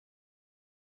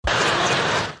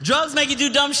Drugs make you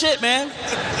do dumb shit, man.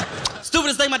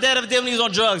 Stupidest thing my dad ever did when he was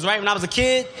on drugs, right? When I was a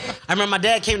kid, I remember my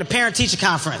dad came to parent-teacher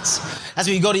conference. That's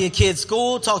when you go to your kid's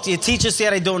school, talk to your teacher, see how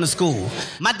they doing in school.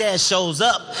 My dad shows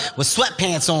up with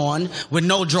sweatpants on with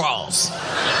no drawers.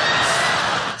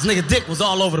 This nigga dick was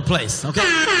all over the place, okay?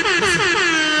 Listen,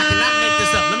 I cannot make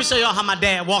this up. Let me show y'all how my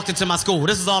dad walked into my school.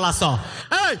 This is all I saw.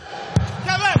 Hey!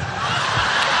 Kevin!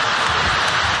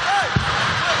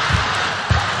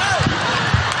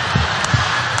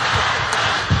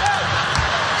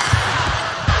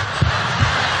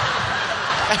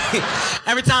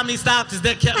 Every time he stopped, his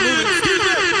dick kept moving.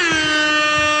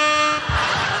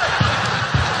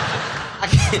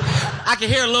 I can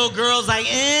hear little girls like,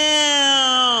 ew.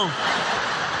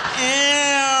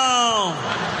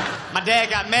 My dad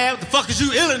got mad. What the fuck is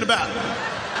you illin' about?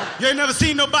 You ain't never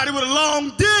seen nobody with a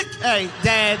long dick? Hey,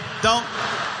 Dad,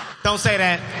 don't say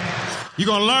that. You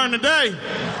gonna learn today.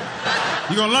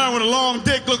 You gonna learn what a long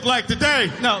dick look like today.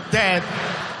 No, Dad,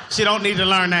 she don't need to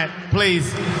learn that,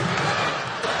 please.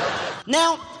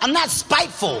 Now, I'm not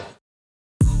spiteful.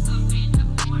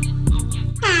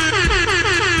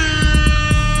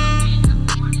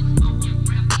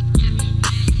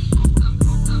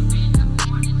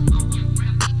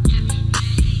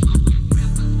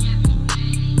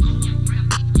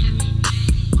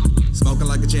 Smoking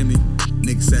like a chimney.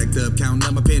 Niggas sacked up, counting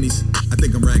up my pennies. I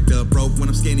think I'm racked up, broke when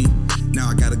I'm skinny. Now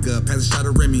I got a gut, pass a shot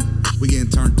of Remy. We getting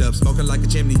turned up, smoking like a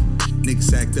chimney. Niggas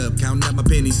sacked up, counting up my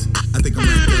pennies. I think I'm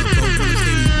racked up, broke when I'm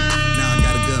skinny. Now I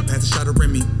got a gut, pass a shot of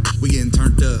Remy. We getting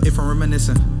turned up. If I'm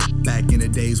reminiscing, back in the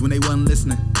days when they wasn't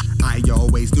listening, I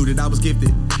always knew that I was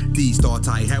gifted. These thoughts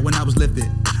I had when I was lifted.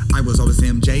 I was always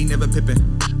MJ, never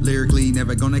Pippin. Lyrically,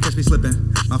 never gonna catch me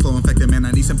slipping. My flow infected, man,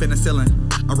 I need some penicillin.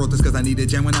 I wrote this cause I need a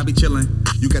jam when I be chillin'.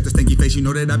 You got the stinky face, you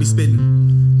know that I be spittin'.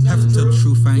 Have to tell the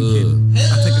truth, I ain't kidding.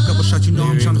 I take a couple shots, you know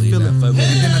I'm trying to feel it. And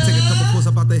then I take a couple pulls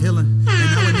up out the hillin'. And now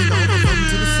a nigga overflowing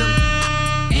to the ceiling.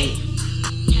 Hey,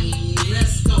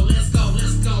 let's go, let's go,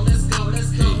 let's go, let's go, let's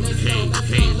go, let's go, let's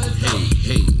go, let's go.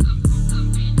 Hey.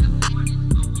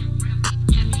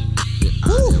 I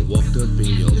walked up in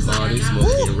your party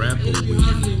smoking rapper weed.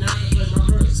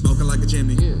 Smoking like a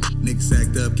chimney. Niggas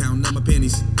sacked up, counting up my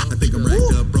pennies. I think I'm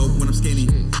racked up, broke when I'm skinny.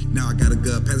 Now I got a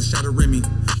gut, pass a shot of Remy.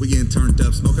 We getting turned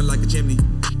up, smoking like a chimney.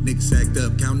 Niggas sacked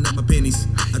up, counting up my pennies.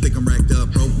 I think I'm racked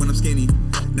up, broke when I'm skinny.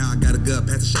 Now I got a gut,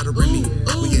 pass a shot of Remy.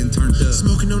 We getting turned up.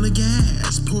 Smoking on the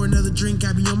gas, pour another drink,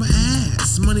 I be on my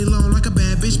ass. Money long like a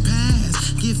bad bitch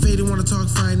pass. Get faded, wanna talk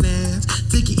finance.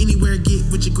 Take it anywhere, get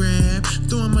what you grab.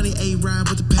 Throwing money, A-Ride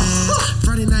with the pass.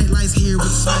 Friday night lights here with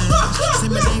the smash. Say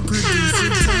my name, producer,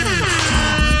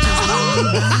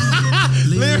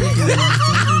 Lyrically,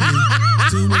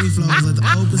 too many flows at the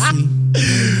open sea.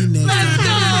 Let's go!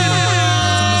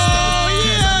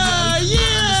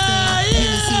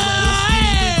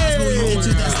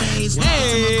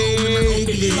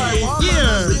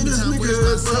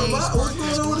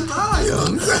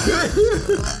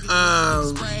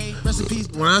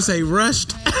 When I say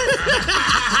rushed, man,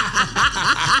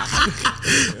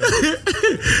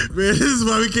 this is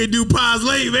why we can't do pause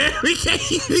late, man. We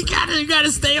gotta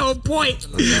stay on point.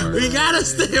 We gotta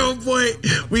stay on point.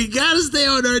 We gotta stay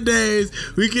on our days.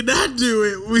 We cannot do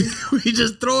it. We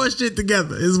just throwing shit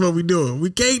together. Is what we doing.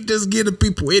 We can't just give the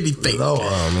people anything. Oh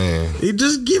man, they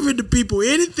just giving the people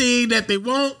anything that they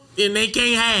want and they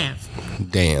can't have.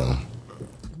 Damn.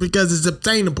 Because it's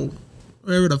obtainable.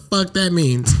 Whatever the fuck that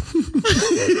means.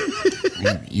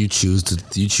 you choose to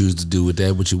do with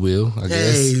that what you will, I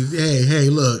guess. Hey,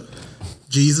 look.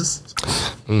 Jesus.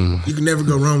 You can never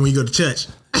go wrong when you go to church.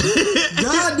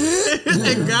 God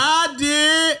did. God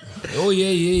did. Oh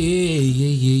yeah.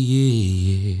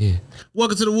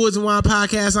 Welcome to the Woods and Wine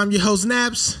Podcast. I'm your host,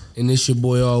 Naps. And it's your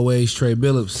boy always, Trey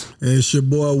Billups. And it's your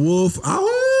boy, Wolf.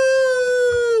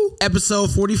 Oh! Episode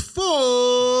 44.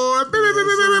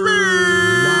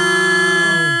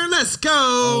 Let's go.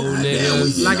 Oh,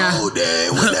 like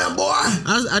that boy.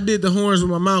 I did the horns with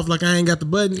my mouth like I ain't got the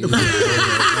button. No,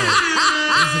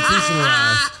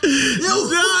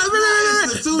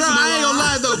 I ain't gonna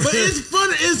lie though, but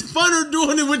it's funner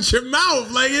doing it with your mouth.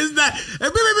 Like it's not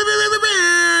like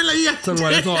you got talking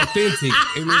about it's authentic.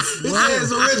 And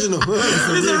it's original.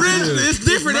 It's original. It's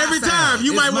different every time.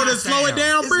 You might want to slow it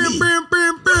down.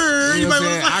 You might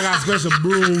want to. I got special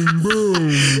boom.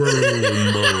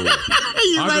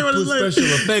 You might want to put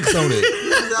special effects on it.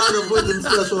 I can put them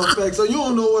special effects, so you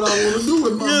don't know what I want to do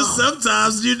with my mouth.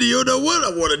 Sometimes you don't know what I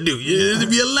want to do. There'll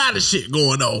be a lot of shit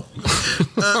going on.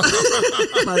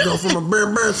 Might go from a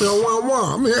burr to a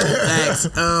wah. Thanks.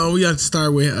 We got to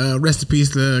start with rest in peace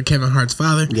to Kevin Hart's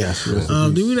father. Yes.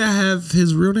 Do we not have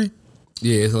his real name?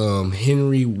 Yeah, it's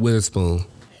Henry Witherspoon.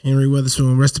 Henry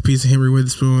Witherspoon. Rest in peace to Henry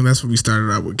Witherspoon. That's what we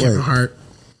started out with. Kevin Wait. Hart.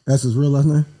 That's his real last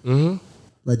name? Mm-hmm.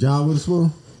 Like John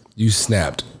Witherspoon? You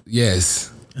snapped.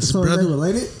 Yes. That's So brother. they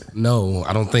related? No,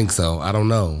 I don't think so. I don't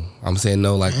know. I'm saying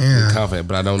no, like confident,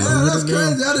 but I don't know. Oh, that's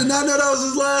crazy. I did not know that was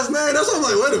his last name. That's why I'm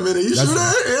like, wait a minute. You sure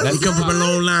that? He come from a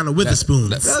long line of Witherspoons.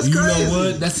 That's you crazy. know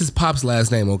what? That's his pop's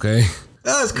last name, okay?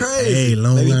 That's crazy. Hey,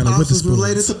 long Maybe line of Pops was Witherspoons.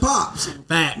 related to Pops.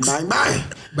 Facts. Bang, bang.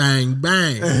 Bang,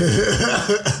 bang.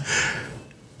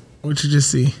 What you just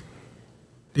see?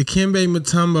 Dikembe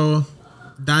Mutombo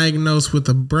diagnosed with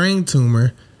a brain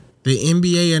tumor. The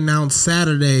NBA announced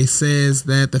Saturday says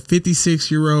that the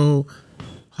 56-year-old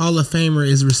Hall of Famer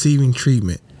is receiving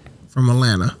treatment from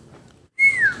Atlanta.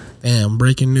 Damn,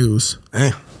 breaking news.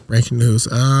 Damn. Breaking news.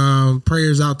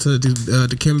 Prayers out to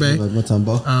Dikembe.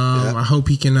 Mutombo. I hope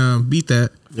he can beat that.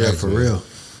 Yeah, for real.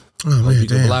 Oh man, You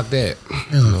can damn. block that.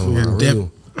 Yeah, Real.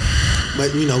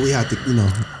 But, you know, we have to, you know.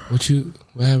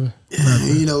 What happened?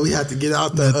 You know, we have to get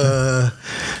out the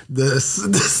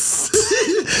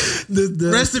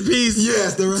Rest in peace.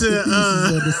 Yes, the rest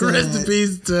in peace. Rest in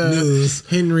peace to news.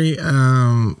 Henry.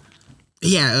 Kevin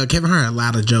Hart had a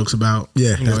lot of jokes about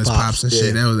Yeah, his his pops and pops,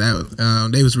 shit. yeah.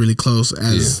 They was really close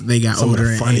as they got Some of older. the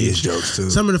and funniest aged. jokes, too.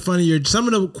 Some of the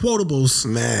quotables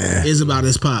Man. is about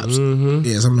his pops.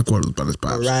 Yeah, some of the quotables about his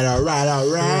pops. All right.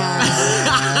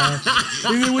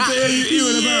 What the hell you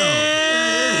eating about?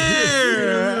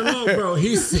 Bro,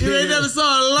 he said, You ain't never saw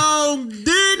a long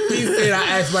dick. he said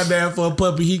I asked my dad for a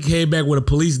puppy. He came back with a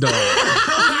police dog.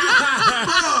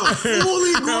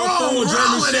 Fully grown. Full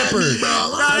German Shepherd. He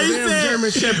Damn said-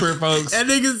 German Shepherd, folks. That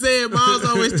nigga said Miles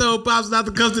always told Pops not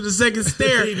to come to the second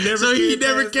stair. He never so he came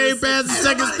never past came the past the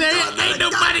second stair. Ain't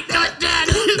nobody coming down.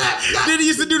 Then he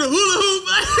used to do the hula hoop.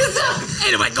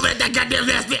 Ain't nobody coming at that goddamn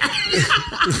nasty.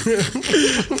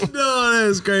 No,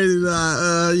 that's crazy.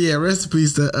 Rest in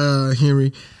peace to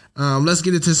Henry. Let's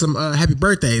get into some happy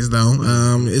birthdays, though.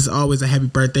 It's always a happy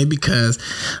birthday because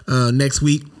next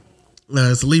week,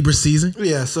 it's Libra season.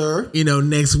 Yes, sir. You know,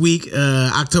 next week,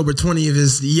 October 20th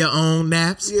is your own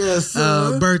Naps. Yes,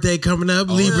 sir. Birthday coming up.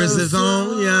 Libras is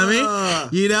on. You know what I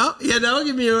mean? You know,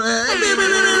 give me a.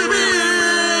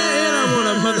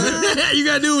 You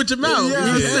gotta do it with your mouth.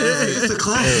 Yeah, it's a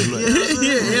classic.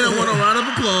 Yeah, and I want a round of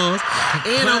applause.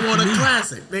 And I want a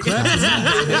classic.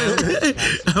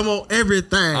 I'm on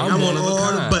everything. I'm on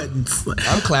all the buttons.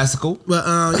 I'm classical. But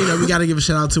we gotta give a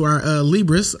shout out to our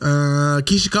Libras.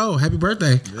 Keisha Cole, happy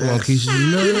birthday. Come on, Keisha.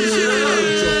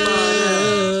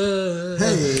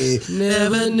 Hey.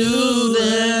 Never knew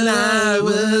that I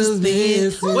was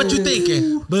missing. What you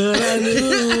thinking? But I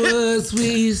knew once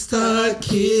we start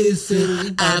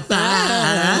kissing, I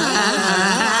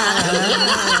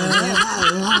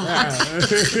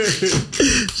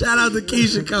Shout out to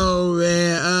Keisha Cole,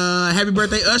 man. Happy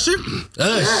birthday, Usher.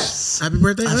 Us. Happy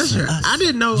birthday, Usher. I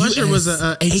didn't know Usher was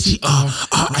a HERRAIMOND.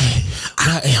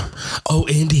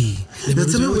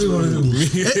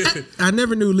 I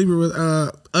never knew Libra was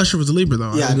Usher was a Libra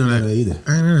though. Yeah, I didn't know that either.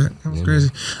 I didn't know that. That was crazy.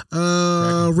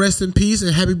 Rest in peace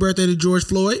and happy birthday to George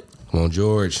Floyd. Come on,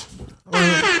 George.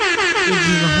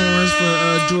 The horns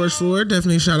for George Floyd.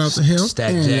 Definitely shout out to him.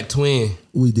 Stack Jack Twin.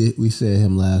 We said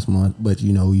him last month, but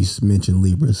you know we mentioned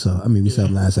Libra, so I mean we said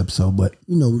him last episode, but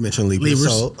you know we mentioned Libra,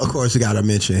 Libras. so of course we gotta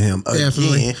mention him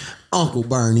Definitely. again. Uncle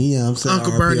Bernie, you know what I'm saying?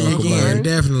 Uncle RP Bernie Uncle again.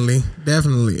 Bernie.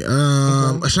 Definitely.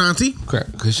 Ashanti. Crap.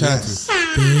 Kashanti.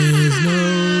 There's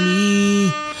no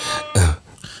need.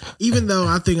 Even though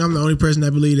I think I'm the only person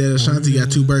that believe that Ashanti got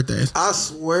two birthdays. I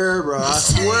swear, bro. I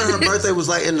swear her birthday was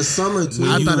like in the summer too.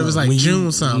 I thought it was like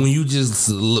June something. When you just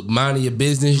minding your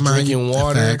business, drinking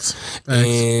water, Facts.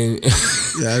 and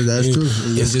Yeah, that's true.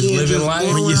 and just living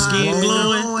life. When your skin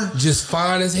glowing. Just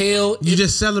fine as hell. You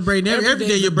just celebrating every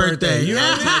day your birthday. You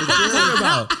know what I'm talking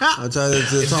about? I'm trying to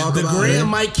talk The about gram it.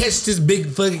 might catch this big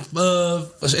fucking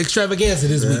extravaganza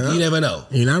this week. You never know.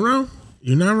 You're not wrong.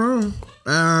 You're not wrong.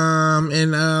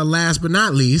 And last but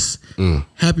not least,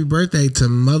 happy birthday to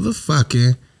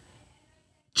motherfucking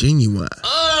Genuine.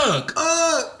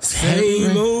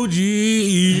 Same OG.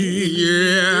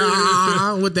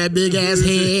 Yeah, with that big ass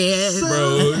head.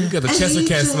 Bro, you got the Chester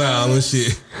Cat smile and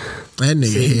shit. That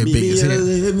nigga head big as hell.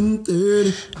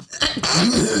 11:30.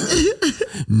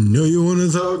 Know you wanna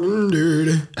talk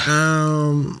dirty.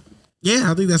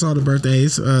 Yeah, I think that's all the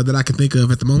birthdays that I can think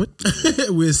of at the moment.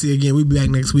 We'll see again. We'll be back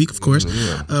next week, of course.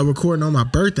 Recording on my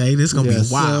birthday. This is gonna be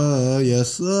wild.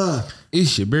 Yes, sir.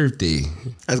 It's your birthday.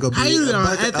 That's gonna be How you doing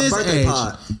at this age?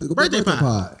 pod. Birthday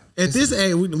pod. At this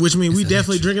age, which means we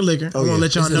definitely drinking liquor. I want to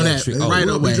let y'all It's know that electric. Oh, right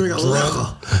we'll away.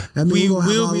 Liquor. That means We gonna have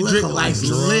will our be liquor drinking like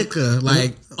license. liquor,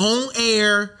 like on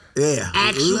air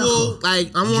actual,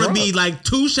 like, I want to be like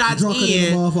 2 shots Drunker than a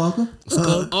in.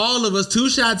 motherfucker. All of us 2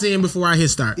 shots in before I hit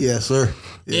start. Yes, sir.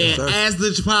 Yes, And sir. as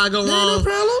the pod go no on,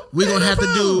 problem. we're gonna Ain't have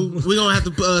no to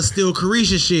do. Steal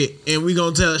Carisha shit, and we're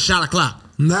gonna tell shot o'clock.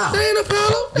 Now, Ain't no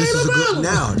problem. this is a good.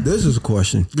 Now, this is a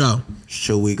question. Go.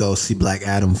 Should we go see Black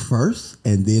Adam First,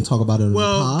 and then talk about it on the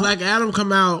Well, pod. Black Adam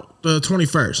come out the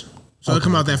 21st, so it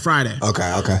come out that Friday.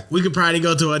 Okay. We could probably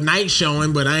go to a night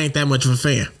showing, but I ain't that much of a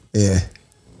fan. Yeah.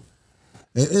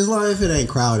 As long as it ain't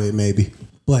crowded, maybe.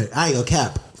 But I ain't gonna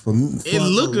cap. For look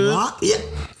The good. Rock, yeah.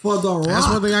 For The Rock. That's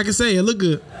one thing I can say. It look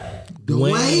good.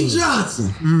 Dwayne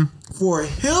Johnson. For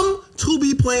him to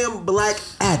be playing Black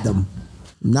Adam.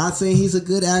 Not saying he's a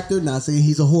good actor. Not saying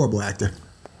he's a horrible actor.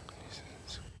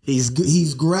 He's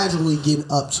gradually getting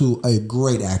up to a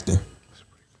great actor.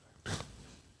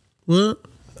 What?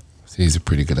 He's a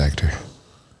pretty good actor.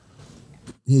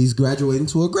 He's graduating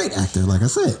to a great actor, like I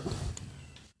said.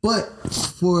 But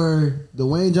for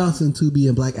Dwayne Johnson to be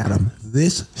in Black Adam,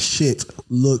 this shit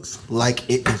looks like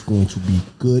it is going to be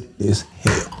good as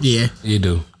hell. Yeah. You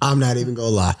do. I'm not even gonna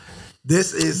lie.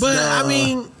 This is But the I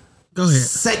mean, go ahead.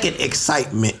 second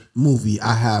excitement movie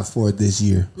I have for this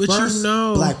year. But First, you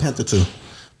know- Black Panther 2.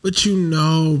 But you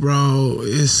know, bro,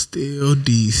 it's still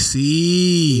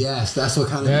DC. Yes, that's what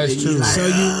kind of That's made me true. like, So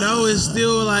you know it's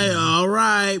still like all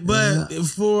right, but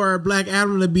for Black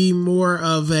Adam to be more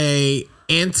of a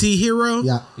anti-hero,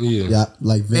 yeah,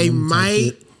 like they Venom type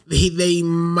might shit. they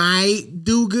might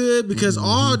do good because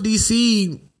all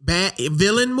DC bad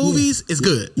villain movies is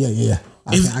good. Yeah.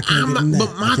 I can't give him that.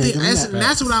 But my I can't thing, give him that.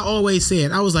 that's what I always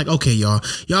said. I was like, okay, y'all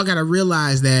gotta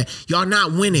realize that y'all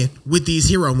not winning with these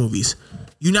hero movies.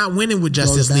 You're not winning with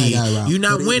Justice the bad League. guy route. You're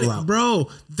not Go the winning, evil route. bro.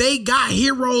 They got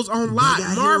heroes on lock.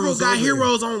 Marvel got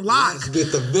heroes on lock. Let's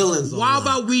get the villains on Why lock.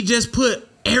 about we just put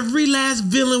every last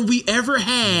villain we ever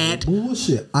had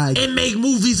Bullshit. I and make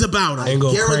movies about them? And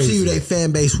go guarantee crazy. you, their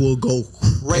fan base will go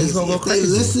crazy. It's gonna go if crazy. they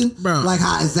listen, Bro. like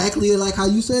how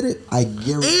you said it. I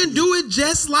guarantee. And do it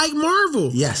just like Marvel.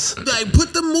 Yes. Like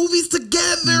put the movies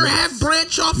together, have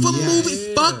branch off of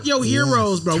movies. Fuck your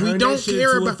heroes, bro. We Turn don't that shit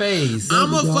care into a about. phase.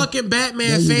 I'm There a you go. fucking Batman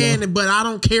There you fan, go. but I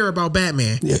don't care about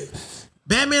Batman. Yeah.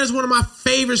 Batman is one of my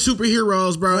favorite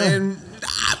superheroes, bro, Yeah. and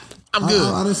I'm good.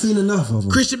 I done seen enough of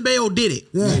them. Christian Bale did it.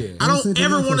 Yeah. I don't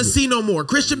ever want to see no more.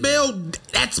 Christian Bale,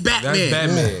 that's Batman. That's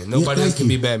Batman. Nobody else can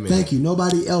be Batman. Thank you.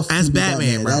 Nobody else That's can be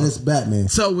Batman, bro. That is Batman.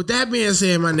 So with that being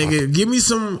said, my nigga, give me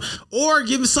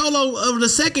Solo of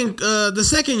the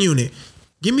second unit.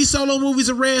 Give me solo movies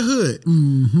of Red Hood.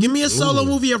 Give me a solo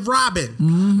movie of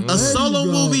Robin. A solo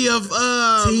you go. movie of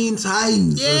Teen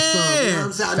Titans or something. You know what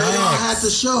I'm saying? I know y'all had the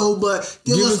show, but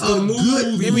give us a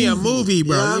good Give me a movie,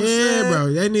 bro. You know what I'm saying?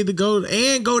 bro. They need to go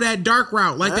that dark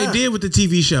route like they did with the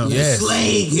TV show. Yes.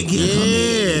 Slade, you get to come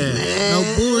in, man.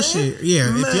 No bullshit.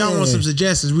 Yeah, if y'all want some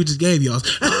suggestions, we just gave y'all.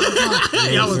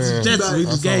 Y'all want suggestions, we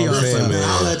just gave y'all That's all I'm some. saying,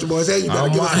 I'll let you boys say you better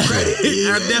I'm give us some watching. credit.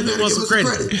 I definitely You better want give some us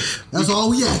credit. That's all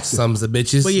we asking. Some's the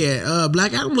bitches. But yeah,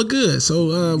 Black Adam look good,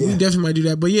 so we Yeah. definitely might do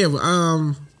that. But yeah,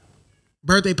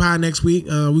 birthday pie next week.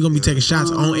 We're gonna be taking shots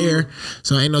on air,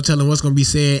 so ain't no telling what's gonna be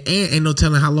said, and ain't no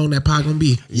telling how long that pie gonna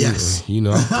be. Yes. You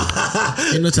know.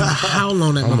 Ain't no telling how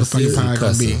long that I'm a motherfucking pie seasoned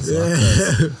gonna be. cusser. So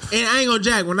I cuss. And I ain't gonna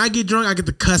jack. When I get drunk, I get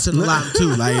to cussing a lot too.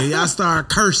 Like y'all start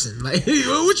cursing. Like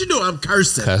what you doing? I'm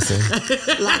cursing. Cussing.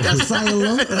 Like a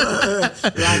silent.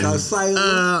 Like a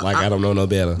silent. Like I don't know no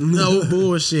better. No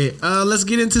bullshit. Let's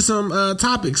get into some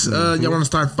topics. Y'all want to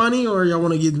start funny or y'all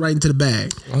want to get right into the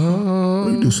bag?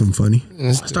 we do some funny.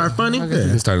 Start funny. We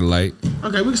can start light.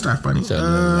 Okay, we can start funny. Start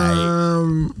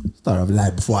light. Start off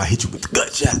live before I hit you with the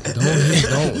gut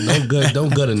shot.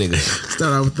 Don't gut a nigga.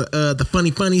 Start out with the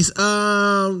funny funnies.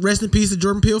 Rest in peace to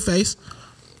Jordan Poole face.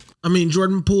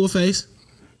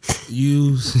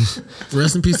 You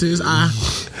Rest in peace to his eye.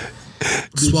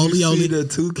 Did you see Swolioli. the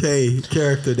 2K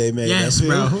character they made? Yes, That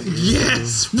bro. film?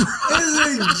 Yes, bro.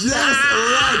 It is just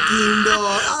like him,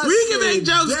 dog. We can make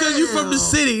jokes because you from the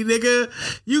city, nigga.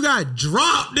 You got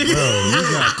dropped, nigga. you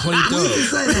got cleaned We can up.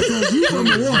 say that because you from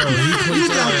Milwaukee. You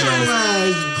got your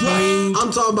ass dropped.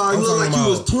 I'm talking about. It looked like you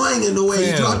was twanging the way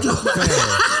you dropped your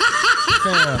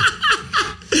Fam.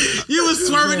 You was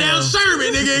swerving down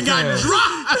Sherman, nigga, and got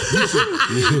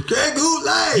dropped. Can't go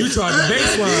like. You tried the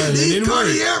baseline and He didn't caught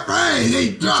work. the airplane.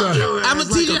 He dropped your ass. I'm gonna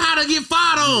teach you how to get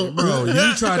fired on, bro. Bro,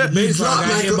 you tried the baseline, dropped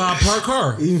got like hit a- by a parked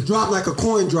car. He dropped like a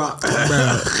coin drop.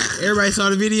 Everybody saw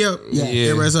the video. Yeah.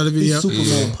 Everybody saw the video.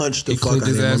 Superman punched the He fuck cleaned out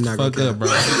his of him. ass I'm the not fuck gonna up,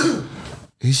 bro.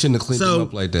 He shouldn't have cleaned So- him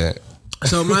up like that.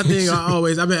 So my thing,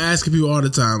 I've been asking people all the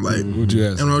time, like, What'd you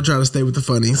ask? and I'm trying to stay with the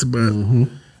funnies, but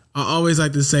I always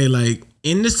like to say, like,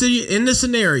 in the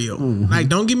scenario, like,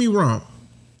 don't get me wrong,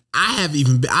 I've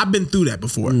been through that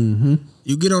before.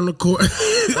 You get on the court.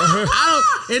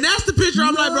 And that's the picture.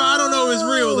 I'm like, bro, I don't know if it's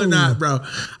real or not, bro.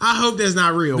 I hope that's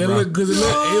not real, bro. Because it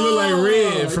look like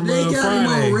red from They got him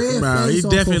Friday. on red Bro, face he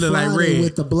off definitely of look like Friday red.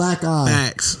 with the black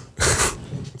eye.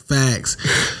 Facts.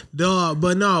 Dog,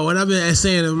 but no, what I've been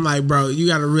saying, I'm like, bro, you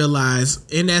got to realize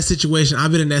in that situation,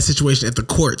 I've been in that situation at the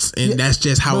courts, and that's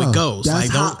just how it goes. That's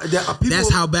Like, how- that's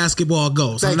how basketball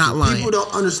goes. I'm not lying. People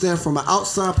don't understand from an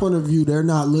outside point of view. They're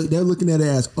looking at it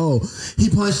as, oh, he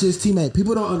punched his teammate.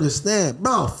 People don't understand,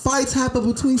 bro. Fights happen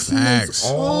between teammates Facts.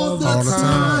 all the All the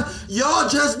time. Y'all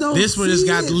just don't. This one just see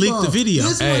got it, leaked bro. the video.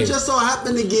 This Hey. one just so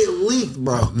happened to get leaked,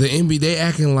 bro. The NBA, they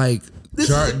acting like This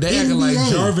is the they acting like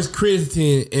NBA. Jarvis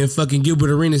Crittenton and fucking Gilbert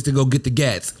Arenas to go get the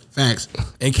gats Facts.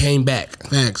 and came back.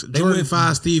 Facts. Jordan went-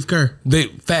 5, Steve Kerr.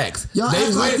 Facts. Y'all They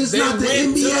act like went- this they not the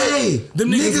went to NBA.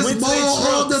 them niggas Niggas went to ball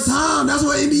their all the trucks. time. That's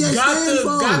what NBA stands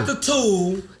for. Got the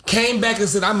tool, came back and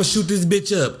said, I'm gonna shoot this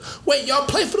bitch up. Wait, y'all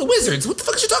play for the Wizards. What the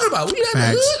fuck is you talking about? We that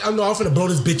Facts. good? I'm finna blow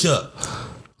this bitch up.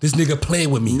 This nigga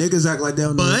playing with me. Niggas act like they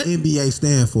don't know But- what NBA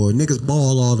stand for. Niggas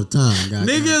ball all the time, guys.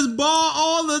 Niggas ball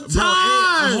all the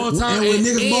time. Whole time, And when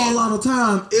niggas and- ball all the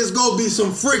time, it's gonna be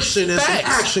some friction and some Facts.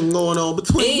 action going on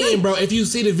between And bro, if you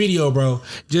see the video, bro,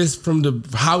 just from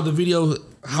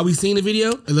how we seen the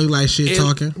video, It looked like shit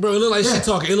talking. bro. It look like Yeah. shit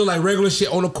talking. It look like regular shit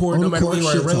on the court. On No the matter court, where you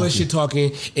are, shit regular talking. shit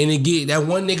talking, and it get that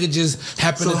one nigga just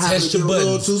happened So to happened test to your get a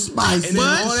little buttons. too spicy. And then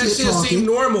But- all that shit shit talking. seemed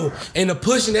normal, and the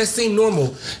pushing that seemed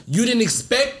normal. You didn't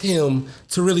expect him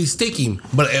to really stick him,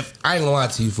 but if I ain't gonna lie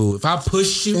to you, fool, if I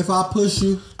push you, If I push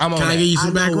you, I'm on Can I that. give you I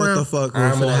some know what background? the fuck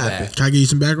I'm gonna on happen. that. Can I give you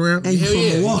some background? And you Hell from yeah,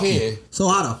 you Milwaukee. can. So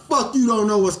how the fuck you don't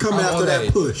know what's coming I'm after on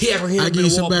that push? He act like he I ain't give been you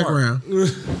to some Walmart. background.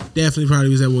 Definitely probably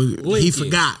was at he Lincoln.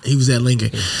 forgot he was at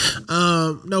Lincoln.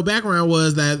 No, background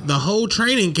was that the whole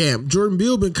training camp, Jordan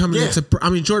Poole been coming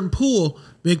Jordan Poole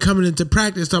been coming into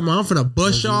practice talking about, I'm finna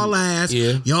bust y'all ass.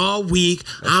 Yeah. Y'all weak.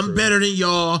 I'm better than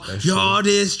y'all. Y'all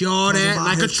this, y'all that. About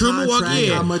Like a his true Milwaukee. contract,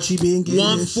 Yeah. how much he been getting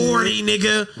and shit. 140,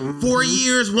 nigga. 4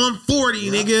 years,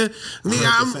 140, nigga.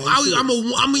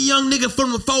 Nigga, I'm a young nigga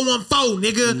from the 414,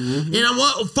 nigga. And I'm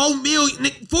what 4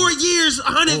 million, 4 years,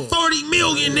 140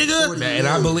 million, nigga. And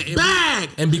I believe Bag.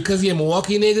 And because he a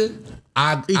Milwaukee nigga,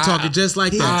 He talking just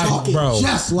like He that. talking bro.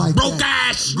 just like Broke that.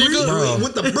 ass nigga. Bro.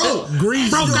 With the broke. Greasy.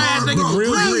 Broke ass nigga. Bro,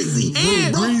 Real crazy.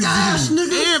 And Broke ass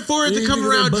nigga. And for it to You come niggas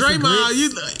around that busting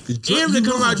Draymond, grits. him to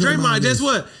come around Draymond Draymond, guess is.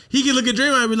 what? He can look at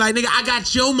Draymond and be like, nigga, I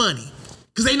got your money.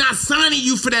 Cause they not signing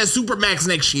you for that Supermax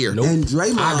next year. Nope. And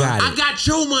Draymond. I got it. I got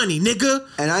your money, nigga.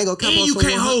 And I ain't gonna come And on you some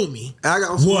can't 100 hold me. I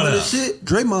got on some What other up? shit.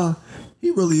 Draymond, he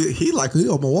a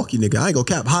Milwaukee nigga. I ain't gonna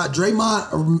cap. Hot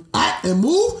Draymond act and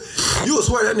move. You would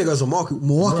swear that nigga's a Milwaukee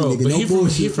Bro, nigga. but No he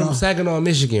bullshit. from bro. Saginaw,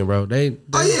 Michigan, bro. They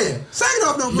Oh yeah,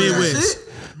 Saginaw don't play that Midwest.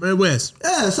 shit. Midwest.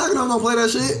 Yeah, Saginaw don't play that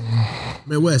shit.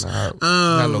 Midwest.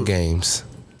 not no games.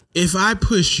 If I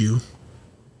push you,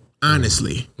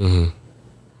 honestly,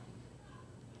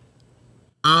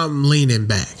 I'm leaning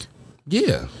back.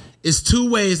 Yeah. It's two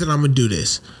ways that I'm gonna do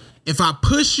this. If I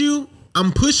push you,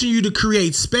 I'm pushing you to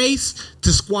create space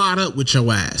to squat up with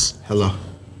your ass. Hello.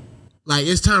 Like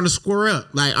it's time to square up.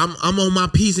 Like I'm on my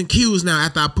P's and Q's now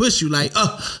after I push you. Like,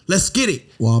 let's get it.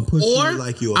 Well, I'm pushing or you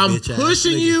like you a I'm bitch ass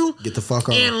pushing nigga. you Get the fuck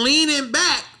off. and leaning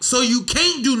back so you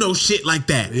can't do no shit like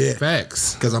that. Yeah.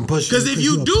 Facts. Cause I'm pushing. Cause if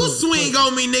you a do push. swing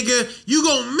on me, nigga, you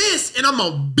gonna miss and I'm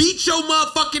gonna beat your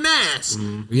motherfucking ass.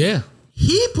 Yeah.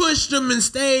 He pushed him and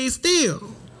stayed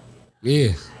still. Yeah.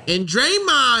 And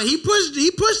Draymond, he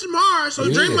pushed him hard. So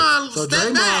Yeah. Draymond So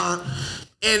stepped back Draymond,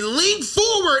 and leaned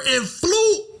forward and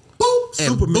flew, boop, and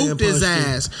Superman booped his punched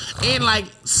him. ass. And like,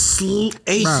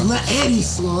 and he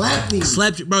slapped me.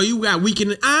 slept you, bro. You got weak in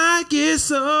the, I get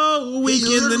so weak in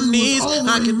the literally was knees. over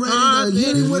I him, can ready to hardly.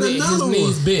 hit him with His another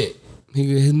knees one. bent.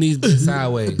 His knees bent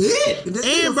sideways.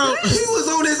 And bro, he was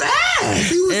on his ass.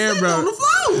 He was And sitting bro, on the floor.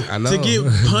 I know. to get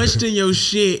punched in your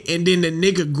shit and then the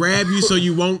nigga grab you so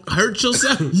you won't hurt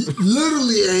yourself.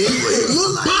 Literally, and he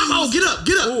looked like Oh, get up,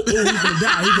 get up. he gonna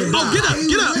die. He gonna Oh, get up, he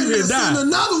get was up. ready to He send die.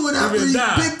 another one after gonna he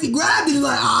die. grabbed him.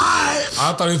 Like, all right.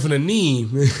 I thought he was finna knee.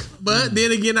 But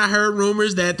then again, I heard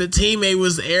rumors that the teammate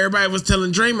everybody was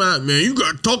telling Draymond, man, you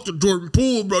gotta talk to Jordan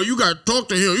Poole, bro. You gotta talk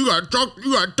to him. You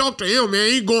gotta talk to him, man.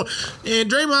 He going.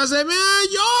 And Draymond said, man,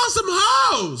 y'all some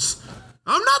hoes.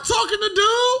 I'm not talking to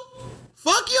dude.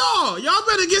 Fuck y'all. Y'all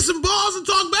better get some balls and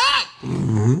talk back.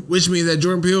 Which means that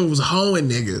Jordan Poole was hoeing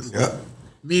niggas. Yep.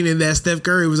 Meaning that Steph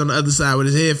Curry was on the other side with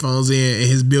his headphones in and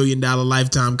his $1 billion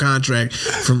lifetime contract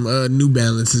from New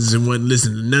Balances and wasn't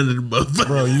listening to none of the motherfuckers.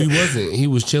 Bro, he wasn't. He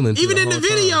was chilling. Even in the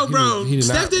video, bro,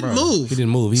 Steph didn't move. He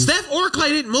didn't move. Steph or Clay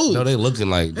didn't move. No, they looking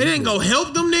like They didn't go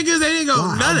help them niggas. They didn't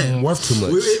go nothing. worth too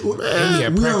much. And he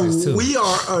had practice too. We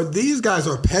are these guys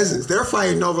are peasants. They're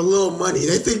fighting over little money.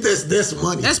 They think that's this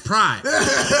money. That's pride.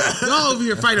 Y'all over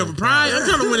here fighting over pride. I'm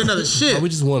trying to win another shit. We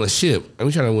just won a ship, and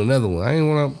we trying to win another one. I ain't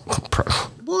want to.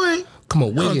 Boy. Come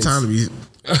on, Wiggins. Time to be.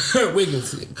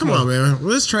 Wiggins. Come on, man.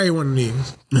 Let's trade one of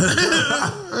these.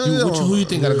 Who you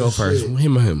think gotta go first?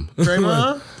 Him or him?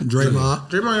 Draymond? Draymond.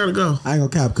 Draymond gotta go. I ain't gonna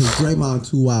cap because Draymond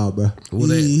too wild, bro. Well,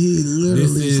 he literally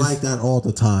is is like that all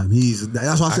the time.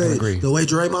 That's why I can said agree. the way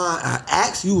Draymond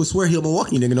acts, you would swear he a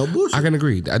Milwaukee nigga. No bullshit. I can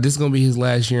agree. This is gonna be his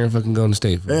last year in fucking Golden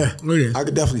State. Yeah, Yeah. I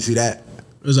could definitely see that.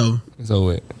 It's over. It's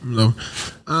over. No.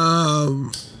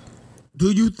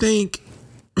 Do you think,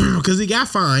 because he got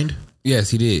fined, Yes,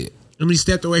 he did. and he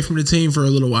stepped away from the team for a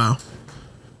little while,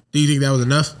 do you think that was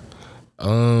enough?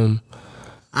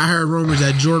 I heard rumors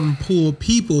that Jordan Poole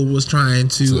people was trying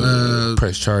to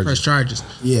press charges.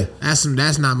 Yeah.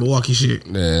 That's not Milwaukee shit.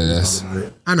 Yeah, that's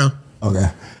I know. Okay.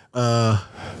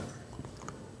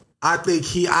 I think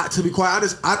to be quite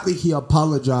honest, I think he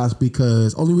apologized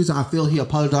because only reason I feel he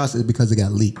apologized is because it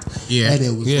got leaked. Yeah. And it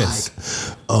was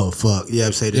like, oh fuck, yeah,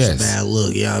 I'm saying this is a bad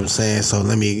look. Yeah, I'm saying so.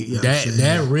 Let me.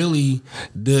 that really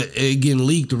it getting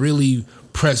leaked really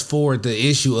pressed forward the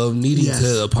issue of needing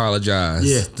to apologize.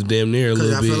 Yeah. To damn near a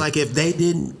little I bit. feel like if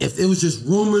it was just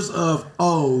rumors of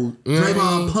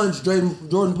Draymond punched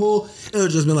Jordan Poole, it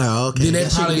would just been like, oh, okay, then they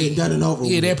that shit probably get done and over.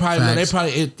 Yeah, with.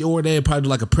 they'd probably do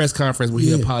like a press conference where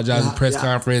he apologized at press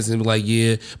conference and be like,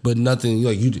 yeah, but nothing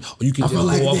like you can just go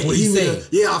off what he said.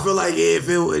 Yeah, I feel like if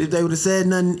they would have said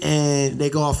nothing and they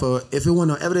go off of if it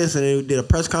wasn't no evidence and they did a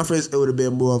press conference, it would have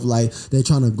been more of like they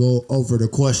trying to go over the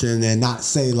question and not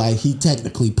say like he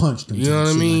technically punched him. You know what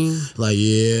I mean? Like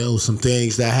yeah, it was some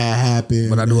things that had happened.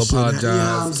 But I do that shit,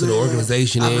 apologize to the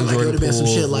organization and like Jordan Poole. Been some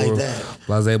shit like that.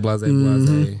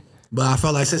 Blase. But I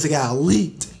felt like since it got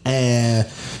leaked and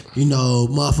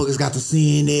motherfuckers got to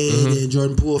seeing it and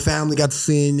Jordan Poole family got to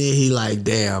seeing it, he like,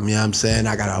 damn, you know what I'm saying?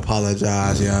 I gotta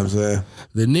apologize, you know what I'm saying?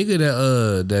 The nigga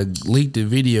that leaked the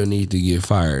video need to get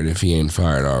fired if he ain't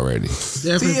fired already.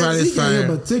 Everybody's TMZ gave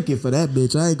him a fired. ticket for that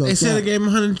bitch. I ain't gonna They said they cap. gave him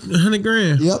 100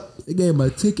 grand. Yep. They gave him a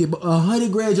ticket, but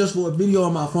 100 grand just for a video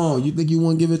on my phone. You think you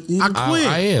want to give it? I quit.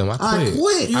 I am. I I quit.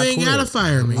 quit. You ain't quit. gotta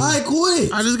fire me. I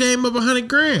quit. I just gave him up 100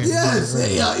 grand. Yes,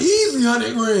 yeah, easy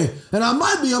 100 grand, and I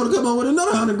might be able to come up with another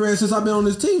 100 grand since I've been on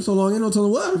this team so long. Ain't no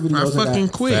telling what other I videos I fucking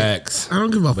got. quit. Facts. I don't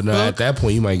give a But no, fuck. at that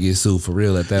point you might get sued for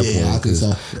real. At that Yeah, I point, think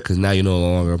so. because now you're no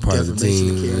longer a part of the Defamation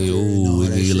team. of character and Ooh, all it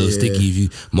that get a little shit, sticky if you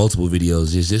multiple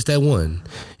videos. Just that one,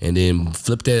 and then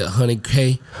flip that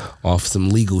 100K off some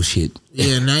legal shit.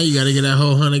 Yeah, now you gotta get that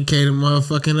whole 100K to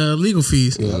motherfucking legal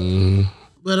fees.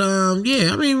 But I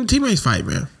mean, teammates fight,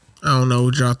 man. I don't know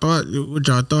what y'all thought.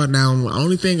 Now, the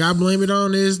only thing I blame it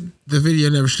on is the video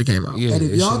never should have came out. Yeah, And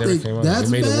if it y'all shit never think came out. that's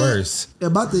it made bad, it worse.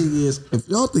 and my thing is, if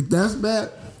y'all think that's bad,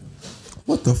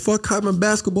 what the fuck kind of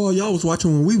basketball y'all was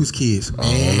watching when we was kids?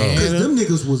 Because them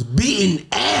niggas was beating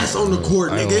ass on the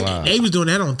court, I ain't gonna nigga. lie. They was doing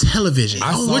that on television.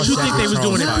 I saw What you think Shaq they was and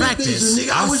doing in Charles fight. practice? Nigga,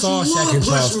 I wish saw you Shaq would and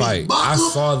push Charles me, fight. Buck I up.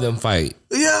 saw them fight.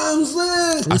 You know what I'm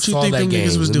saying? What you I saw think that them game.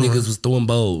 niggas was Them doing? niggas was throwing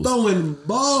bows. Throwing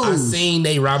balls. I seen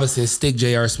Nate Robinson stick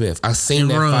J.R. Smith. I seen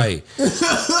And that run. fight.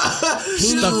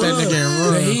 Stuck that nigga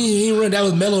and run. He run. That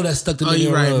was Melo that stuck the nigga. you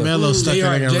and right. run. Melo stuck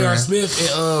that nigga and J.R. run.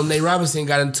 Smith and Nate Robinson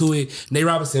got into it. Nate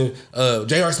Robinson,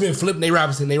 J.R. Smith flipped Nate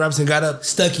Robinson. Nate Robinson got up,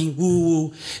 stuck him,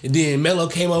 woo. And then Melo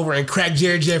came over and cracked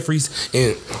Jared Jeffries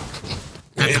and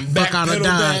fuck out of backpedaled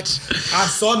back. Dodge. I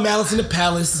saw Malice in the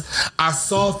Palace. I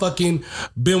saw fucking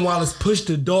Ben Wallace push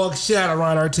the dog shit out of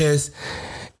Ron Artest.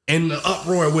 And the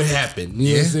uproar would happen. You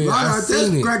know what I'm saying? Ron I seen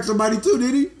Artest it. cracked somebody too,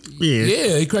 did he?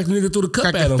 Yeah, he cracked the nigga through the cup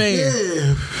Cracked at the him.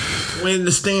 fan. Yeah. When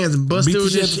the stands busted Beat the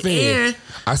with shit this out the fan. and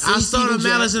I I seen saw Steven the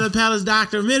Malice in the Palace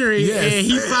documentary Yes. and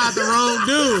he fought the wrong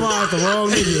dude. Fought the wrong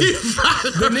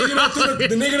nigga. the nigga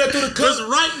that threw the cup was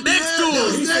right next to him.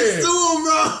 He Next said- to him,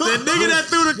 bro. The nigga that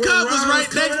threw the cup was Rob right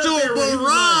was next to coming him, up there but when he was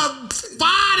Rob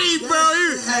fought him, bro.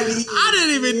 I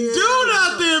didn't even do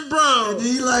nothing, bro.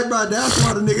 He like, bro, that's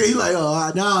why the nigga, he like,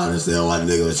 oh, now I understand why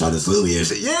the nigga was trying to sue me and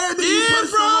shit. Yeah, nigga, you Yeah,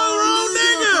 punched bro, the wrong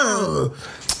nigga.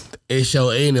 It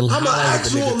show ain't it. I'm an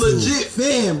actual legit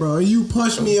fan, bro. You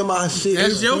punched me in my shit.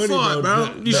 That's It's your funny, fault,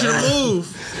 bro. You should have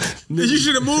moved. You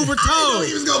should have moved or I know told.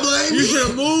 he was gonna blame You me. should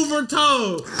have moved or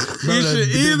told. You should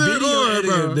either or,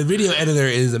 bro. The video editor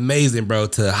is amazing, bro.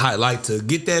 To highlight, to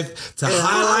get that, to highlight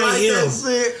highlight him, that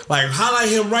shit. like highlight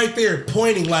him right there,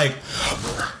 pointing like.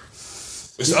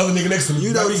 It's the other nigga next to me.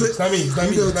 You know, It's not me. It's not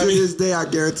me. to It's not me. this day, I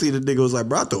guarantee the nigga was like,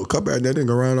 bro, I throw a cup at that nigga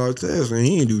around our test and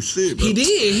he ain't do shit, bro. He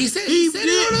did. He said. He said did.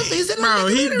 it Bro,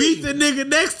 he beat the nigga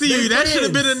next to you. That should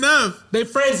have been enough. They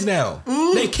friends now.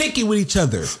 They kicking with each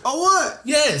other. Oh, what?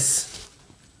 Yes.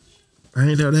 I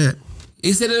ain't know that.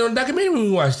 He said it on the documentary when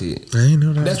we watched it. I ain't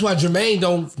know that. That's why Jermaine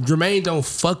don't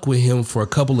fuck with him for a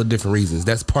couple of different reasons.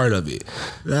 That's part of it.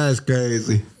 That's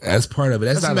crazy. That's part of it.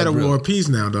 That's That's not Meta a real World Peace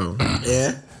now, though.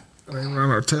 Yeah. I ain't Ron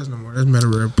Artest no more. That's Meta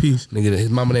World Peace. nigga. His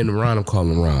mama named him Ron. I'm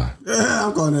calling him Ron. Yeah,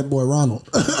 I'm calling that boy Ronald.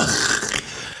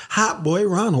 Hot boy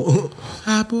Ronald.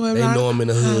 Hot boy. They know him in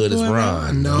the hood as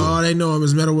Ron. No, they know him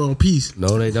as Meta World Peace.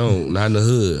 No, they don't. Not in the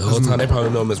hood. The whole time they probably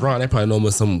know him as Ron. They probably know him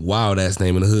as some wild ass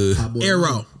name in the hood. Hot boy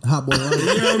Arrow. Hot boy Ronald. You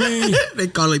know what I mean? They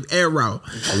call him Arrow.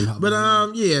 But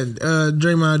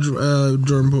Draymond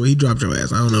Jordan Poole, he dropped your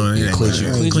ass. I don't know. Yeah, clean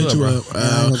you up.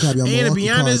 And to be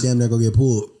honest, damn, they're gonna get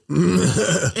pulled.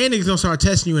 and he's gonna start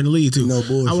testing you in the league too. No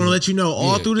bullshit. I want to let you know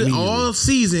all through the all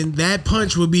season that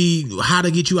punch will be how to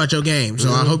get you out your game.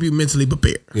 So I hope you mentally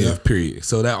prepared. Yeah, period.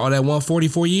 So that all that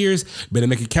 144 years better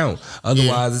make it count.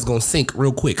 Otherwise, it's gonna sink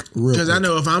real quick. Because I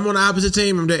know if I'm on the opposite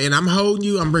team and I'm holding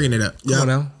you, I'm bringing it up. Come on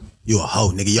now. You a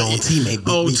hoe, nigga. Your own teammate.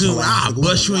 Oh, too. I'll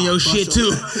bust you in your shit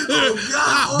too.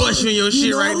 I'll bust you in your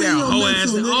shit right now. Whole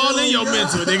ass, all in your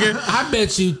mental, nigga.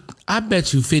 I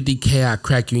bet you 50K I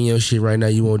crack you in your shit right now.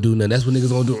 You won't do nothing. That's what niggas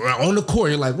gonna do on the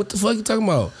court. You're like, what the fuck you talking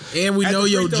about? And we know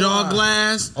your jaw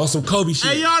glass. On some Kobe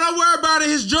shit. Hey, y'all, don't worry about it.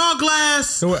 His jaw glass.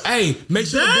 So, hey, make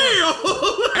sure. Damn.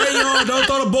 Hey, y'all, don't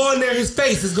throw the ball in there. His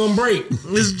face is gonna break.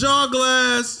 His jaw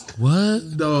glass.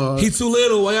 What? Dog. He too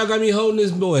little. Why y'all got me holding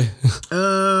this boy?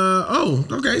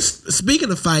 Okay.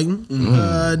 Speaking of fighting,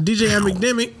 DJ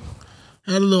Academic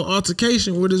had a little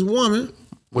altercation with his woman.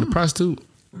 With a prostitute?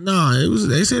 Nah,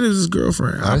 they said it was his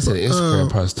girlfriend. I said Instagram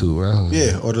prostitute, right?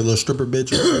 Yeah, or the little stripper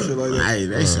bitch or some shit like that.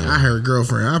 They said, I heard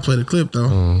girlfriend. I played the clip though.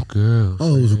 Oh, girl.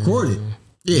 Oh, it was recorded.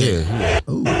 Yeah.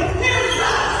 Ooh.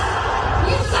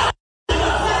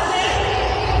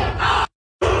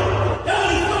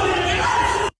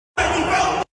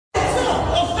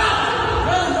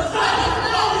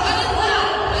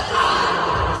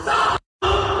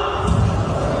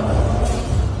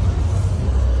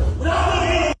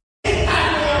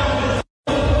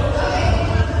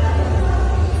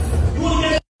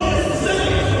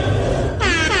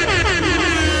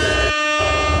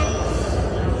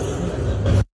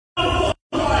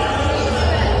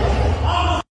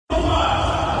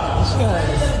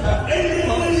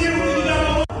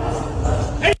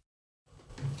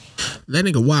 That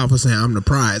nigga wild for saying I'm the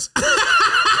prize. I'm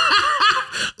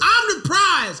the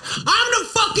prize. I'm the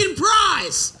fucking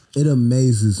prize. It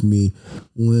amazes me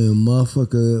when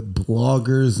motherfucker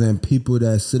bloggers and people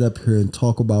that sit up here and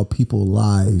talk about people's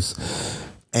lives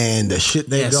and the shit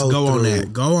they go go on through.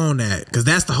 that. Go on that. Because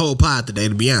that's the whole pod today,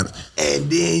 to be honest.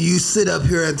 And then you sit up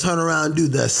here and turn around and do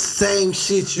the same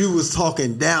shit you was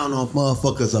talking down on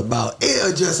motherfuckers about.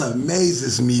 It just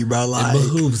amazes me, bro. Like, It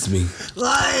behooves me.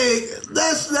 like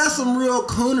that's some real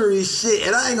coonery shit.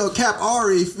 And I ain't gonna cap. I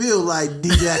already feel like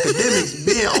DJ Academic's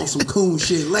been on some coon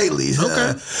shit lately.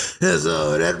 Okay.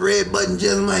 That red button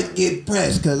just might get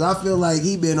pressed because I feel like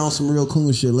he been on some real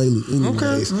coon shit lately.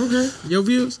 Anyways. Okay. Your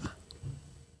views?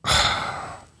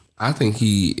 I think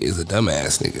he is a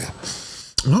dumbass nigga.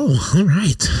 Oh, all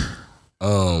right.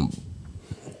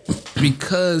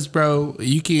 Because, bro,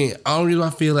 you can. Only reason I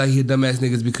feel like he a dumbass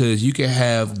nigga is because you can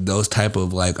have those type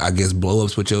of, like, I guess, blow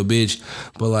ups with your bitch,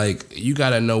 but, like, you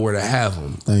gotta know where to have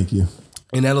them. Thank you.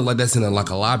 And that look like that's in a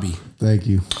lobby. Thank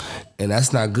you. And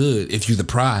that's not good if you the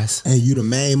prize. And you the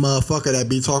main motherfucker that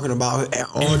be talking about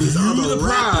all these other the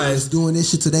rappers prize, doing this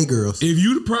shit to their girls. If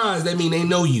you the prize, that mean they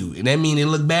know you. And that mean it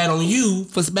look bad on you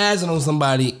for spazzing on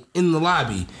somebody in the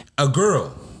lobby. A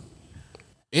girl.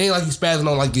 It ain't like you spazzing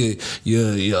on like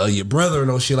your brother or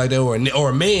no shit like that or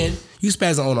a man. You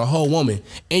spazzing on a whole woman.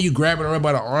 And you grabbing her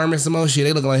by the arm and some more shit.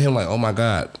 They looking like him like, oh my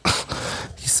God.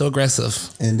 He's so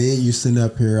aggressive. And then you sitting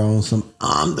up here on some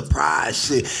I'm the prize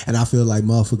shit. And I feel like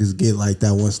motherfuckers get like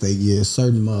that once they get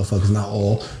certain motherfuckers, not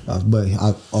all.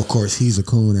 Of course, he's a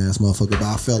coon ass motherfucker, but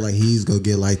I felt like he's gonna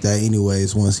get like that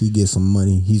anyways once he gets some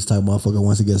money. He's the type of motherfucker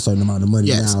once he gets a certain amount of money.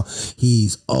 Yes. Now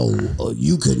he's,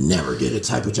 you could never get a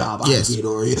type of job I get,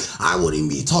 or I wouldn't even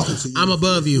be talking to you. I'm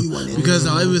above you because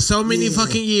it was so many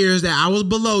fucking years that I was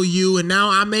below you, and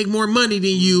now I make more money than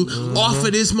you off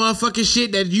of this motherfucking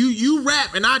shit that you rap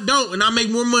and I don't, and I make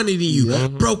more money than you,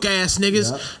 broke ass niggas.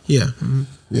 Yeah.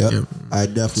 Yep. I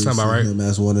definitely see him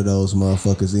as one of those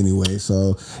motherfuckers anyway.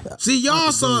 So see,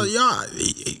 y'all saw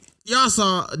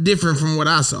different from what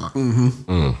I saw.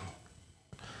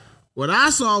 What I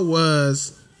saw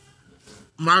was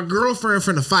my girlfriend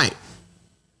finna fight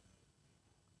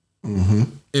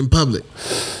in public.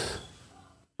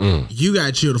 You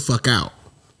gotta chill the fuck out.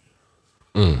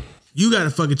 You gotta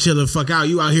fucking chill the fuck out.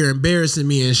 You out here embarrassing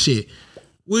me and shit.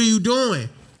 What are you doing?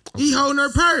 He holding her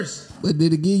purse. But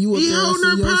then again, you He embarrassing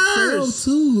holding her yourself purse.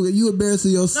 too. You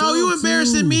embarrassing yourself. No, you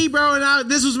embarrassing too. me, bro. And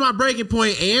this was my breaking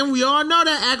point. And we all know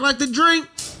that. Act like the drink.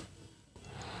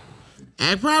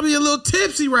 Act probably a little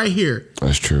tipsy right here.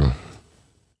 That's true.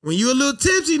 When you a little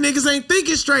tipsy, niggas ain't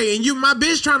thinking straight. And you, my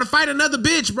bitch, trying to fight another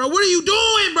bitch, bro. What are you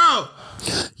doing, bro?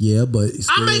 Yeah, but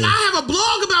still, I have a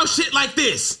blog about shit like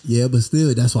this. yeah, but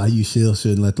still, that's why you still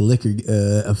shouldn't let the liquor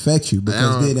affect you,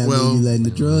 because then that means you letting the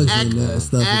drugs and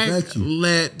stuff affect you.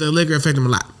 Let the liquor affect him a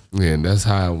lot. Yeah, that's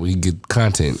how we get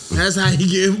content. That's how he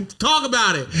get talk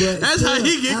about it. But That's how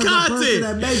he get as a person content.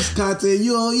 that makes content,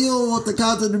 you don't want the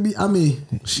content to be. I mean,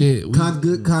 Shit, we,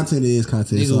 good content is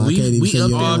content. Nigga, so I we- can't even we say up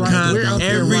you're there not right- right. we're up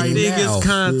there right Everything now. is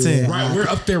content. right, we're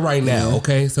up there right now.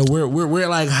 Okay, so we're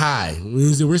like high.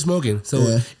 We're smoking. So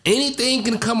Yeah. anything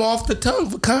can come off the tongue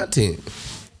for content.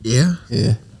 Yeah.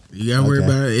 Yeah, You gotta worry Okay.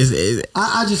 about it.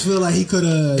 I just feel like he could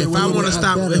have. If I want to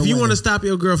stop, if you want to stop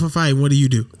your girl from fighting, what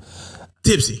do?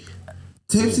 Tipsy.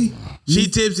 tipsy, She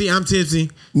tipsy. I'm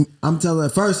tipsy. I'm telling her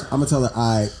first. I'm gonna tell her,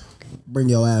 all right, bring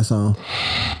your ass on.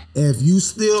 If you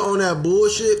still on that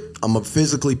bullshit, I'm gonna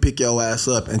physically pick your ass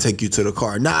up and take you to the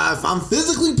car. Nah, if I'm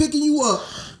Physically picking you up,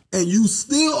 and you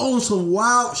still on some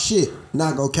wild shit.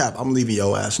 not gonna cap, I'm leaving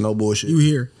your ass. No bullshit. You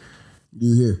here?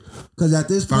 You hear? Because at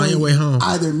this Find point, your way home.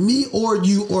 either me or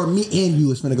you or me and you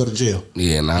is finna go to jail.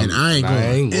 Yeah, and I ain't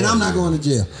going. And I'm not going to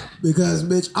jail because,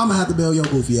 bitch, I'm gonna have to bail your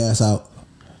goofy ass out.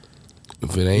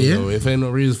 If it ain't Yeah. if ain't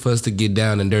no reason for us to get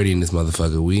down and dirty in this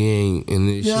motherfucker, we ain't. And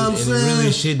it, Yeah, I'm and it really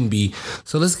saying. shouldn't be.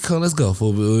 So let's go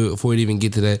before it even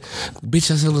get to that.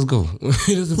 Bitch, I said let's go. This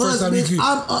is the Plus, first time you bitch, could.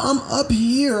 I'm up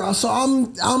here, so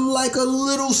I'm like a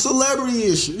little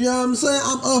celebrity-ish. You know what I'm saying?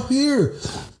 I'm up here.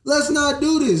 Let's not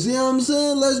do this. You know what I'm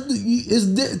saying?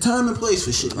 It's time and place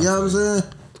for shit. You know what I'm saying?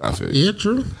 I feel you. Yeah,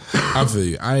 true. I feel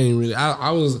you. I ain't really.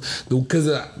 I was because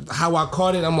how I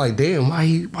caught it. I'm like, damn, why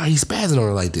he spazzing on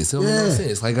her like this? It don't make no Yeah.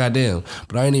 sense. Like, goddamn.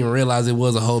 But I didn't even realize it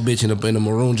was a whole bitch in a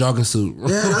maroon jogging suit.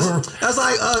 Yeah, that's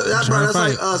like Trying to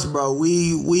fight. us, bro.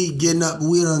 We getting up.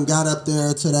 We done got up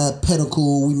there to that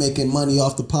pinnacle. We making money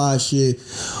off the pod shit.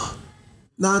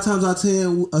 9 times out of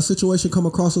 10, a situation come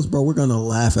across us, bro. We're gonna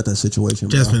laugh at that situation,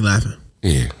 bro. Just been laughing.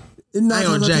 Yeah. And 9 I ain't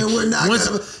times gonna out of 10, jack- we're not once-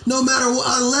 gonna, no matter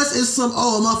what, unless it's some a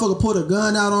motherfucker put a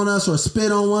gun out on us or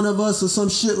spit on one of us or some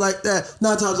shit like that.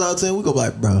 9 times out of 10, we go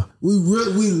like, bro. We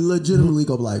legitimately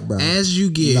go like, bro. As you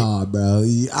get, Nah, bro.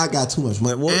 I got too much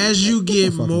money. What- as you what the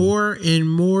get fuck? more and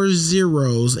more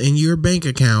zeros in your bank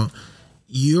account,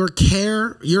 your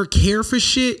care for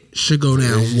shit should go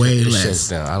down way It shuts less.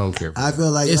 down. I don't care. I feel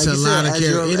like It's like a you lot said, of as care.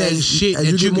 your- It ain't as- shit as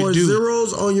that you you get more can do.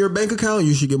 zeros on your bank account,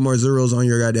 you should get more zeros on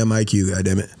your goddamn IQ.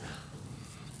 Goddamn it.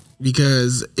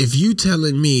 Because if you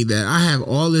telling me that I have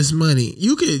all this money,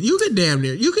 you could damn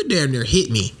near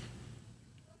hit me.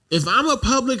 If I'm a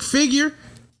public figure,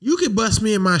 you could bust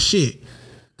me in my shit.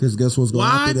 Because guess what's going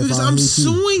to Why? happen if Because I I'm hit you?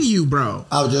 suing you, bro.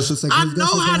 I was just to say, I 'cause guess know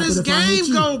what's how gonna this happen if I hit game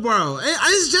you? go, bro.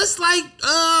 It's just like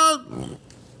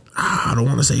I don't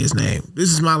want to say his name.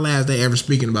 This is my last day ever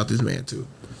speaking about this man too,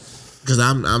 because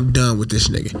I'm done with this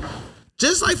nigga.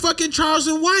 Just like fucking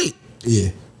Charleston White. Yeah.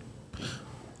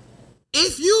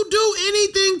 If you do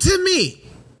anything to me,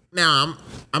 now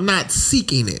I'm not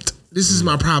seeking it. This is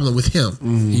my problem with him.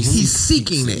 He's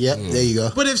seeking it. Yep, there you go.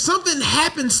 But if something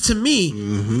happens to me,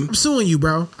 I'm suing you,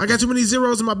 bro. I got too many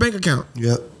zeros in my bank account.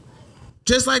 Yep.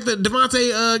 Just like the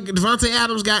Devontae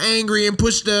Adams got angry and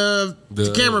pushed the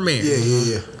cameraman.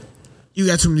 Yeah. You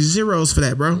got too many zeros for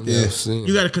that, bro. Yeah.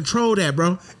 You got to control that,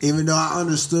 bro. Even though I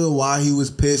understood why he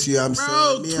was pissed, you know what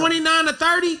I'm Bro, saying? 29 to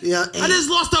 30? Yeah, I just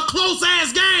lost a close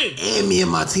ass game. And me and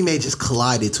my teammate just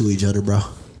collided to each other, bro.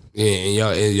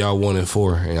 Yeah, and y'all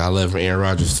 1-4, and I left for Aaron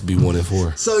Rodgers to be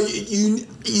 1-4. So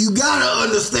you gotta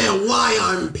understand why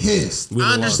I'm pissed.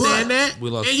 I understand that. We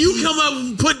lost. And you come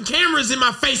up putting cameras in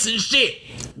my face and shit.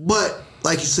 But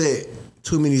like you said,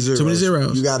 too many zeros. Too many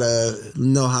zeros. You gotta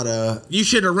know how to. You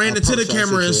should have ran into the Approach that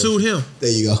camera and sued situation. him. There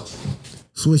you go.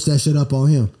 Switch that shit up on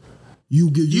him. You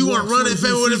weren't walk running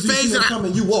through, with you the see face that and I-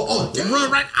 coming, you walk. Oh, damn. Run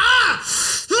right.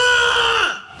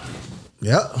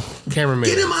 Yep. Cameraman.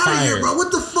 Get him out of here, fired. bro.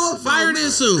 What the fuck? Fired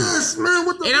and sued. Yes, man.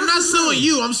 What the And I'm fuck not is suing that?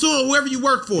 you. I'm suing whoever you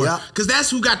work for. Yeah. Because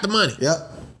that's who got the money. Yep.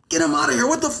 Get him out of here.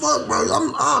 What the fuck, bro?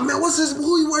 Man, what's his?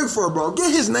 Who you work for, bro?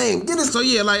 Get his name. Get his. So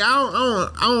yeah, like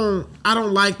I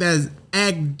don't like that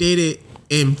Act did it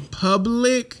in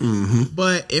public.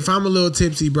 But if I'm a little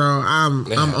tipsy, bro, I'm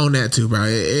on that too, bro.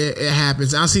 It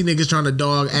happens. I see niggas trying to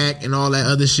dog Act and all that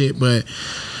other shit, but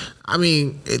I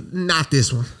mean, not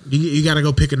this one. You got to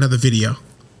go pick another video.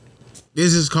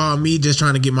 This is called me just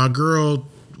trying to get my girl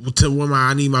to where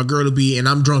I need my girl to be, and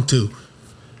I'm drunk too.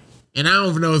 And I don't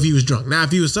even know if he was drunk. Now,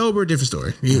 if he was sober, different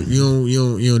story. You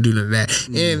don't do none of that.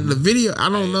 And the video, I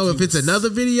don't know if it's another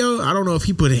video. I don't know if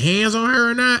he put hands on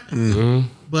her or not.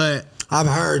 But I've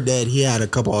heard that he had a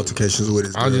couple altercations with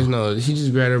his girl. I just know he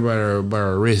just grabbed her by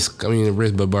her wrist. I mean, the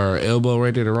wrist, but by her elbow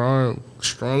right there, the arm.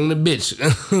 Strong the bitch.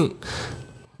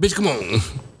 Bitch, come on.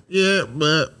 yeah,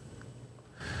 but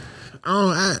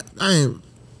I ain't.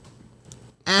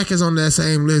 Ack is on that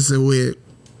same list with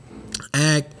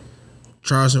Ack,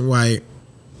 Charleston White,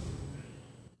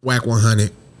 Whack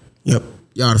 100. Yep.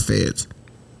 Y'all the feds.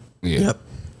 Yeah. Yep.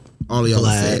 All of y'all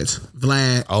Vlad. the feds.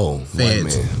 Vlad. Oh,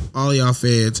 feds. white man. All of y'all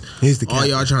feds. He's the all captain.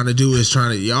 y'all trying to do is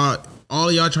all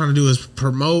of y'all trying to do is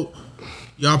promote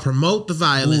the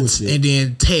violence Bullshit. and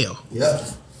then tell. Yep.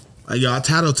 Like y'all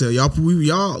tattletale.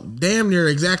 Y'all damn near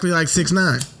exactly like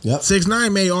 6ix9ine. Yep.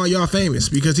 6ix9ine made all y'all famous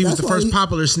because he was That's the why first he-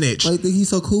 popular snitch. Why you think he's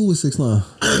so cool with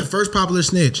 6ix9ine? First popular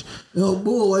snitch. Yo,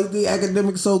 boy, why you think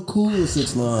Academic so cool with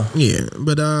 6ix9ine? Yeah,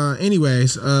 but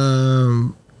anyways,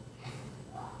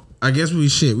 I guess we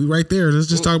right there. Let's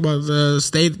just talk about the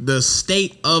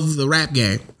state of the rap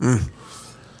game.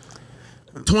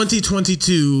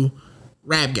 2022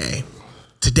 rap game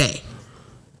today.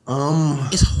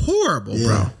 It's horrible,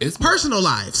 bro. It's- personal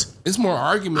lives. It's more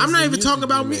arguments. I'm not than even music talking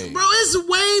about we me, make. bro. It's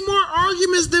way more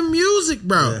arguments than music,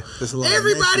 bro. Yeah, there's a lot of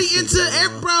Everybody messy into shit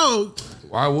going on. bro.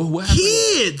 Why? What happened?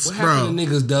 Kids, What bro. happened to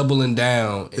niggas doubling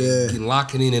down and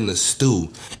locking in the stew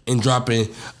and dropping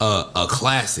a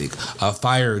classic, a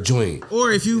fire joint?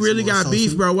 Or if you really more got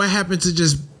beef, social- bro, what happened to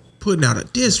just putting out a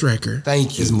diss record?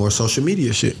 Thank you. It's more social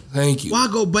media shit. Thank you. Why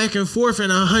go back and forth in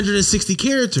 160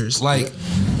 characters? Like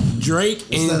Drake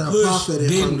Instead and of Push profiting from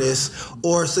didn't. this,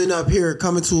 or sitting up here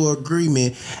coming to an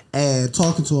agreement and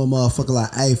talking to a motherfucker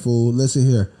like, hey, fool, listen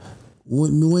here. We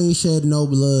ain't shed no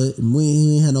blood. We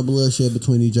ain't had no bloodshed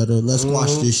between each other. Let's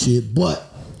squash this shit. But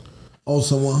on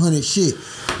some 100 shit,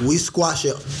 We squash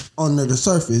it under the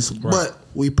surface, but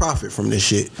we profit from this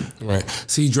shit. Right.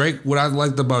 See, Drake, what I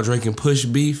liked about Drake and Push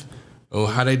beef, or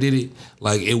how they did it,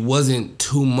 like it wasn't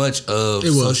too much of It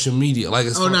was. social media. Like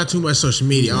it's Not too much social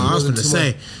media. I was wasn't gonna too say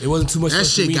much- it wasn't too much. that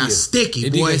social shit got media. sticky, It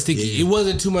did boy. get sticky. It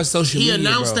wasn't too much social he media.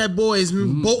 announced bro. that boy's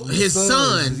his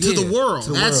son to the world.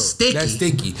 That's sticky. That's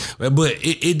sticky. But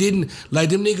it didn't, like,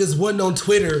 them niggas wasn't on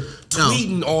Twitter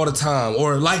tweeting all the time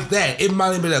or like that. It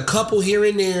might have been a couple here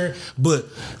and there, but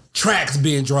tracks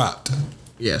being dropped,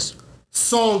 Yes.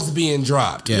 songs being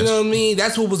dropped. Yes. You know what I mean?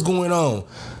 That's what was going on.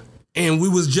 And we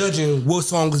was judging what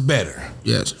song was better.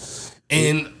 Yes.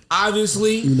 And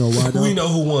obviously, You know why, though? we know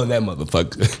who won that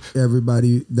motherfucker.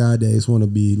 everybody nowadays want to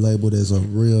be labeled as a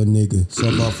real nigga.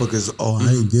 Some motherfuckers, I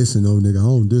ain't dissing no nigga. I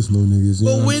don't diss no niggas. You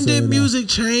know But what when I'm did saying? music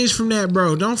change from that,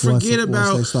 bro? Don't forget once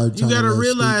about. they started You trying got to to let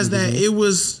realize speakers that in.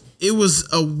 it was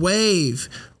a wave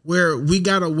where we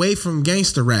got away from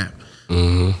gangster rap.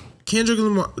 Kendrick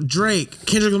Lamar, Drake,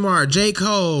 Kendrick Lamar, J.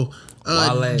 Cole,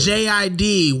 Wale.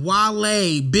 J.I.D.,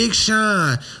 Wale, Big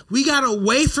Sean. We got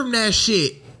away from that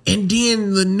shit. And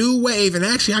then the new wave, and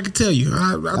actually I can tell you,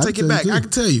 I'll take it tell you back. too. I can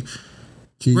tell you.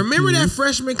 Chief Remember that Keef.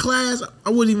 freshman class?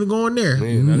 I wasn't even going there.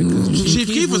 Chief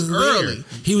Keef was there. early.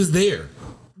 He was there.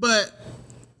 But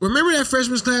remember that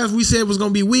freshman class we said was gonna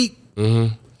be weak?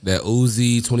 That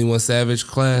Uzi 21 Savage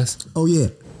class. Oh yeah.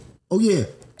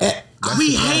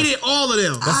 We hated all of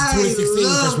them. That's the 2016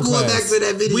 love freshman going class. back to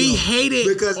that video. We hated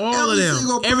because all of every them.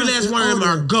 single Every last person one of them on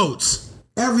are there- goats.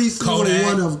 Every single Kodak.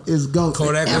 one of them is goats.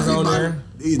 Kodak was on Everybody- there.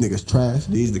 These niggas trash.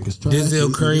 These niggas trash. Denzel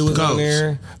These Curry niggas was trash. on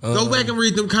there. Go back and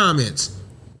read them comments.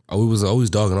 We was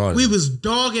always dogging all of We them. was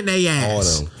dogging their All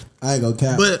ass. of them. I ain't gonna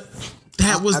cap. But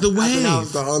that was the I think I was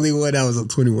wave. the only one that was a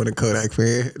 21 and Kodak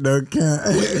fan. No cap.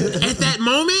 At that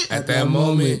moment, At that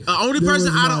moment, the only There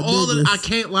person was out my of all of them, niggas. I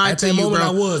can't lie at to that you, moment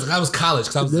bro. I was college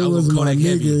because I was There on was my Kodak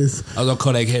heavy. niggas. I was on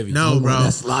Kodak heavy. No, bro.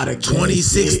 That's a lot of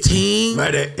 2016.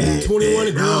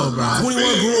 21 grew on me.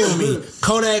 21 grew on me.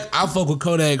 Kodak, I fuck with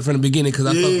Kodak from the beginning because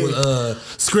I fuck with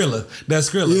Skrilla. That's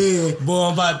Skrilla. Yeah. Boy,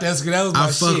 I'm about that Skrilla. That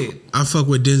was my shit. I fuck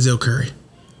with Denzel Curry.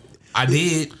 I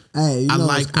did. Hey, you I know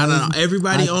like. what's I don't know. crazy?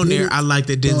 Everybody on did there, it, I like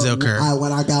the Denzel but Curry.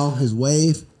 when I got on his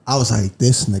wave, I was like,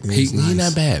 this nigga He is nice.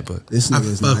 not bad, but This I nigga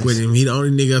is fuck nice. with him. He the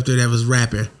only nigga up there that was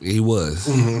rapping he was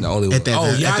the only one. at that, Oh,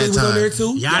 at Yachty that was time. on there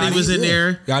too. Yachty was in yeah.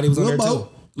 there. Yachty was on Lil there too. Bo.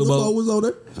 Lil Bo was on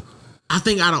there. I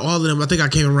think out of all of them, I think I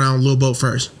came around Lil Boat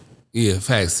first. Yeah,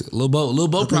 facts. Lil Bo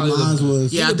probably Mine was.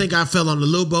 was Yeah, I think I fell on the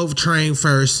Lil Boat train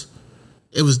first.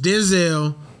 It was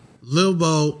Denzel, Lil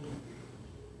Boat,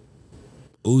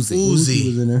 Uzi. Uzi was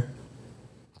Uzi, in there.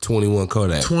 21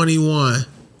 Kodak. 21,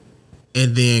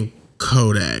 and then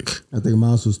Kodak. I think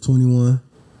mine was 21,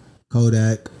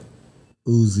 Kodak,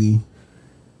 Uzi,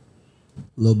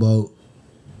 Lil Boat,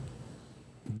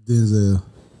 Denzel.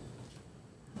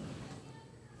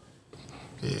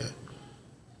 Yeah.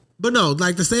 But no,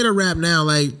 like the state of rap now,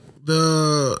 like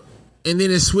and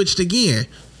then it switched again.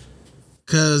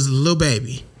 Cause Lil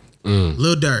Baby,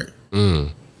 Lil Durk, You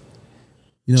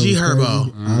know, G what's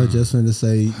Herbo. crazy? I was just going to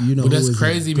say, you know, But who that's is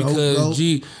crazy a goat, because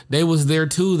goat? they was there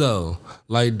too though.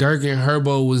 Like Durk and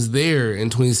Herbo was there in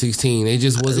 2016. They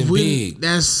just wasn't big.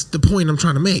 That's the point I'm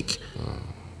trying to make.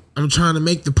 I'm trying to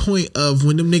make the point of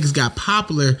when them niggas got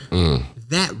popular,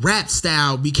 that rap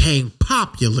style became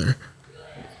popular.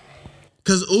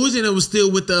 Cause Uzi and it was still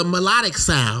with the melodic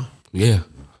sound. Yeah.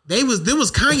 Them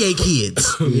was Kanye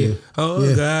kids. Yeah. Oh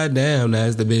Yeah. goddamn,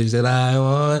 that's the bitch that I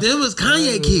want. Them was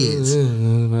Kanye kids.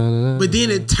 But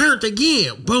then it turned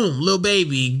again. Boom, Lil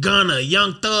Baby, Gunna,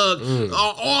 Young Thug,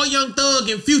 all Young Thug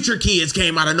and Future kids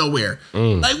came out of nowhere.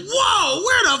 Like, whoa,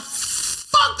 where the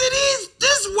fuck did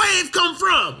this wave come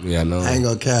from? Yeah, I know. I ain't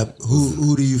gonna cap.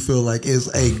 Who do you feel like is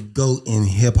a GOAT in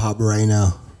hip hop right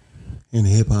now? In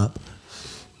hip hop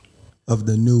of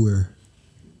the newer.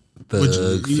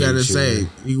 What you gotta say,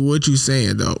 what you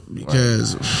saying though?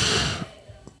 Because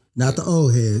Not the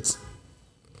old heads.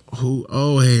 who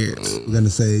old heads? We're going to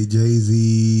say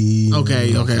Jay-Z. Okay.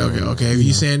 If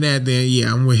you saying that, then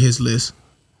yeah, I'm with his list.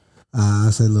 I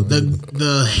say Lil Baby.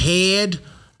 The head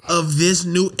of this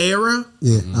new era.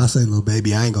 Yeah, I say Lil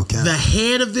Baby. I ain't gonna cap. The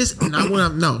head of this, not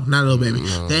Lil Baby.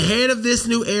 The head of this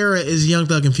new era is Young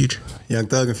Thug and Future. Young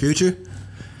Thug and Future.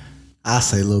 I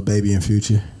say Lil Baby and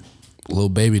Future. Lil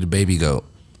Baby, the baby goat.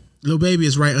 Lil Baby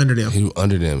is right under them. He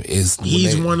under them is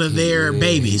He's one of their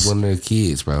babies. He's one of their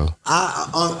kids, bro.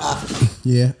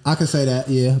 Yeah, I can say that.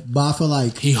 Yeah, but I feel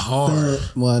like He hard.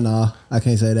 Well, no, I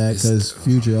can't say that because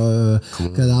Future.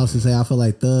 Because I also say I feel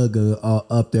like Thug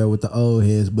up there with the old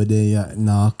heads, but then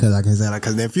no, because I can't say that.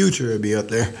 Because their Future would be up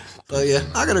there. But yeah,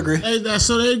 I can agree.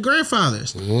 So they're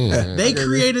grandfathers. Yeah, They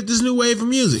created this new wave of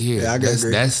music. Yeah, I can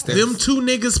agree. that's Them two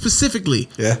niggas specifically.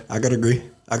 Yeah, I can agree.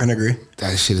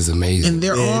 that shit is amazing. And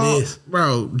they're Yeah, it all, is.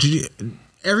 bro.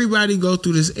 Everybody go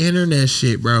through this internet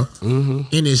shit, bro, and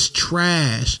it's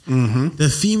trash. The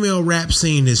female rap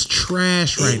scene is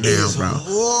trash right now,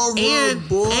 bro. And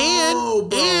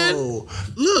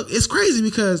look, it's crazy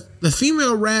because the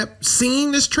female rap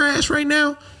scene is trash right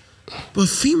now, but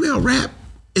female rap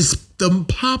is the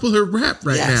popular rap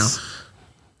right now.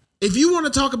 If you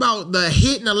want to talk about the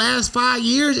hit in the last 5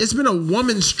 years, it's been a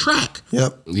woman's track.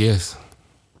 Yep. Yes,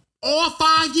 All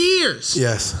 5 years.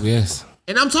 Yes. yes,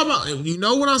 And I'm talking about, you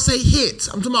know when I say hits,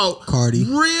 I'm talking about Cardi.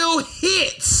 real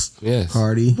hits. yes.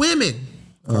 Cardi. Women.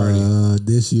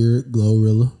 This year,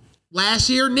 Glorilla. Last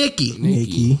year, Nicki.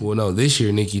 Nicki. Well, no, this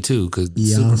year Nicki too, because Super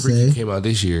Beyonce. Freaky came out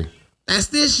this year. That's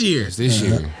this year. It's this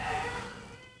year.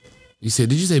 You said?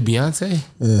 Did you say Beyonce?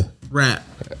 Yeah, Rap.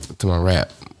 To my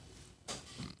rap.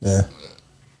 yeah.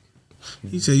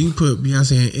 He said you put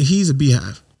Beyonce in, he's a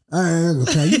beehive. I ain't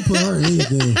gonna count. You put her in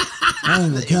anything. I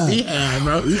ain't gonna count. Beehive,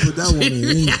 bro. You put that woman in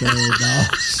anything,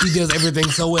 dog. She does everything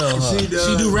so well. Huh?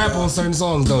 She do rap on certain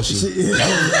songs, don't she?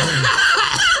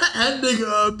 That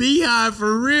nigga a beehive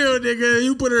for real, nigga.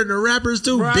 You put her in the rappers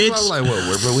too, Bro, bitch. I'm like,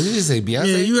 what, bro? What did you say, Beyonce?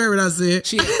 Yeah, you heard what I said.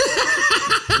 She,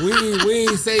 we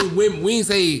ain't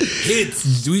say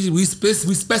hits.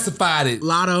 We specified it.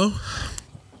 Lotto,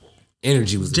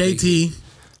 Energy was the big JT.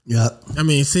 Yep. I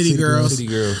mean, City Girls. City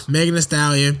Girls. Megan Thee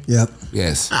Stallion. Yep.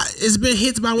 Yes. It's been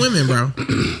hits by women, bro.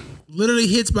 Literally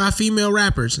hits by female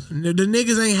rappers. The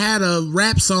niggas ain't had a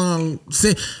rap song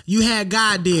since you had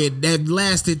God Did that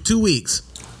lasted 2 weeks.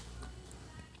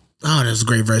 Oh, that's a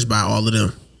great verse by all of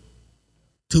them.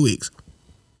 2 weeks.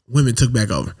 Women took back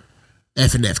over.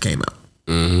 F and F came out.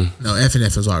 No, F and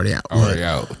F was already out. Already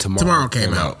out. Tomorrow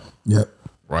came out. Yep.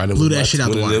 Riding Blew with that my shit out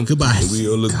the twin of water. them. Goodbye. We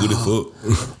all look good as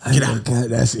fuck. Get out.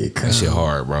 That shit. That shit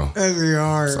hard, bro. That's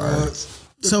hard, bro.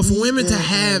 So for women to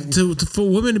have for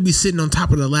women to be sitting on top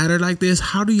of the ladder like this,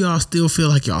 how do y'all still feel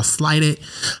like y'all slighted?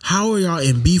 How are y'all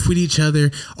in beef with each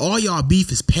other? All y'all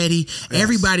beef is petty.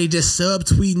 Everybody just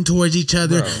subtweeting towards each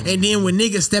other, and then when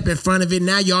niggas step in front of it,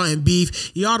 now y'all in beef.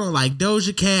 Y'all don't like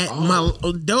Doja Cat,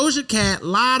 Doja Cat,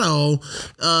 Lotto,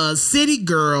 City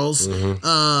Girls,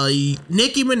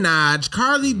 Nicki Minaj,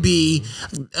 Cardi B,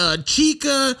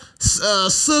 Chica,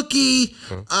 Suki.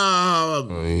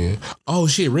 Yeah. Oh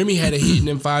shit, Remy had a hit in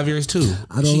them 5 years too.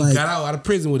 She got out of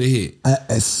prison with a hit.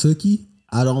 As Suki,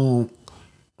 I don't.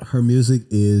 Her music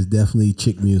is definitely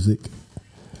chick music.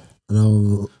 I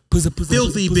don't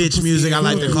filthy bitch music, I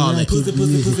like to call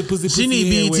it. She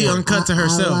need BET Uncut to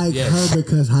herself. I like her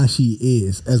because how she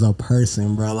is as a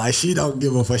person, bro. Like she don't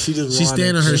give a fuck. She just She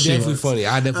stand on her She's shit. definitely funny.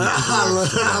 I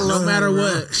definitely No matter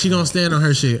what, she gonna stand on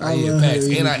her shit. facts.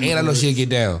 And I know she'll get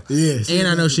down. Yes. And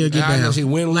I know she'll get I know down. she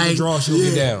win, lose, Like, or draw, she'll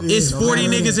get down. It's 40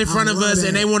 niggas in front of I love us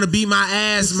and that. they want to beat my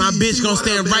ass. My bitch gonna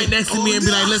stand right next to me and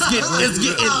be like, let's get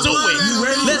into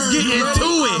it. Let's get into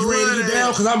You it. ready to get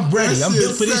down? Because I'm ready. I'm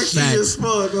built for this shit. As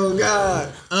fuck, oh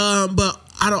God. But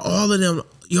out of all of them,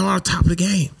 y'all are top of the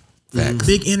game. Facts.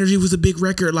 Big Energy was a big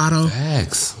record, Lotto.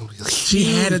 Facts. She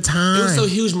had a time. It was so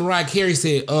huge. Mariah Carey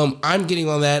said, "I'm getting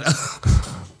on that."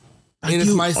 And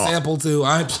it's my sample too.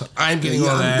 I'm getting on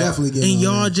I'm that. definitely getting And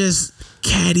on y'all that. just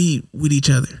catty with each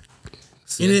other.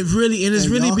 And it's really And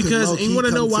y'all because, can and you want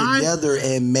to know low-key come why? Together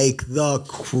and make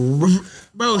the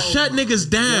Bro, shut niggas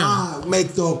down.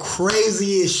 make the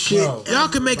craziest shit. Bro. Y'all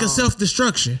can make a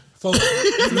self-destruction. Folks,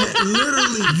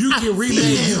 literally, you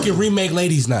can remake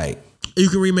Ladies Night. You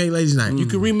can remake Ladies Night. You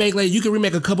can remake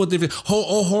a couple of different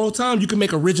whole time. You can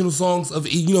make original songs of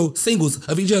singles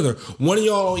of each other. One of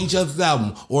y'all on each other's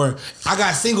album, or I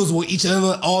got singles with each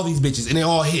other, all these bitches, and they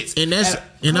all hits.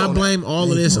 And I blame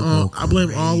all of this on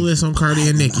Cardi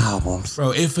and Nicki. Albums.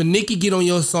 Bro, if a Nicki get on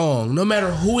your song, no matter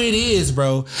who it is,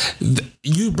 bro,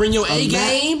 you bring your A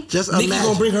game. Just Nicki imagine.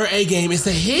 gonna bring her A game. It's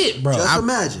a hit, bro. Just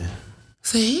imagine.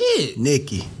 It's a hit.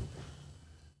 Nicki,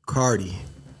 Cardi,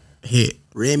 Hit.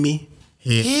 Remy.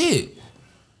 Hit.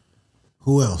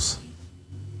 Who else?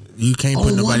 You can't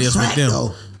put nobody else with them.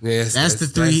 Though. Yes, That's the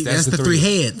three. That's the three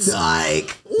heads.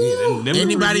 Like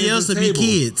Anybody else would be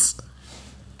kids.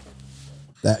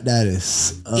 that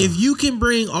is. If you can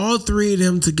bring all three of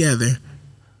them together,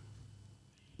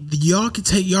 y'all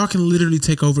can literally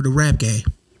take over the rap game.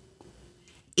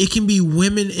 It can be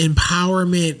women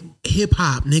empowerment hip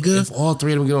hop, nigga. If all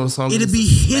three of them get on the song, It'd it's be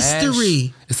a smash.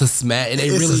 history. It's a smash, and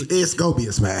it's gonna be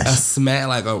a smash. a smash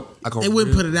like a They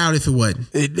wouldn't put it out if it wasn't.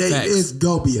 It's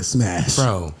gonna be a smash,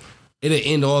 bro. It'll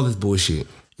end all this bullshit.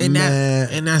 And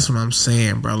that's what I'm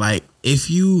saying, bro. Like,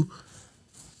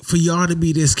 for y'all to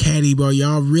be this catty, bro,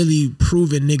 y'all really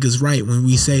proving niggas right when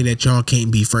we say that y'all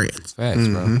can't be friends. Facts,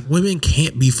 bro. Women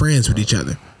can't be friends with each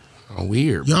other. Oh,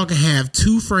 weird. Y'all can have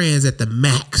two friends at the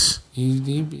max. And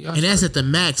And that's at the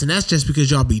max. And that's just because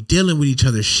y'all be dealing with each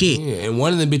other's shit. yeah, and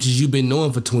one of the bitches you've been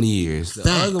knowing for 20 years. The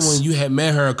Facts. other one, you had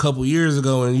met her a couple years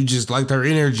ago and you just liked her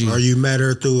energy. Or you met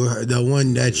her through the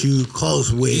one that you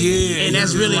close with. Yeah. And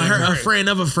that's you really like a friend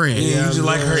of a friend. Yeah, you just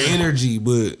like her energy,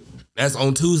 but that's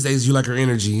on Tuesdays you like her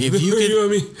energy. If you know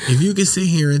what I mean? If you can sit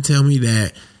here and tell me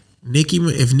that Nicki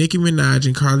Minaj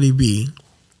and Cardi B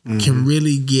can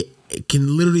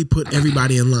literally put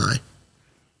everybody in line.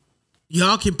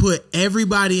 Y'all can put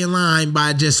everybody in line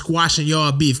by just squashing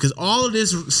y'all beef, because all of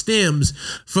this stems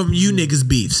from you niggas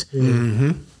beefs.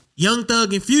 Young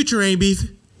Thug and Future ain't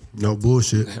beefing. No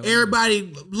bullshit.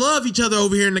 Everybody love each other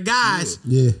over here, and the guys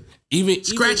Yeah. Even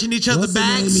scratching each other's What's the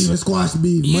name backs. even squash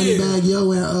beef? Moneybag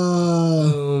Yo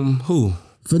and who?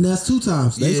 Finesse 2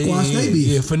 times. They squashed they beef.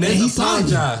 Yeah, And Finesse he signed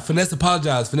it. apologized. Finesse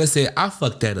apologized. Finesse said, I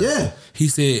fucked that up. Yeah. He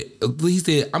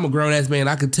said, I'm a grown ass man.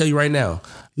 I can tell you right now.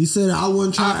 He said I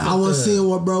wasn't seeing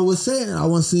what bro was saying. I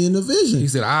wasn't seeing the vision. He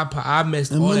said, I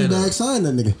messed And all that Moneybag up. signed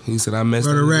that nigga. He said, I messed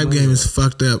Bro, the all rap that game up. is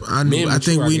fucked up. I think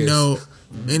mature, we I guess. know,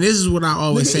 and this is what I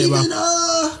always Nigga, say about.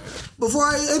 even before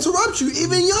I interrupt you,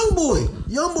 even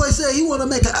YoungBoy said he want to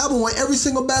make an album with every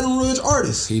single Baton Rouge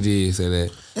artist. He did say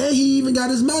that. And he even got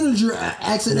his manager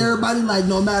asking everybody, like,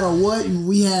 no matter what,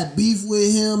 we had beef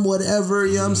with him, whatever,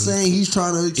 you know what I'm saying? He's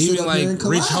trying to sit Even up here and like collab.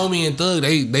 Rich Homie and Thug,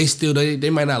 they still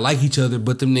might not like each other,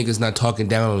 but them niggas not talking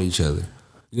down on each other.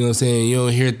 You know what I'm saying? You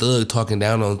don't hear Thug talking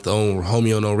down on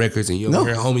Homie on no records, and you don't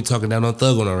hear Homie talking down on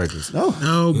Thug on no records. No,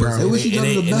 bro. They wish each other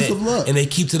the and best of luck. And they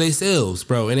keep to themselves,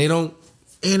 bro. And they don't.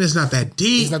 And it's not that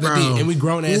deep, It's not bro. that deep. And we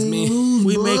grown ass men.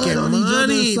 We Blood making on each other's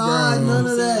money, side, bro. None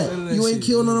of that. You ain't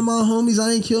killed none of my homies.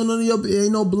 I ain't killed none of your.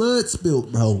 Ain't no blood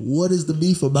spilled, bro. What is the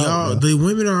beef about? Y'all, bro? the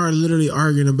women are literally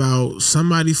arguing about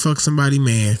somebody fuck somebody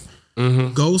man,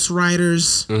 ghost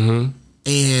writers,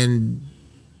 and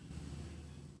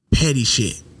petty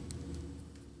shit,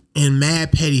 and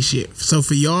mad petty shit. So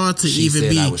for y'all to She even said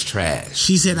be, I was trash.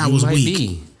 she said I You was might weak.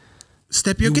 be.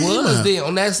 Step your You game was up. there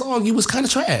on that song. You was kind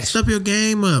of trash. Step your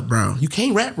game up, bro. You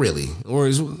can't rap really, or I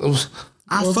Or if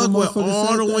a fuck with motherfucker all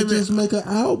said the that, women. Just make an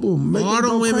album. Make all it the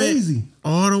go women, crazy.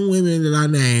 all the women that I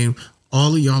named,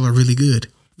 all of y'all are really good.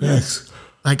 Facts.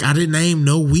 Like I didn't name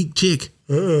no weak chick.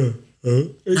 Not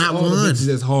all one. the bitches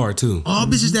that's hard too. All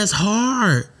bitches that's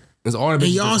hard. It's all the bitches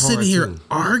And y'all that's sitting hard, here too.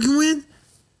 arguing.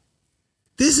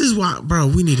 This is why, bro,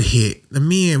 we need a hit. The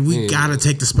men, we gotta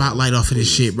take the spotlight off of this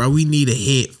shit, bro. We need a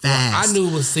hit fast. I knew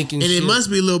it was sinking and ship. it must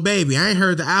be Lil Baby. I ain't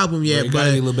heard the album yet, It but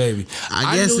gotta be Lil Baby.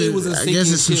 I guess knew it was a sinking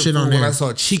it's some shit on when there. I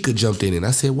saw Chica jumped in it. I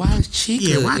said, why is Chica?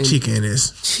 Yeah, why Chica in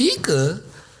this? Chica?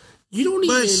 You don't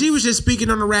even. But she was just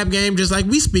speaking on the rap game, just like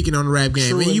we speaking on the rap game.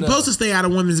 True And you enough. supposed to stay out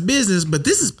of women's business, but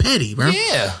this is petty, bro.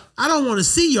 Yeah. I don't want to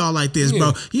see y'all like this,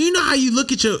 bro. You know how you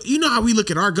look at you know how we look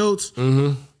at our goats?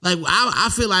 Mm-hmm. Like I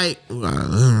feel like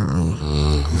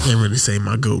I can't really say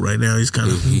my goat right now. He's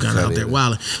kind of out there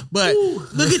wilding. But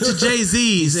look at your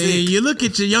Jay-Z's and you look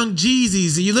at your Young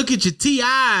Jeezys and you look at your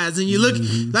T.I.s and you look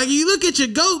you look at your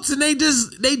goats and they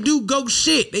do goat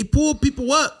shit. They pull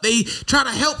people up. They try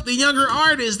to help the younger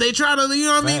artists. They try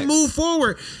to move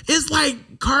forward. It's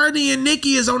like Cardi and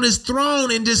Nicki is on his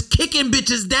throne and just kicking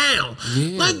bitches down.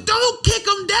 Yeah. Like don't kick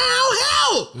them down.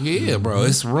 Help. Yeah, bro.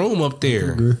 It's room up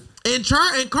there. And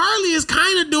Carly is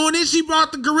kind of doing it. She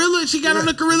brought the gorilla. She got on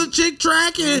the gorilla chick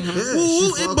track, and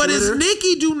but it's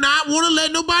Nicki do not want to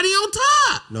let nobody on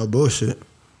top. No bullshit.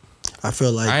 I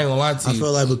feel like I ain't gonna lie to you. I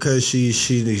feel like because she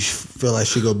feel like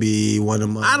she gonna be one of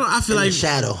my. I feel like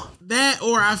shadow. That,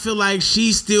 or I feel like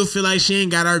she still feel like she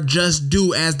ain't got her just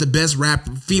due as the best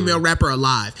female rapper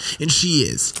alive, and she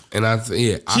is. And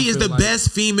she is the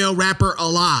best female rapper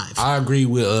alive. I agree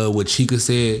with what Chica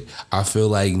said. I feel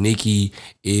like Nicki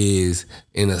is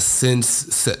in a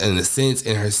sense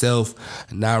in herself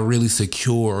not really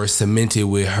secure or cemented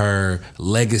with her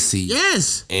legacy.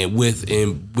 Yes. And with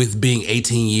being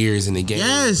 18 years in the game.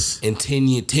 Yes. And 10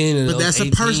 of but those that's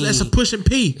 18, that's a push and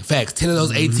P. Facts. 10 of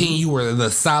those 18 you were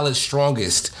the solid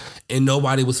strongest and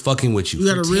nobody was fucking with you.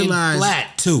 You gotta realize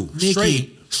flat too. Nicki,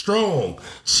 straight. Strong.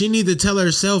 She need to tell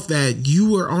herself that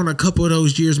you were on a couple of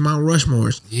those years Mount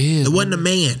Rushmores. Yeah. It wasn't a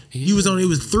man. Yeah. You was on. It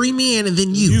was 3 men and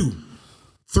then you.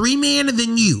 3 men and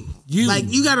then you. Like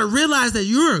you got to realize that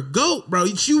you're a GOAT, bro.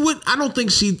 She would. I don't think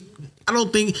she's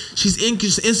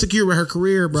insecure with her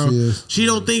career, bro. She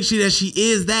don't think that she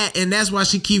is that, and that's why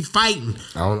she keep fighting.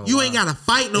 I don't know you why. ain't got to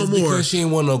fight no more. Because she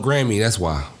ain't won no Grammy. That's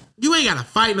why. You ain't got to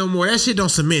fight no more. That shit don't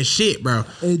cement shit, bro.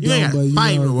 You ain't got but to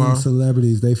fight no more.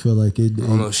 Celebrities, they feel like it. I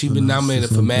don't know. She been nominated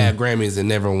for mad Grammys and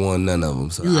never won none of them.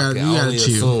 So I can only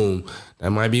assume that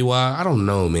might be why. I don't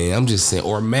know, man. I'm just saying.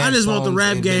 Or mad. I just want the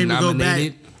rap game to go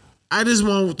back. I just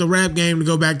want the rap game to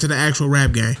go back to the actual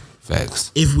rap game. Facts.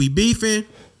 If we beefing,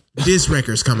 diss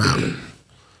records come out.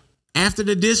 After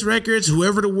the diss records,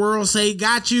 whoever the world say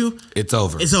got you, it's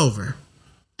over. It's over.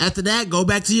 After that, go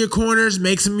back to your corners,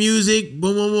 make some music,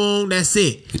 boom, boom, boom. That's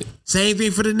it. Same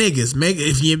thing for the niggas.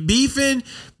 If you're beefing,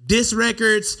 diss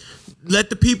records, let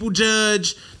the people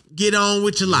judge. Get on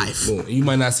with your life. You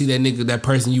might not see that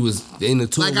person you was in the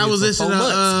tour. Like I was listening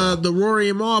to the Rory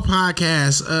and Maul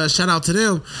podcast. Shout out to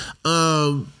them.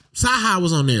 Saha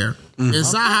was on there, and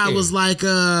Saha was like,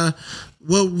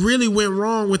 "What really went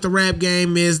wrong with the rap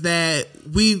game is that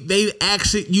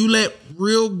you let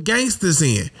real gangsters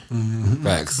in."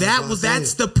 Facts.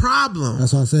 That's the problem.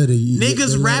 That's why I said it.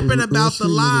 Niggas rapping about the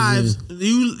lives.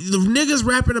 The niggas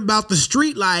rapping about the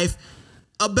street life,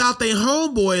 about their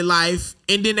homeboy life,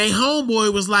 and then their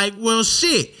homeboy was like, well,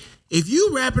 shit, if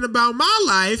you rapping about my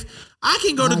life, I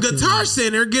can go to Guitar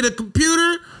Center, get a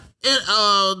computer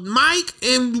and mic,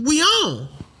 and we on.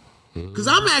 Because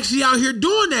I'm actually out here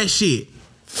doing that shit.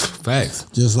 Facts.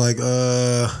 Just like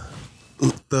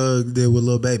Thug did with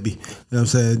Lil Baby. You know what I'm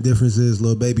saying? Difference is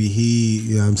Lil Baby, he,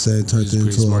 you know what I'm saying, turned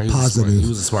into smart. a positive. He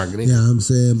was a smart nigga. You know what I'm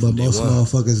saying? But most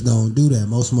motherfuckers don't do that.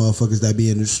 Most motherfuckers that be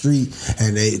in the street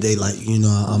and they like, you know,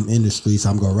 I'm in the streets,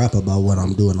 I'm gonna rap about what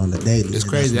I'm doing on the daily. It's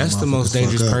crazy. That's the most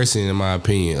dangerous person in my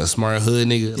opinion. A smart hood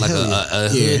nigga. Like a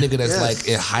hood nigga that's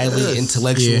like highly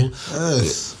intellectual.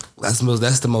 Yes. That's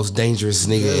the most dangerous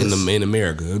nigga in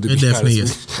America. It definitely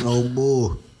is. No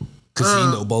bull. Cause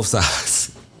he know both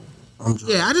sides.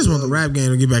 Yeah, I just want the rap game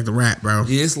to get back to rap, bro.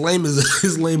 Yeah, it's lame as a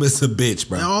bitch,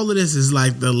 bro. All of this is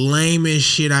like the lamest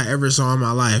shit I ever saw in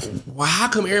my life. Well, how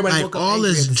come everybody like all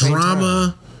this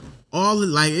drama,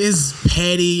 it's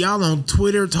petty. Y'all on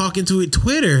Twitter talking to it.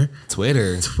 Twitter.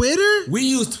 We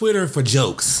use Twitter for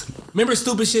jokes. Remember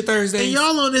Stupid Shit Thursdays? And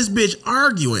y'all on this bitch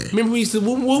arguing. Remember we used to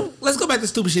let's go back to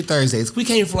Stupid Shit Thursdays. We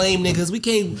can't flame niggas. We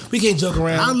can't joke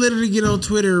around. I literally get on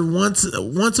Twitter once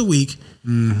a week.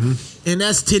 Mm-hmm. And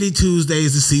that's Titty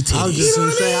Tuesdays to see titties. I was just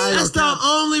gonna say, that's the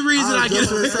only reason I get on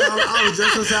Twitter. I was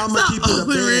just gonna say, I'm gonna keep it a band.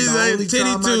 The only Titty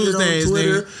time Tuesdays, I get on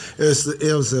Twitter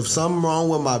is if something wrong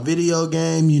with my video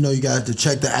game. You know, you got to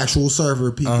check the actual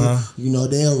server. People, you know,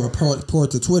 they'll report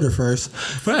to Twitter first.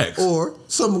 Facts. Or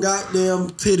some goddamn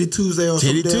Titty Tuesday or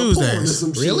Titty some damn Tuesdays. porn or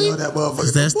some Really? shit on that motherfucker.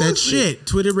 'Cause that's that Bullshit. shit.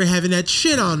 Twitter been having that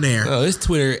shit on there. Oh, it's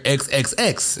Twitter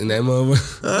XXX and that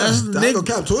motherfucker. That's I ain't nigga- gonna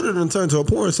cap. Twitter done turned to a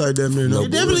porn site damn near. No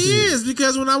It definitely bullshit. is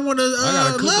because when I want to I got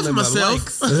a couple love of my myself,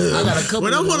 likes. I got a couple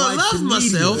when I of want to likes love and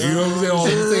media. myself, You know what I'm saying? All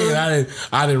I'm saying,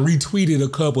 I done retweeted a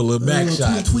couple of back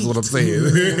shots. Is what I'm saying.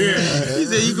 he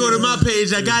said, "You go to my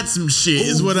page, I got some shit."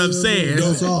 Is what I'm saying.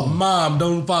 That's all. Mom,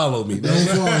 don't follow me. Don't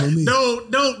follow me. Don't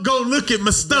go look at my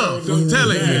stuff. I'm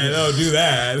telling you. Don't do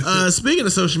that. Speaking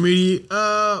of social media,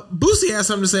 Boosie has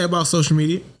something to say about social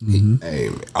media. Hey,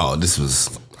 man. Oh, this was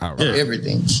all right.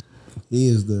 Everything He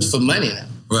is the. for money now.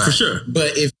 Right. For sure.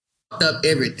 But it fucked up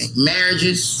everything.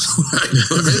 Marriages,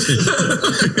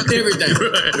 everything.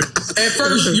 At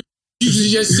first, you used to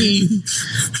just see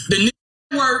the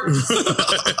nigga work,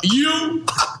 you,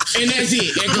 and that's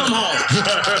it, and come home.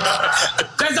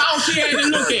 That's all she had to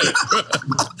look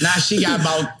at. Now she got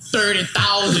about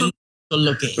 30,000 to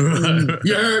look at.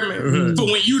 You heard me? For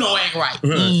when you don't act right.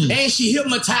 And she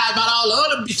hypnotized by all the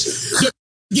other bitches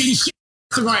getting shit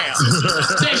around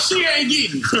that she ain't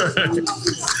getting.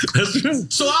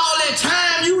 So all that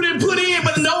time you didn't put in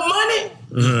but no money,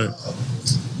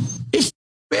 it's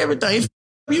everything. It's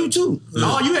you too.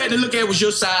 All you had to look at was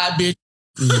your side bitch,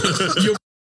 your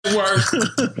work,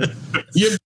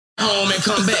 your home and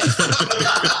come back.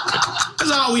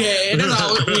 That's all we had. That's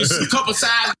all. It was a couple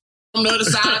sides from the other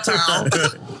side of town.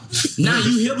 Now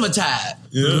you hypnotized.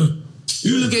 Yeah.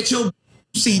 You look at your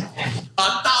see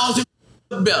 1,000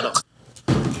 better.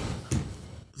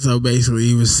 So basically,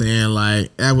 he was saying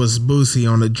like that was Boosie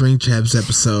on the Drink Champs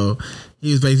episode.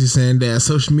 He was basically saying that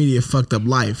social media fucked up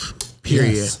life.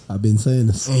 Period. Yes, I've been saying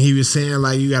this. And he was saying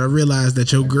like you got to realize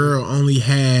that your girl only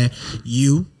had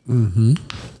you,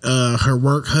 her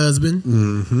work husband,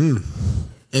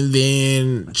 and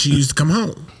then she used to come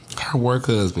home. Her work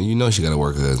husband. You know she got a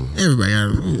work husband. Everybody,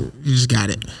 you just got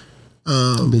it.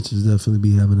 Some bitches definitely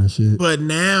be having that shit. But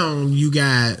now you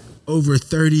got over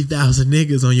 30,000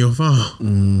 niggas on your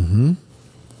phone.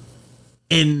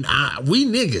 And we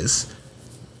niggas.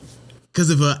 Because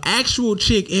if an actual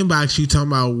chick inbox you talking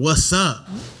about what's up,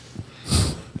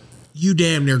 you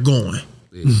damn near going.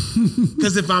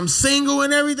 Because if I'm single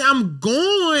and everything, I'm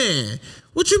going.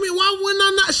 What you mean? Why wouldn't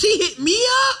I not? She hit me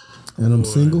up And I'm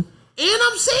single. and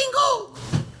I'm single.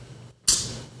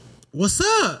 What's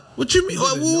up? What you mean?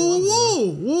 Whoa, whoa,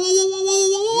 whoa, whoa, whoa,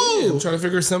 whoa, Yeah, whoa. I'm trying to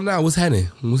figure something out. What's happening?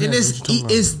 What's And happening?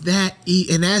 it's that,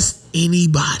 and that's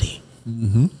anybody.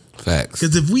 Facts.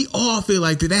 Because if we all feel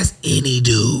like that, that's any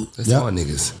dude. That's Yep. all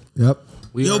niggas. Yep.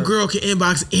 Your girl can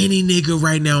inbox any nigga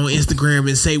right now on Instagram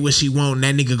and say what she want,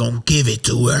 and that nigga gonna give it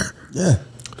to her. Yeah.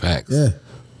 Facts. Yeah.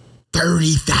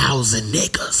 30,000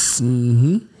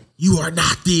 niggas. You are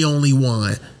not the only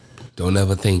one. Don't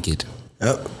ever think it.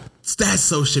 Yep. That's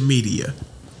social media.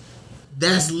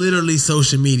 That's literally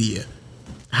social media.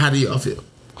 How do y'all feel?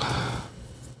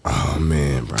 Oh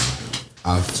man, bro.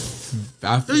 I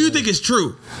Do you think it's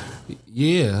true?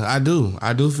 Yeah, I do.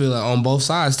 I do feel like on both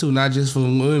sides too, not just for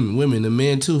women, the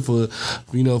men too, for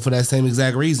for that same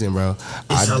exact reason, bro.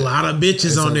 It's a lot of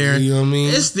bitches on there. You know what I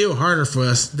mean? It's still harder for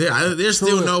us. There's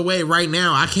still no way right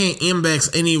now. I can't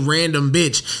inbox any random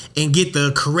bitch and get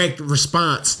the correct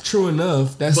response. True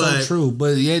enough. That's so But- true.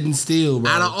 But yet and still,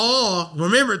 bro. Out of all,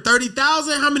 remember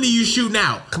 30,000. How many you shooting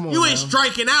out? Come on, you ain't now.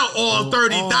 striking out all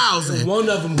 30,000. One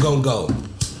of them gonna go.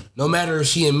 No matter if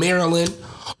she in Maryland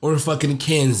or fucking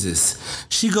Kansas,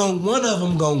 one of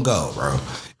them gonna go, bro.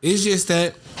 It's just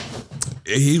that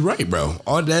he's right, bro.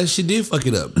 All that shit did fuck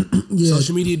it up.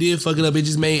 Social media did fuck it up. It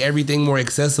just made everything more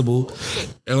accessible.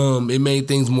 It made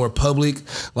things more public.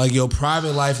 Like your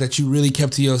private life that you really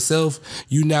kept to yourself,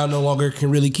 you now no longer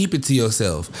can really keep it to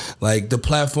yourself. Like the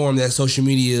platform that social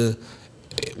media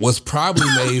was probably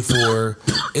made for,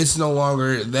 it's no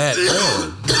longer that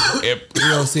on. You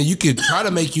know what I'm saying? You could try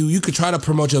to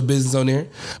promote your business on there,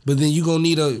 but then you gonna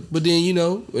need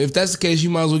if that's the case, you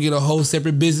might as well get a whole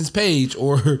separate business page,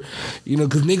 or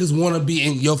because niggas want to be,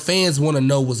 and your fans want to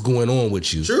know what's going on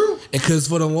with you. True. And because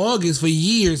for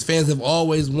years, fans have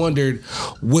always wondered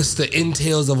what's the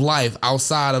entails of life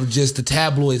outside of just the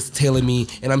tabloids telling me,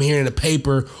 and I'm hearing the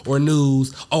paper or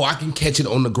news. Oh, I can catch it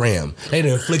on the gram. They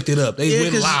done flicked it up. They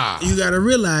went 'cause live. you gotta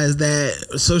realize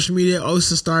that social media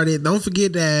also started. Don't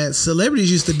forget that celebrities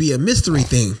used to be a mystery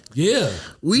thing. Yeah.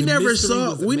 We The never mystery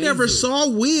saw was never amazing. saw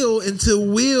Will until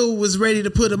Will was ready to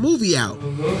put a movie out.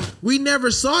 We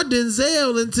never saw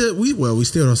Denzel until we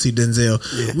still don't see Denzel.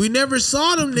 Yeah. We never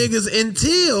saw them niggas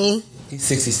until He's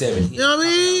 67. you know what I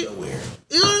mean? You know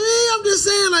what I mean? I'm just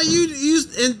saying like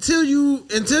you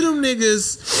until them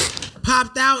niggas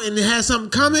popped out and had something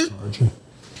coming.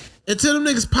 Until them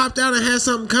niggas popped out and had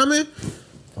something coming,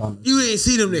 you ain't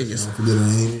see them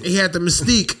niggas. He had the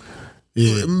mystique.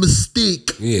 Yeah.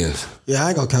 Mystique. Yes. Yeah, I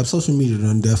ain't gonna cap. Social media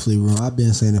done definitely ruined. I've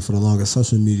been saying it for the longest.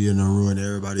 Social media done ruined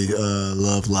everybody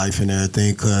love life and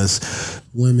everything. Cause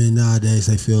women nowadays,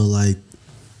 they feel like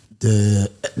the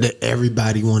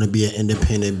everybody want to be an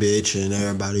independent bitch and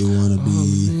everybody want to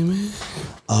be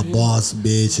a boss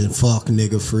bitch and fuck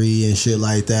nigga free and shit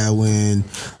like that. When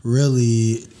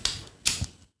really,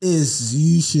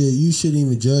 you shouldn't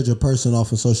even judge a person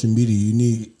off of social media. You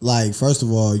need, like, first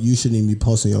of all, you shouldn't even be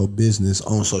posting your business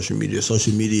on social media.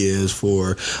 Social media is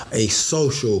for a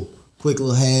social quick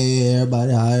little, hey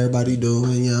everybody, how everybody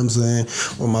doing, you know what I'm saying,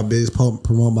 or my business,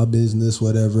 promote my business,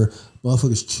 whatever.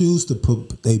 Motherfuckers choose to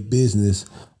put their business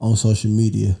on social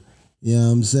media, you know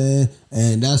what I'm saying,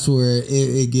 and that's where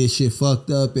it gets shit fucked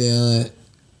up, and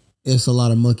it's a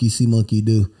lot of monkey see monkey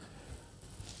do.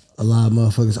 A lot of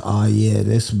motherfuckers, oh yeah,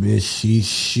 this bitch,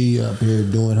 she up here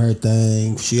doing her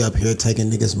thing. She up here taking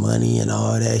niggas' money and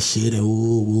all that shit, and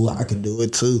ooh, I could do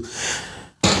it too.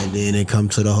 And then it come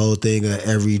to the whole thing of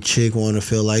every chick want to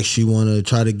feel like she want to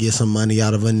try to get some money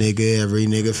out of a nigga. Every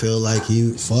nigga feel like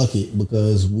he fuck it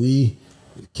because we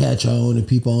catch on and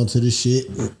people onto the shit.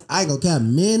 I ain't gonna count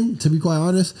men, to be quite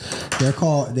honest.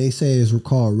 They say it's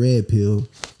called red pill.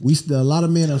 A lot of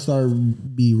men are starting to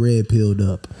be red pilled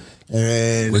up.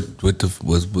 And what the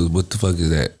fuck is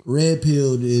that? Red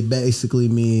pill, it basically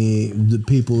mean the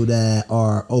people that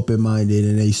are open minded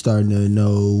and they starting to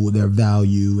know their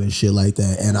value and shit like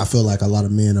that. And I feel like a lot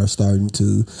of men are starting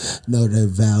to know their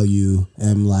value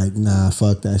and like, nah,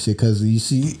 fuck that shit. Cause you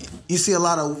see a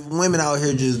lot of women out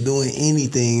here just doing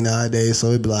anything nowadays.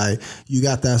 So it be like, you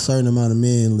got that certain amount of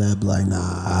men that be like,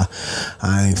 nah,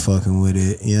 I ain't fucking with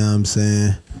it. You know what I'm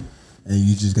saying? And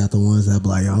you just got the ones that be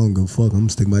like, I don't give a fuck, I'm gonna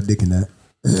stick my dick in that.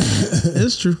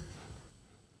 That's true.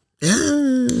 Yeah.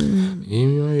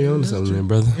 You on something there,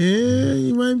 brother. Yeah,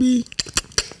 you might be.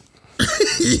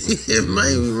 It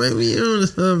might be on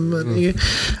something, my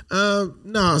nigga.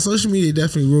 No, social media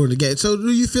definitely ruined the game. So do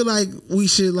you feel like we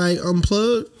should like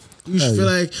unplug? You should feel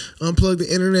like unplug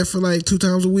the internet for like 2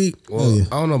 times a week? Well,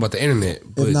 I don't know about the internet,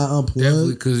 but if not unplug,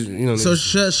 definitely because, you know. So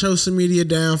shut social media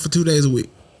down for 2 days a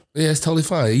week. Yeah, it's totally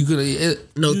fine. You could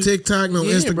no TikTok, no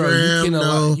Instagram,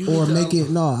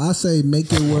 I say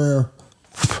make it where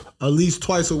at least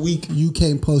twice a week you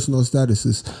can't post no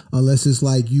statuses unless it's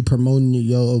like you promoting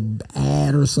your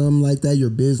ad or something like that, your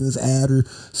business ad or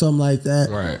something like that.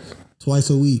 Right. Twice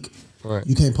a week. Right.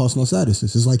 You can't post no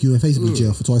statuses. It's like you in Facebook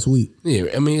jail for twice a week. Yeah,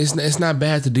 I mean it's not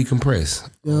bad to decompress.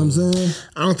 You know what I'm saying?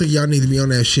 I don't think y'all need to be on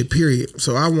that shit, period.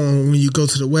 So I want, when you go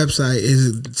to the website,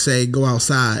 is say go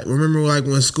outside. Remember like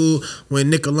when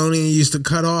Nickelodeon used to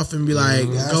cut off and be like,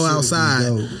 go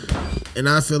outside. And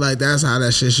I feel like that's how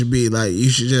that shit should be. Like you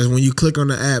should just, when you click on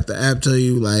the app tell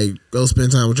you like, go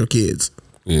spend time with your kids.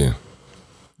 Yeah.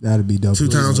 That'd be dope. 2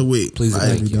 times a week. Please,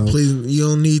 like, thank you. Please, you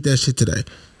don't need that shit today.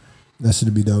 That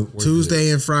should be dope. Tuesday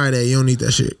and Friday, you don't need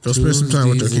that shit. Go spend some time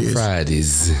with your kids.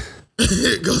 Fridays.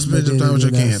 Go spend some time with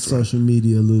your kids. Social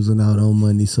media losing out on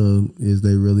money, so is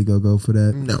they really go for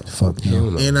that? No. Fuck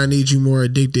no. And I need you more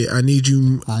addicted. I need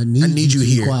you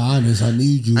here. Quite honest, I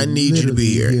need you to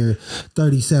be here.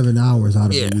 37 hours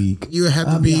out of a week. You have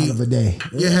to be out of a day.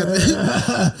 You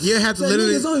have to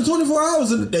literally. It's only 24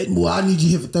 hours in a day. Well, I need you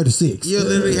here for 36. You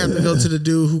literally have to go to the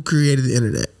dude who created the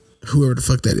internet, whoever the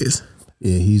fuck that is.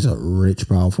 Yeah, he's a rich,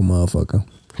 powerful motherfucker.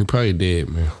 He probably dead,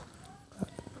 man.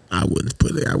 I wouldn't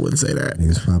say that.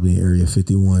 Nigga's probably in Area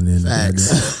 51 in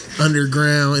Facts.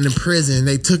 Underground in the prison.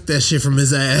 They took that shit from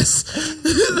his ass.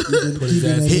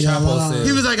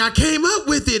 He was like, I came up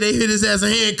with it. They hit his ass in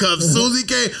handcuffs. As soon as he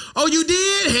came, oh, you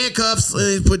did? Handcuffs.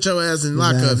 Put your ass in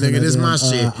lockup, nigga. This is my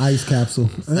shit. Ice capsule.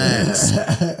 Facts.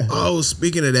 Oh,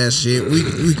 speaking of that shit,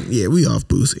 we off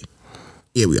Boosie.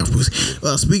 Yeah, we off Boosie.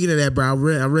 Well, speaking of that, bro,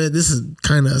 I read this is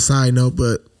kind of a side note,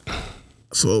 but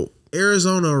so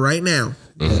Arizona right now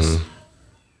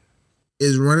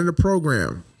is running a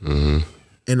program, and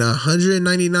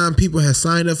 199 people have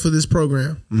signed up for this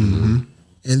program, and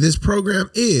this program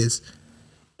is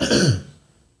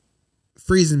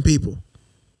freezing people.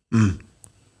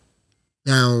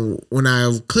 Now, when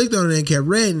I clicked on it and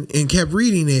kept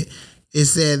reading it, it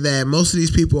said that most of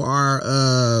these people are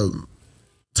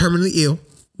terminally ill,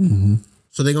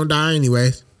 so they're gonna die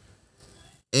anyways.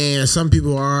 And some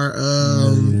people are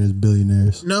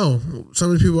billionaires. No,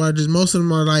 some of the people are just, most of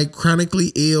them are like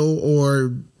chronically ill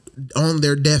or on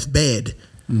their deathbed.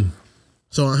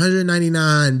 So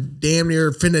 199 damn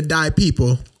near finna die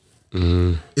people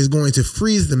is going to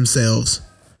freeze themselves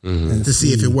to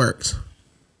see if it works.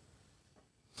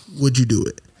 Would you do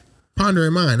it?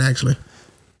 pondering mine actually.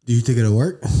 Do you think it'll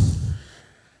work?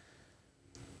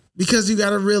 Because you got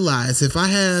to realize if I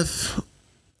have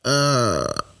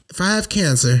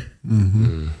cancer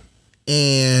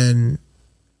and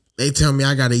they tell me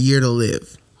I got a year to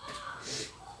live,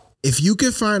 if you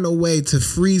can find a way to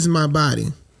freeze my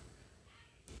body,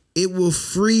 it will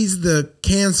freeze the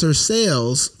cancer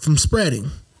cells from spreading.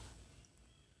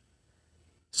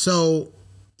 So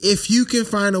if you can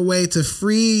find a way to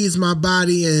freeze my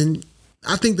body, and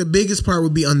I think the biggest part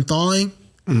would be unthawing,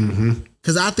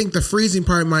 because I think the freezing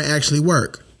part might actually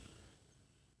work.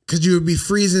 Because you would be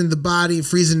freezing the body,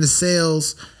 freezing the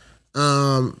cells,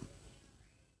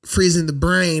 freezing the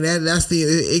brain. That's the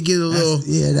it get a little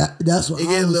that's what it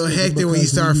get a little hectic when you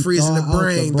start freezing the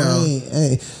brain, though.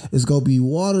 Hey, it's gonna be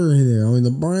water in there, in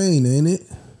the brain, ain't it?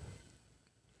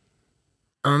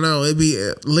 I don't know. It'd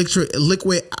be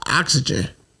liquid oxygen.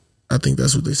 I think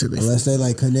that's what they said. Unless they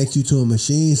like connect you to a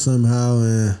machine somehow.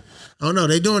 And I don't know.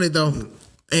 They doing it though.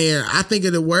 And I think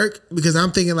it'll work because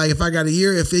I'm thinking like if I got a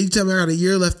year, if you tell me I got a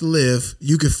year left to live,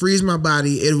 you can freeze my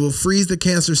body. It will freeze the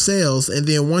cancer cells. And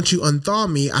then once you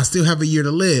unthaw me, I still have a year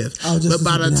to live. But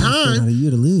by the time, a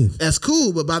year to live. That's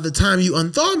cool. But by the time you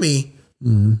unthaw me,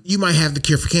 you might have the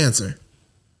cure for cancer.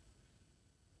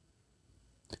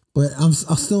 But I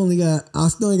still ain't got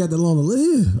that long to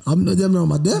live. I'm damn near on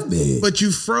my deathbed. But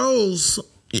you froze.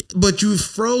 But you've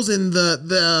frozen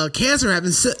the cancer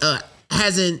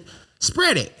hasn't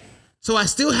spread it. So I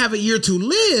still have a year to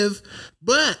live,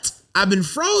 but I've been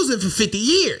frozen for 50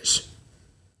 years.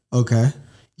 Okay.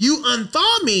 You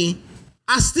unthaw me,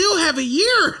 I still have a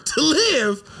year to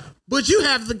live, but you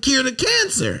have the cure to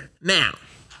cancer now.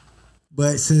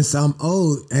 But since I'm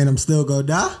old and I'm still gonna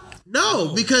die?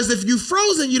 No, because if you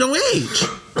frozen, you don't age.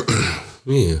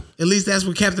 Yeah. At least that's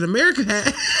what Captain America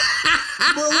had.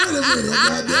 But wait a minute,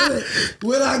 goddammit.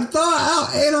 When I thaw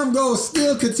out, and I'm gonna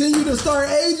still continue to start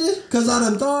aging because I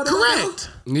done thawed out. Correct.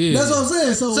 Yeah. That's what I'm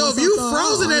saying. So if you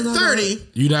frozen at 30,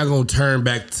 you're not gonna turn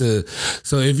back to.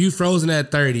 So if you frozen at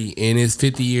 30 and it's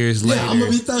 50 years later, I'm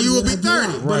gonna be 30. You will be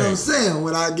 30. But I'm saying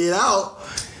when I get out,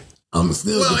 I'm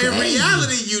still. Well, in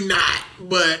reality, you not.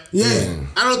 But yeah,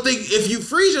 I don't think if you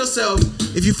freeze yourself,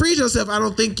 I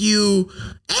don't think you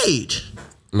age.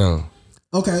 No.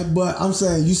 Okay, but I'm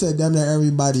saying you said damn near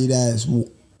everybody that's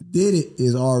did it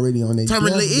is already on their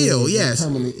terminally ill. Yes,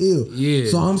 terminally ill. Yeah.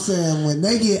 So I'm saying when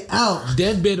they get out,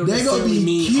 deathbed don't they gonna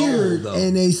be cured,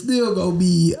 and they still gonna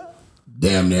be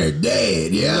damn near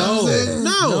dead. Yeah,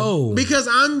 no, because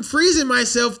I'm freezing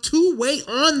myself to wait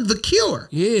on the cure.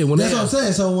 Yeah, that's what I'm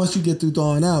saying. So once you get through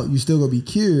thawing out, you still gonna be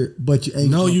cured, but you ain't.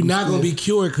 No, you're not gonna be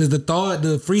cured because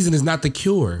the freezing is not the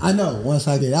cure. I know. Once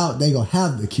I get out, they gonna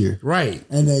have the cure, right?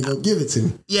 And they gonna give it to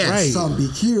me. Yes, right. So I'm be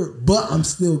cured, but I'm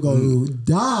still gonna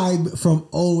die from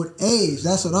old age.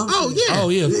 That's what I'm saying. Yeah. Oh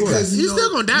yeah, of course. You're still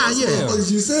gonna die. Yeah.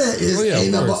 Motherfuckers you said is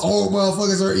ain't nothing but old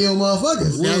motherfuckers or ill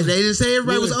motherfuckers. Well, they didn't say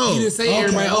everybody was old. He didn't say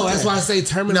everybody old. That's why I say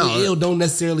terminally ill don't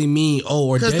necessarily mean old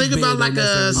or dead. Because think about like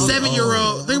a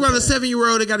 7-year-old. Think about a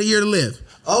 7-year-old that got a year to live.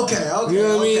 Okay, you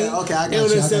know what I mean? Okay, I got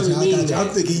you. I'm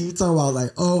thinking you talking about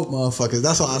like old motherfuckers.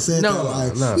 That's why I said that.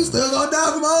 Like, you still gonna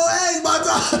die from old age, my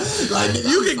time. Like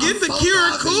you can get the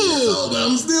cure, cool, but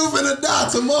I'm still gonna die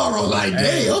tomorrow. Like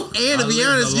damn. And to be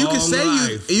honest, you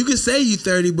can say you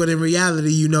 30, but in reality,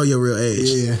 you know your real age.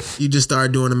 Yeah. You just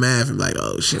start doing the math and be like,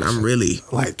 oh shit, I'm really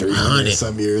like 300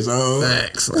 some years old.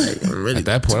 Facts. Like I'm really at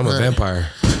that point, I'm a vampire.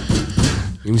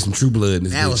 Give me some True Blood in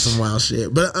this That bitch. was some wild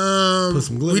shit. But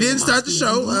we didn't start the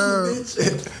show.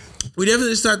 We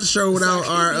definitely start the show without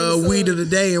our weed of the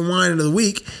day and wine of the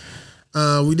week.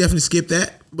 We definitely skipped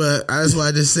that. But that's why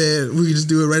I just said we could just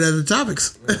do it right after the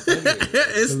topics.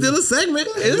 It's still a segment.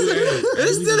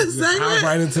 It's still a segment. I'm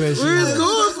right into that shit. We was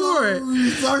going for it. We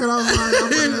was talking about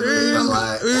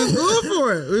We was going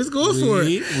for it. We was going for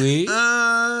it. Weed.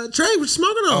 Trey, what you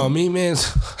smoking on? Oh, me, man.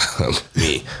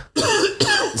 Me.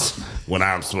 What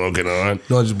I'm smoking on.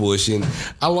 No, I'm just bullshitting.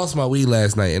 I lost my weed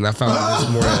last night and I found it this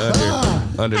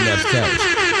morning under Napp's couch.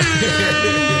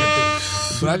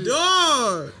 But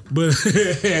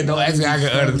no, actually, I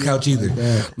got under the couch either.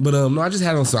 But no, I just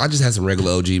had some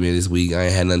regular OG, man, this week. I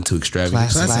ain't had nothing too extravagant.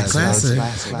 Classic. You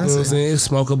know what I'm saying? It's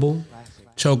smokable,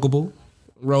 chokeable,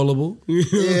 rollable.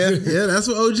 Yeah, that's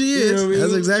what OG is. You know what I mean?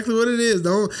 That's exactly what it is.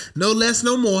 No less,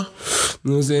 no more. You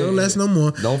know what I'm saying? No less, no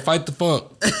more. Don't fight the funk.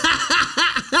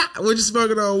 What you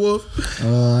smoking on, Wolf?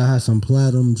 I had some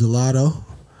platinum gelato.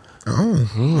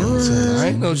 Oh, I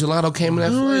ain't know gelato came in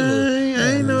that flavor.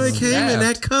 I ain't know it came in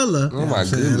that color. Oh my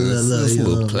goodness, this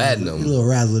little platinum. Little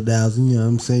razzle dazzle, you know what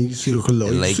I'm saying? You see the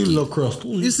little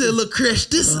crystal. You said a little crush.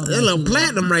 This a little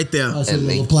platinum right there. I see a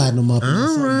little platinum up in there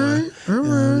somewhere. All You know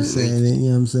what I'm saying? You know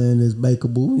what I'm saying? It's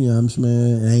bakeable, you know what I'm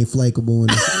saying? It ain't flakeable.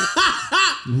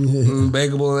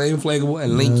 Bakeable, ain't flakeable,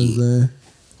 and You know what I'm linky. saying?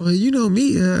 Well, you know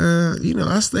me.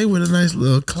 I stay with a nice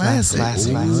little classic.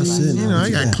 You know,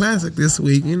 I got classic this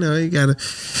week. You know, you got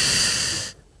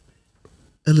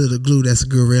a little glue that's a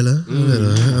gorilla. A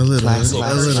little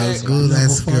glue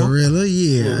that's a gorilla.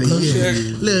 Yeah.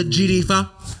 Little GD4.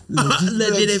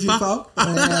 Little GD4. I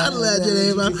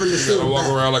walk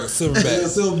around like a silverback.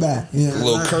 Silverback. Yeah. A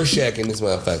little Kershak in this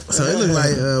motherfucker. So it looked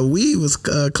like weed was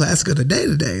classic of the day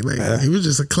today. Like it was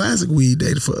just a classic weed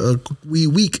day for weed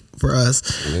week for us.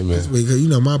 Amen. This week, you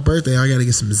know, my birthday, I got to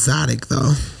get some Zotic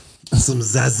though. Some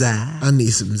Zaza. I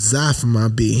need some Zy for my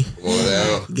B.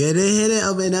 Get it, hit it,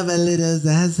 open up a little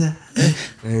Zaza.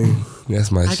 That's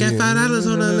my I shit. got $5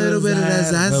 on a little bit of that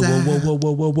Zaza.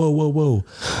 Whoa.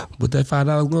 What that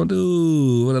 $5 gonna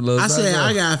do? What a little I said Zaza?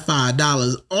 I got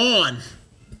 $5 on.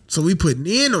 So we putting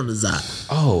in on the Zy.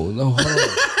 Oh, no, hold on.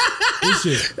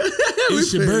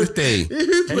 It's your birthday. Ain't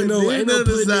no putting in.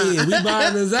 We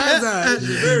buying the Zaza. It's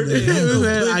your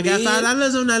birthday. I got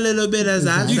 $5 on that little bit of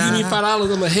Zaza. You give me $5, I'm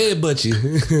gonna headbutt you.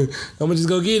 I'm gonna just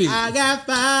go get it. I got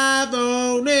 $5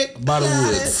 on it. By the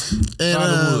woods. And, By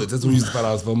the woods. That's what we use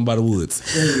 $5 for. I'm by the woods.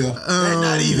 There you go.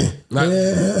 Not even.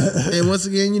 And once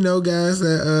again, you know, guys,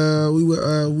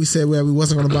 that we said we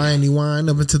wasn't gonna buy any wine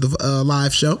up until the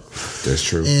live show. That's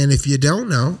true. And if you don't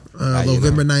know,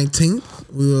 November 19th,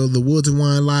 the Woods and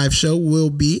Wine live show will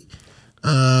be.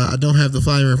 I don't have the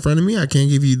flyer in front of me. I can't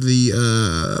give you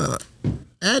the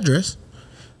address,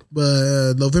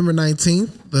 but November 19th,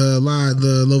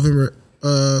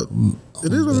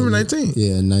 it is November 19th.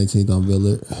 Yeah, 19th on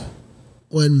Villard.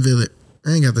 Wasn't Villard.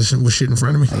 I ain't got the shit in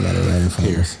front of me. I got it right in front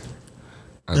of us.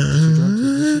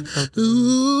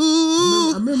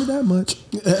 Ooh. I remember that much.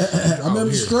 I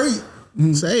remember straight.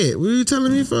 Say it. What are you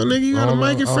telling me for, nigga? You got a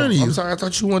mic in front of you. I'm sorry. I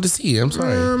thought you wanted to see it. I'm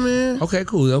sorry. Man. Okay,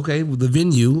 cool. Okay, the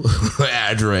venue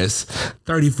address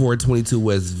 3422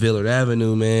 West Villard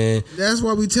Avenue, man. That's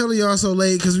why we telling y'all so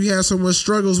late, because we have so much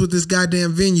struggles with this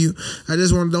goddamn venue. I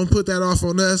just want to don't put that off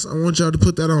on us. I want y'all to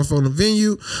put that off on the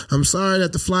venue. I'm sorry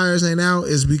that the flyers ain't out.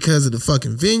 It's because of the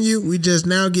fucking venue. We just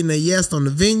now getting a yes on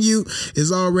the venue.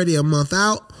 It's already a month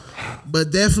out,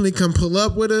 but definitely come pull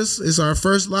up with us. It's our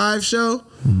first live show.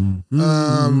 I'm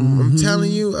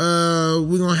telling you,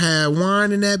 we're gonna have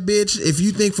wine in that bitch. If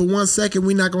you think for 1 second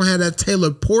we're not gonna have that Taylor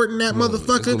Port in that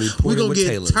motherfucker, we're gonna get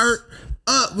Taylor's. turned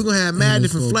up. We're gonna have mad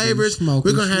different flavors. We're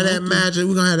gonna have that magic.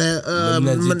 We're gonna have that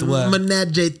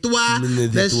Menage a Trois.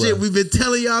 That shit we've been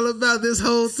telling y'all about this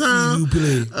whole time.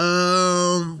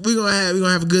 We're gonna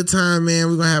have a good time, man.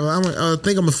 We're gonna have. I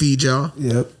think I'm gonna feed y'all.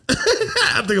 Yep.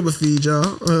 I think I'm gonna feed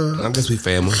y'all. I guess we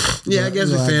family. Yeah, I guess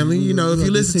we're family. You know, if you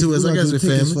listen to us, I guess we're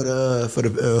family. For the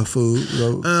food.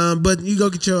 Bro. But you go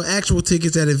get your actual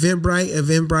tickets at Eventbrite /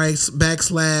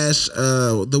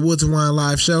 the Woods and Wine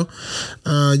live show.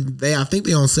 I think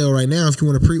they're on sale right now. If you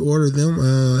want to pre-order them,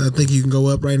 I think you can go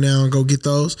up right now and go get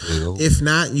those. If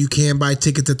not, you can buy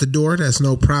tickets at the door. That's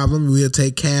no problem. We'll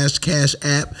take cash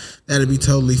app. That'll be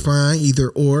totally fine, either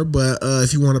or. But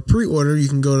if you want to pre-order, you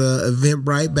can go to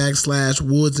Eventbrite /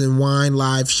 Woods and Wine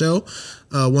live show.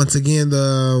 Once again,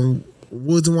 the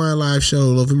Woods and Wine live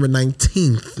show, November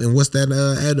 19th. And what's that?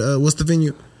 What's the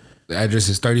venue? The address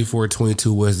is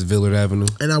 3422 West Villard Avenue.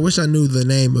 And I wish I knew the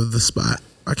name of the spot.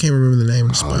 I can't remember the name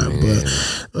of the spot,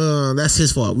 but that's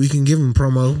his fault. We can give him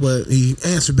promo, but he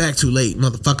answered back too late,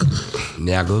 motherfucker.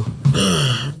 Nago.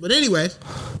 But anyway,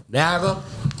 Nago.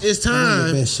 it's Your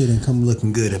time. best shit and come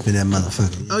looking good up in that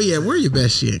motherfucker. Oh yeah, we're your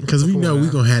best shit, because we know we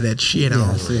gonna have that shit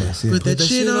on. Yes. Put that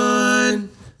shit on.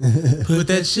 Put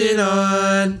that shit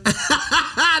on.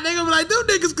 They gonna be like, them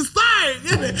niggas can sing.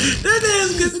 Them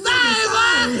niggas can sing,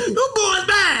 man. Them boys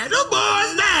bad. Them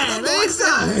boys bad. They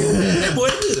sing. That boy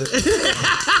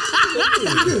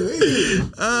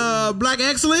good. Black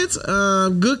Excellence,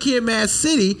 Good Kid, Mad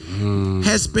City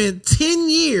has spent 10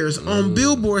 years on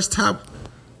Billboard's top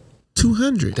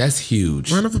 200. That's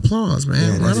huge. Round of applause,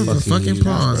 man. Yeah, Round of that's fucking huge.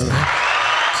 applause, man.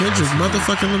 Kendrick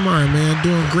motherfucking Lamar, man,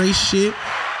 doing great shit.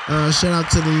 Shout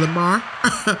out to the Lamar.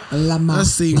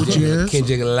 Let's see what you is.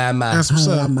 Kendrick Lamar. That's what's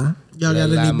up. Lamar. Y'all got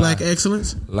any Lamar. Black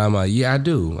Excellence? Lama, yeah, I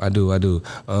do.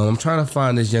 I'm trying to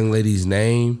find this young lady's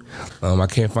name. I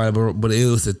can't find it, but it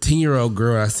was a 10-year-old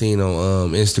girl I seen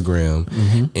on Instagram,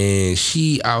 and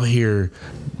she out here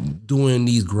doing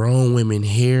these grown women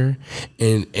hair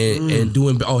and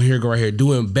doing here go right here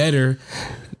doing better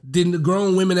than the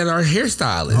grown women that are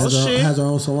hairstylists. Has her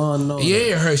own salon. No.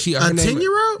 Yeah, her A name.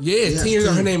 10-year-old? Yeah, 10 years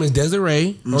old. Her name is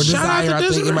Desiree or Shout out to Desire. I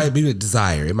think it Desiree. might be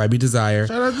Desire. It might be Desire.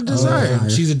 Shout out to Desire.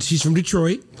 She's from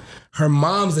Detroit. Her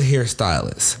mom's a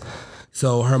hairstylist.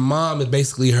 So her mom is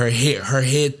basically her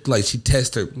head, like she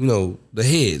tests her, the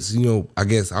heads, I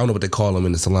guess, I don't know what they call them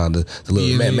in the salon, the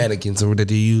little mannequins or what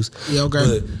they use. Yeah,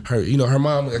 okay. But her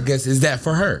mom, I guess, is that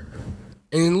for her.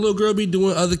 And the little girl be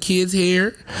doing other kids'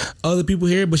 hair, other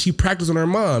people's hair, but she practiced on her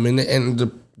mom.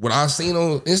 And what I've seen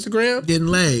on Instagram, Getting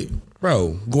laid.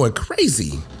 bro, going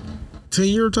crazy.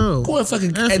 10-year-old. Going fucking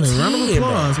at Definitely. Round of 10, bro.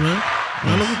 applause, man.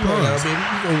 Round of Come on applause.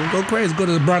 now, baby. You go crazy. Go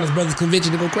to the Brothers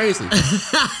Convention and go crazy.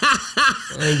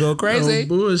 And go crazy. Oh,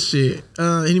 bullshit.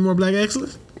 Any more Black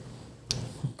Excellence?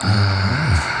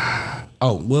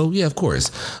 Oh, well, yeah, of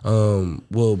course.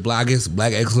 I guess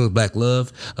Black Excellence, Black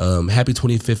Love. Happy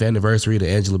 25th anniversary to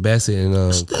Angela Bassett and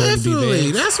Courtney B. Definitely.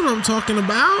 Vance. That's what I'm talking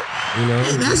about.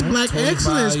 Hey, that's Black 25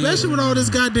 Excellence, especially with all this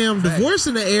goddamn divorce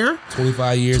in the air.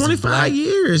 25 years. 25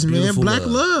 years, man. beautiful Black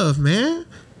love, man.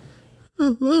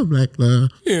 I love Black love.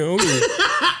 Yeah,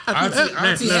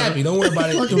 Auntie happy. Don't worry about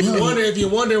it. If you're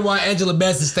wondering why Angela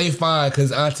Bassett stay fine,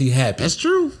 because Auntie happy. That's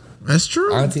true. That's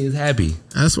true. Auntie is happy.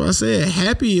 That's what I said.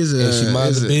 Happy is a. And she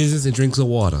minds the business and drinks her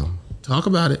water. Talk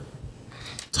about it.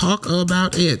 Talk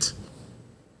about it.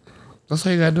 That's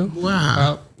all you gotta do.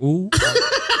 Wow. Ooh.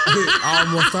 I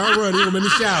almost start running. I'm in the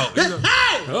shout.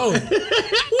 Oh.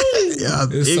 Yeah,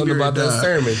 There's something about that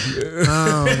sermon.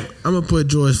 I'm gonna put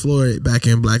George Floyd back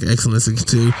in Black Excellence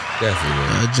too.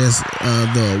 Definitely. Just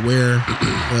the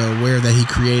aware that he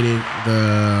created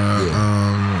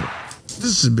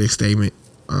this is a big statement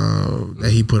that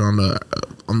he put on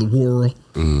the world.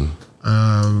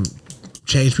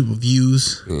 Change people's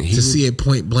views to see it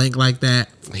point blank like that.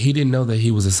 He didn't know that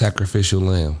he was a sacrificial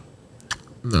lamb.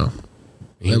 No,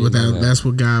 That. that's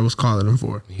what God was calling him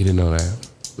for. He didn't know that.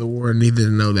 The world needed to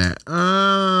know that.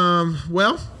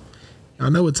 Well, y'all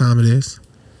know what time it is.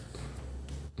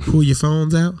 Pull your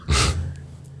phones out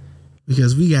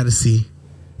because we got to see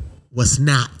what's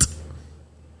not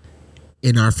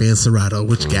in our fan Serato.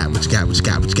 What you got? What you got? What you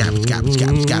got? What you got? What you got? What you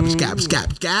got? What you got? What you got? What you got?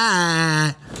 What you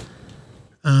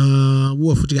got?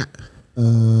 Wolf, what you got?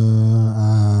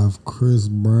 I have Chris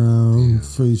Brown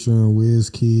featuring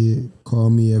Wizkid. Call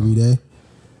Me Every Day.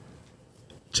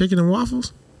 Chicken and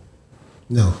waffles?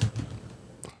 No,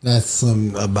 that's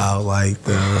something about like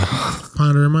the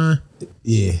Ponder in mind?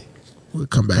 yeah. We'll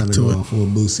come back Kinda to going it. off what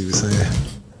Boosie was saying.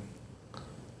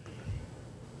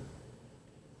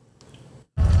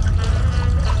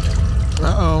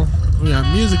 Uh-oh. We got a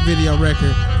music video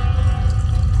record.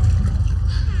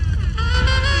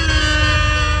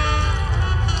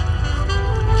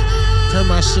 Turn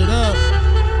my shit up.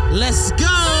 Let's go!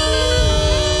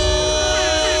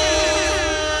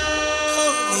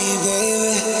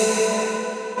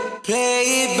 Play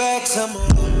it back some more.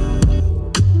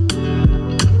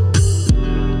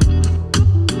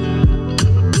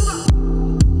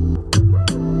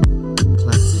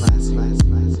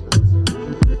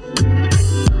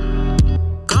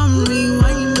 Come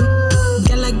rewind, oh.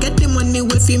 Girl, I get the money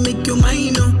if you make you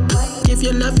mine, oh. If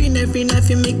you loving every night,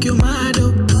 you make you mad,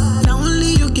 oh. Now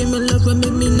only you give me love and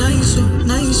make me nice, oh,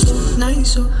 nice, oh,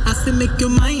 nice, oh. I feel make you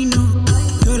mine, oh.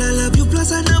 Girl, I love you,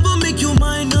 plus I never make you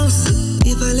minus.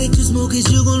 If I let you smoke it,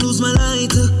 you gon' lose my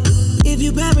lighter. If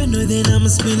you paranoid, then I'ma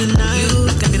spend the night. You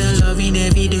can get a loving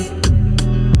every day.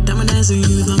 Time I dance with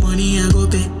you, the money I go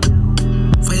pay.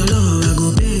 For your love, I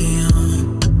go pay,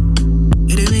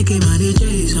 It ain't making my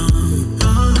DJs, I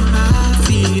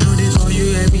feel, they call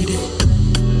you every day.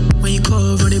 When you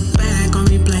call for the back on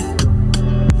replay.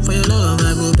 For your love,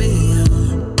 I go pay,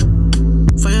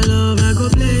 For your love, I go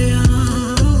play,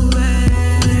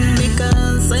 Make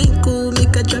a psycho,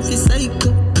 make a traffic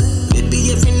psycho.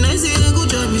 Baby, every night say I go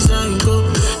drive me psycho.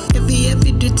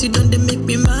 Every duty done, they make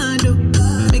me mad, oh.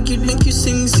 Make you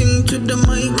sing to the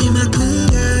mic. In my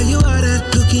girl, you are that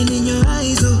looking in your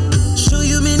eyes, oh. Show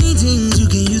you many things you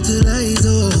can utilize,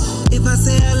 oh. If I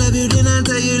say I love you, then I'll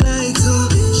tell you like so.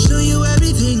 Show you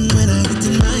everything when I get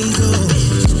in my oh.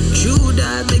 True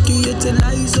that make you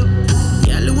utilize, oh.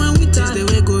 Girl, when we taste the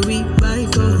way go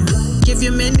revive, oh. Give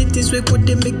you many things we could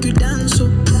they make you dance,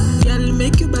 oh. Girl,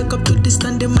 make you back up to the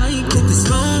stand the mic, If his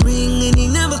phone ring and he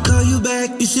never call you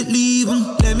back, you should leave him.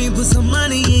 Let me put some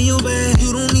money in your bag.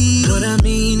 You don't need him. What I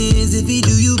mean is if he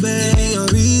do you bad, it ain't your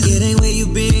reason. It ain't where you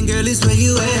been, girl, it's where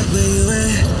you at, where you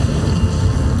at.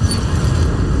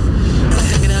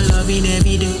 I get a loving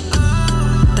every day.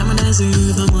 Time I dance with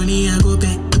you, the money I go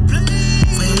pay.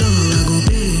 For your love, I go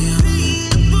pay,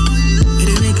 It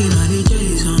ain't making my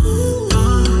DJs, I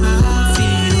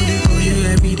feel they call you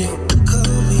every day.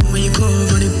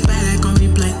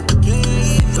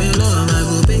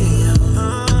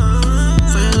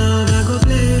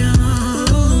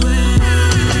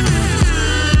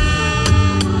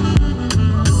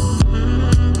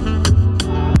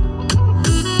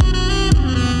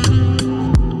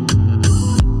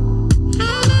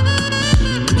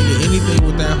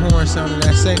 porn sounding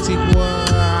that sexy, boy.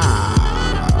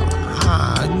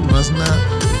 You must not.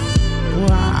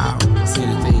 Wow. See,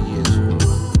 the thing is,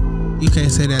 you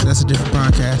can't say that. That's a different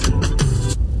podcast.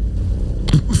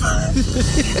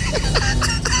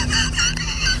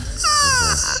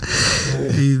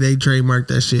 They trademarked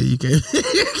that shit. You can't. say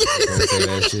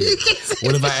that shit.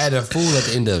 What if I add a fool at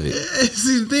the end of it?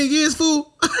 See, the thing is,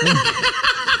 fool.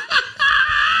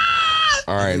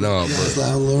 All right, no, That's but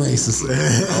like a little racist.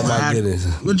 oh my goodness,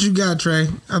 What you got, Trey?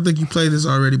 I think you played this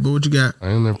already, but what you got? I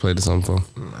ain't never played this on phone.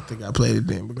 I think I played it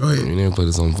then, but go ahead. You never played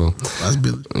this on phone. That's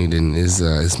Billy. You didn't.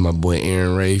 It's my boy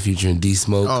Aaron Ray featuring D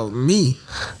Smoke. Oh, me.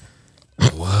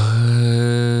 What?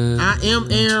 I am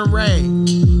Aaron Ray.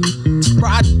 Bro,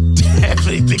 I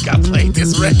definitely think I played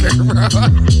this record, bro.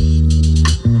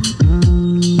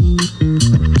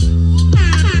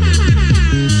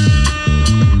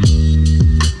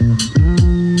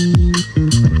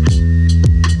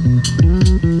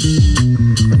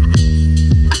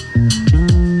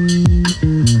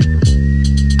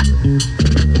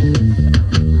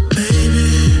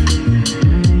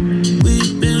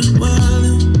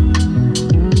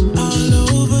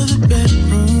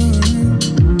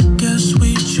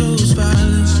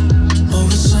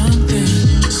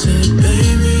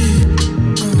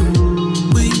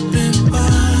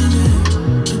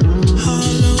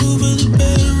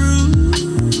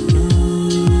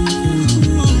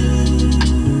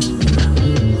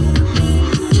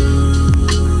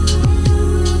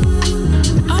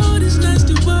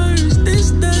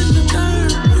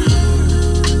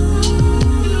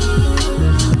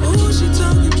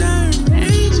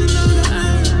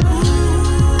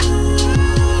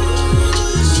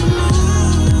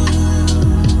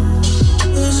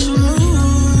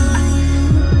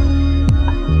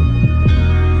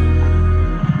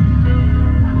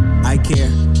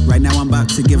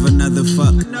 To give another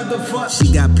fuck.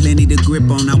 She got plenty to grip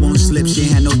on. I won't slip. She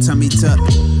ain't had no tummy tuck.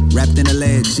 Wrapped in her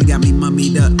legs. She got me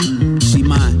mummied up. She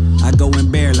mine. I go in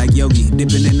bare like Yogi,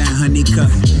 dipping in that honey cup.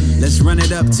 Let's run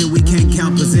it up till we can't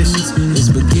count positions. It's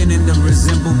beginning to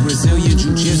resemble Brazilian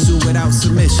jiu-jitsu without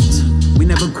submissions. We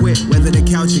never quit, whether the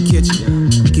couch or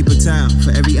kitchen. Keep a towel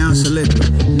for every ounce of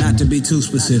liquid. Not to be too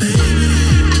specific.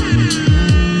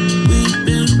 We've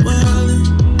been wildin'.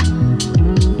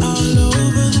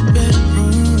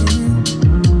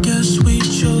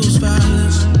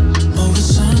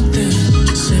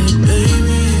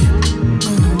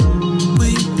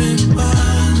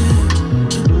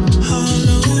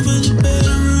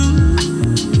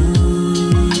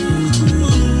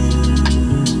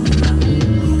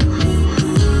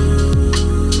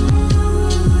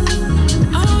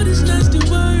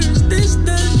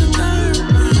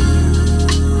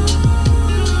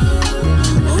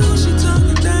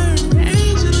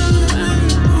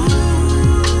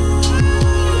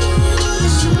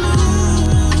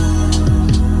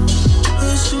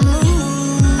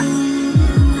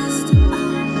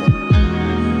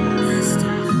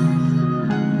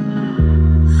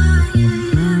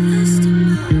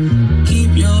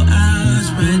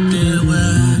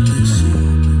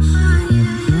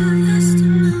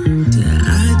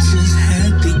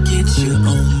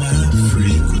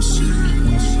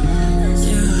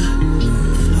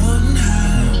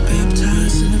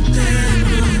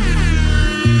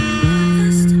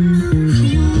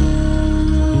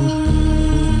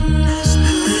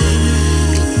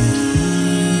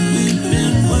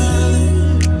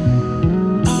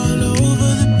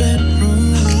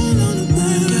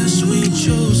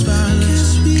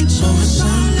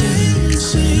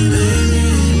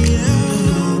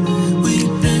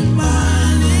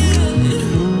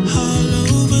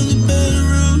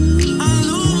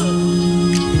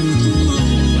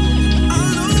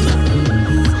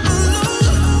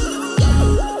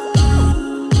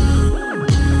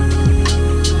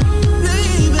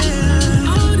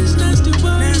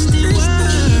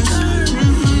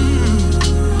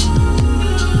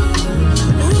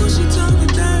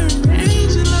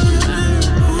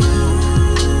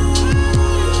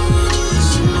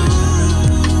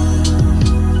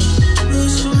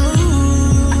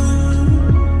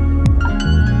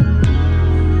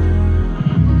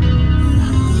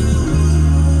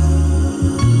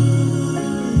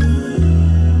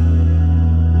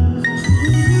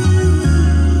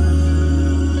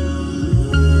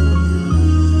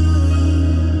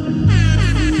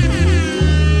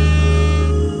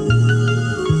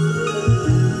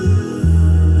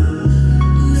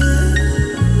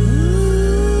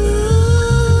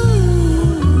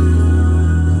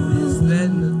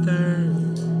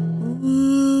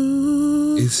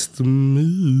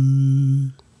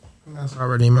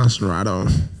 Already my Serato.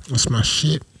 That's my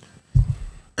shit.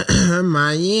 Am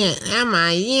I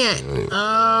yet?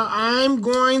 I'm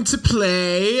going to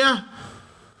play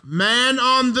Man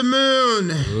on the Moon.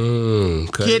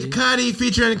 Kid Cudi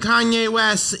featuring Kanye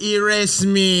West, Erase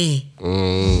Me.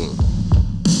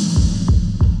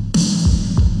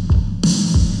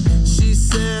 She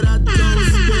said I don't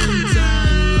spend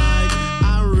time like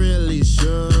I really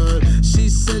should. She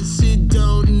said she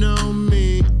don't know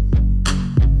me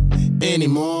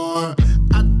anymore.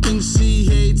 I think she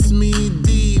hates me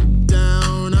deep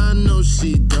down. I know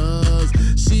she does.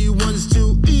 She wants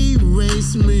to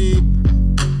erase me.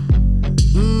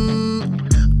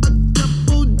 A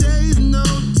couple days no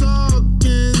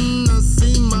talking. I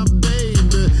see my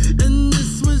baby, and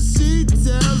this what she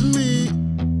tells me.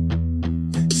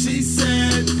 She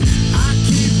said, I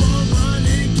keep on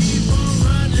running,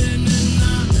 and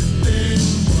nothing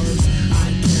works.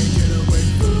 I can't get away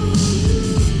from you.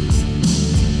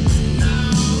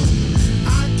 Now I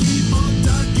keep on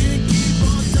ducking,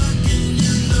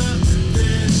 you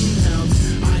nothing helps.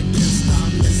 I can't stop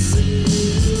missing you.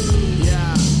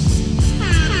 Yeah.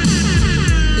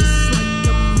 It's like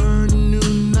I'm her new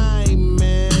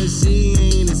nightmare. She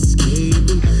ain't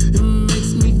escaping. It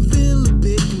makes me feel a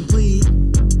bit complete.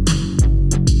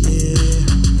 Yeah,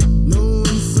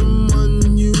 knowing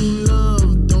someone you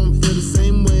love don't feel the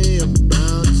same way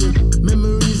about you.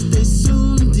 Memories they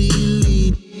soon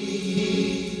delete.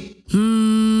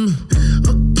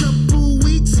 A couple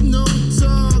weeks no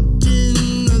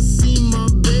talking. I see my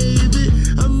baby.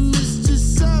 I missed you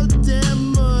so damn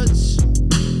much.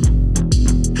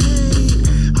 Hey,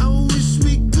 I wish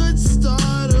we could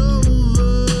start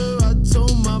over. I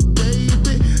told my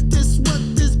baby, this what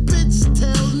this bitch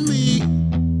tells me.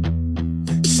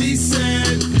 She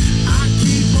said, I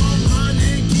keep on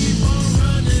running,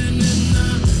 and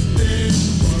nothing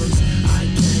works. I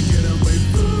can't get away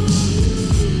from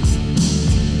you.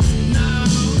 Now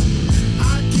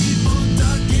I keep on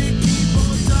ducking,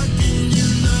 you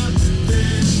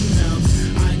nothing helps.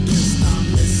 I can't stop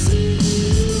missing you.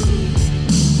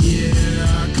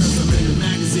 Yeah, 'cause I'm in the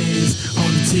magazines, on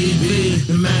the TV.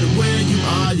 No matter where you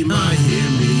are, you might hear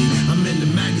me. I'm in the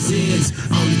magazines,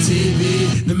 on the TV.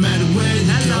 No matter where you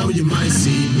go, you might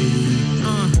see me.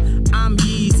 I'm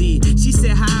Yeezy. She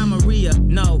said, hi, Maria.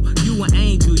 No, you an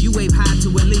angel. You wave high to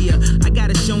Aaliyah. I got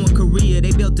a show in Korea.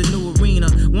 They built a new arena.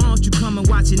 Why don't you come and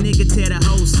watch a nigga tear the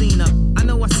whole scene up? I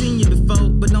know I seen you before,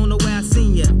 but don't know where I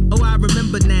seen you. Oh, I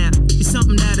remember now. You're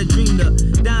something that I dreamed of.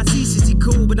 Don C, she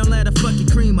cool, but don't let her fucking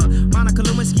cream her. Monica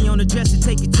Lewinsky on the dresser,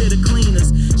 take it to the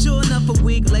cleaners. Sure enough, a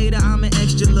week later, I'm an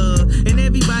extra love. And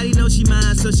everybody knows she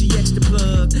mine, so she extra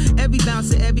plug. Every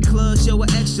bouncer, every club, show her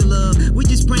extra love. We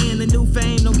just praying the new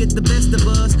fame don't get the best of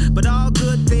us. But all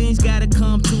good things gotta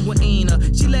come to an end.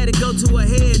 She let it go to her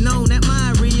head, no, not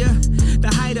mine, Rhea. The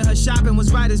height of her shopping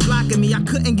was right as blocking me. I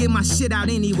couldn't get my shit out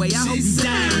anyway. I hope you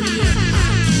die, Rhea.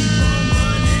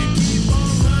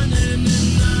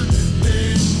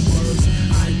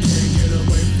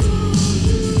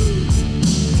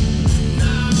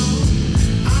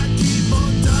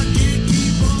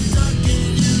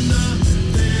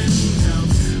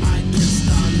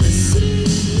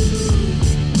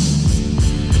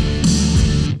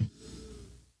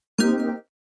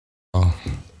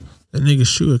 That nigga's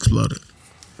shoe exploded.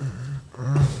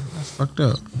 That's fucked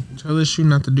up. Tell his shoe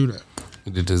not to do that.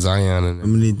 We did the Zion and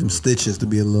I'm gonna need them stitches to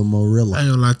be a little more real. I ain't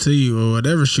gonna lie to you, or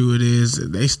whatever shoe it is,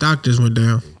 they stock just went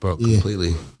down. Bro,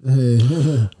 completely.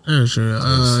 Yeah, sure.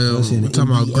 We're talking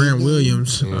about Grant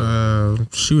Williams.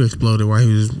 Shoe exploded while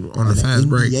he was on a fast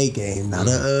break. NBA game, not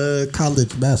a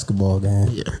college basketball game.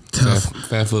 Yeah, tough.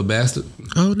 Fat foot bastard.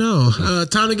 Oh no!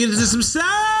 Time to get into some side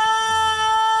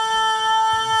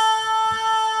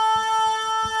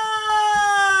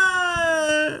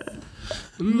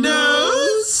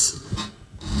notes.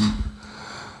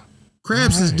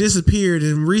 Crabs has disappeared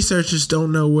and researchers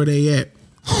don't know where they at.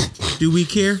 Do we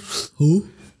care? Who?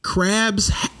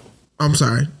 Crabs. I'm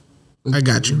sorry. I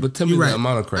got you. But tell me You're the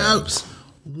amount of crabs.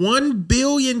 1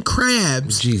 billion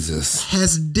crabs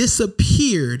has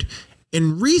disappeared,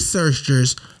 and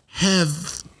researchers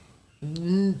have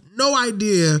no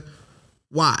idea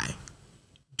why.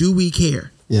 Do we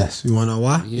care? Yes. You want to know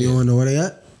why? Yeah. You want to know where they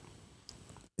at?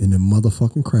 In the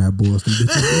motherfucking crab boys. Them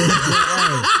bitches.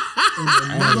 In the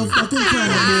motherfucking crab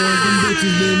boys. Them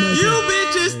bitches been making. You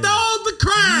bitches stole the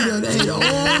crab. You done ate all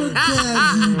the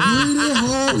crabs, you greedy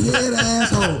hog-head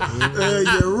asshole.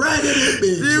 You raggedy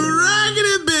bitches. You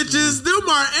raggedy bitches. Them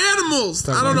are animals. I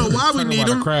don't know why we need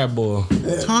them. Crab boy.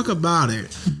 Talk about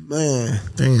it. Man.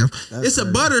 Damn. It's a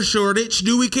butter shortage.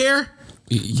 Do we care?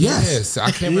 Yes,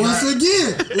 I can't. Once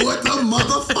again, with the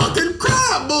motherfucking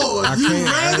crab boys. You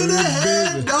raggedy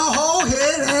head, the whole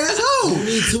head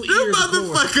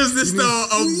Because it stole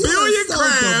a billion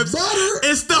crabs.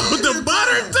 It stole the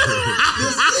butter too.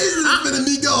 The season is finna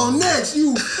be gone next.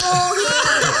 You fuck.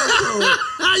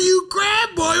 How you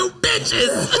crab boil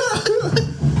bitches?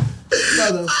 Wait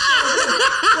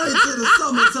till the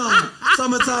summertime.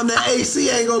 Summertime, the AC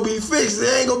ain't gonna be fixed. It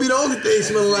ain't gonna be the only thing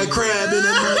smelling like crab in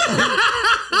that.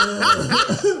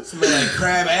 Smell like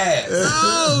crab ass.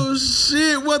 Oh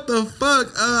shit! What the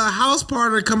fuck? House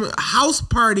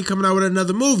party coming out with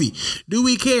another movie. Do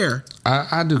we care?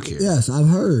 I do care. Yes, I've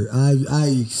heard. I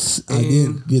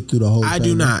didn't get through the whole. I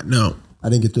do not. No. I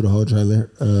didn't get through the whole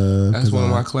trailer. That's one of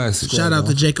my classics. Shout out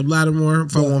to Jacob Lattimore,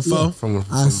 414.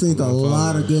 I seen a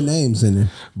lot of good names in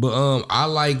there. But I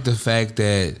like the fact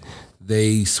that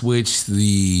they switched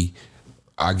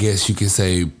I guess you can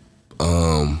say,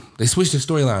 they switched the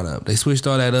storyline up. They switched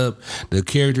all that up. The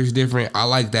character's different. I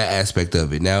like that aspect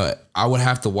of it. Now, I would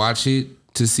have to watch it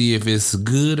to see if it's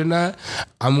good or not.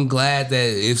 I'm glad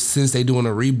that since they doing a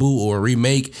reboot or a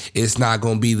remake, it's not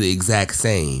going to be the exact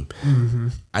same. Mm-hmm.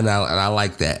 And I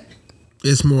like that.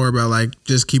 It's more about like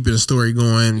just keeping the story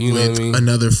going with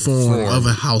another form of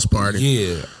a house party.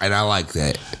 Yeah, and I like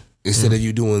that. Instead of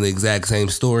you doing the exact same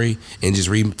story and just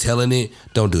retelling it,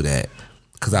 don't do that.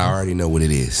 Because I already know what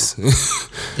it is.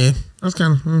 Yeah, that's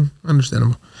kind of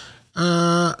understandable.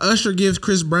 Usher gives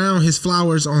Chris Brown his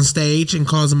flowers on stage and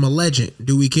calls him a legend.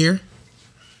 Do we care?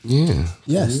 Yeah.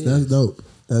 Yes, that's dope.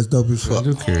 That's dope as fuck. I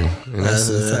do care. And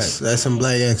That's some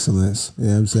black excellence. You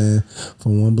know what I'm saying?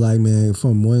 From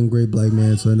one great black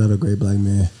man to another great black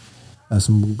man. That's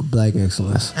some black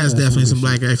excellence. That's definitely some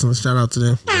black excellence. Shout out to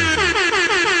them.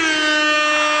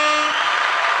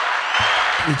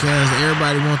 Because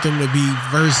everybody want them to be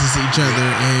versus each other,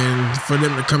 and for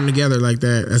them to come together like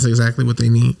that, that's exactly what they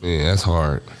need. Yeah, that's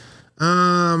hard.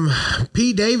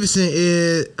 Pete Davidson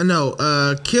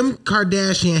Kim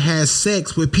Kardashian has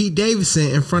sex with Pete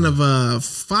Davidson in front of a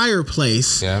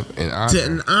fireplace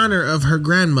in honor of her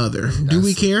grandmother. Do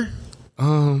we care?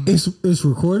 It's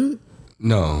recorded?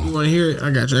 No. You want to hear it? I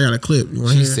got you. I got a clip. You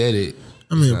want to hear it? She said it.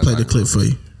 I'm going to play the clip for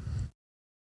you.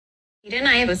 Pete and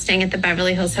I was staying at the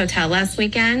Beverly Hills Hotel last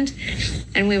weekend,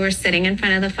 and we were sitting in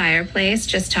front of the fireplace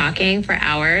just talking for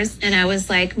hours. And I was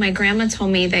like, my grandma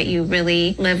told me that you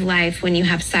really live life when you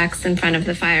have sex in front of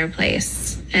the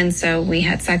fireplace. And so we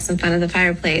had sex in front of the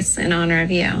fireplace in honor of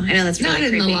you. I know that's really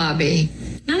creepy. Not in the lobby.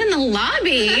 Not in the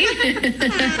lobby. How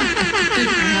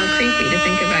creepy to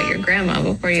think about your grandma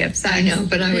before you have sex. I know,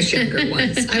 but I was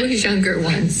younger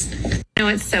once. No,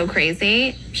 it's so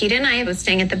crazy. Pete and I was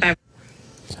staying at the Beverly.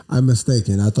 I'm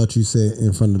mistaken. I thought you said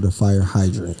in front of the fire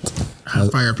hydrant.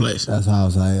 Fireplace. That's how I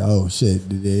was like, oh shit.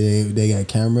 They got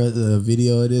camera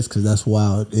video of this? Because that's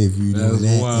wild if you do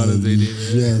that. Wild and if they you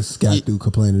just got through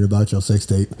complaining about your sex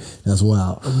tape. That's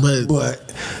wild.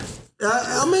 But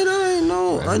I mean, that ain't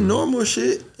no normal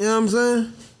shit. You know what I'm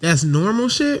saying? That's normal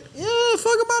shit? Yeah,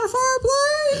 fuck about a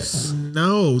fireplace.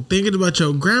 No, thinking about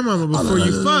your grandmama before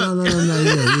you fuck. No.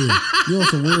 Yeah. You on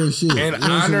some weird shit. In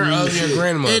honor of your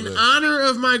grandmother. In honor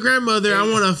of my grandmother, I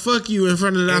want to fuck you in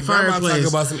front of that fireplace. Talk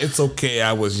about some. It's okay.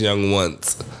 I was young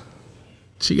once.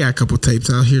 She got a couple tapes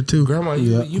out here too. Grandma,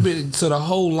 you been to the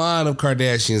whole line of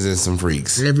Kardashians and some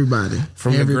freaks. Everybody.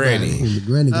 From the granny. The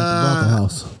granny got the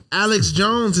house. Alex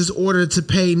Jones is ordered to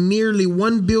pay nearly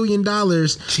 $1 billion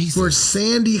for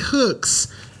Sandy Hook's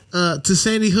to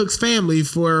Sandy Hook's family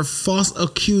for false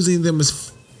accusing them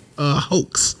as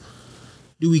hoax.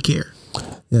 Do we care?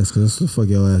 Yes, because that's what the fuck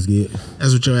your ass get.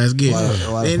 That's what your ass get.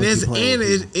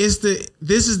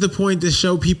 This is the point to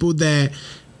show people that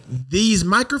these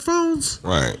microphones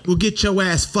will get your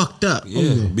ass fucked up.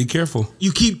 Yeah, be careful.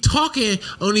 You keep talking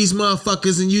on these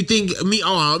motherfuckers and you think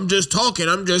I'm just talking.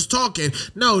 No,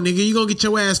 nigga, you gonna get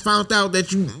your ass found out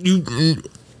that you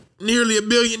nearly $1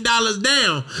 billion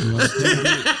down.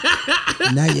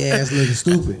 Now your ass looking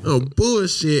stupid. Oh,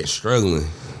 bullshit. Struggling.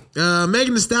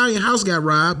 Megan Thee Stallion house got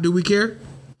robbed. Do we care?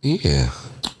 Yeah.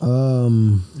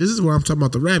 This is where I'm talking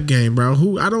about the rap game, bro.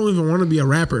 I don't even want to be a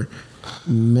rapper.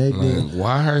 Megan,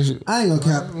 why her? I ain't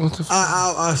gonna cap.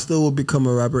 I still will become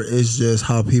a rapper. It's just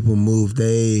how people move.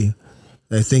 They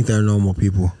think they're normal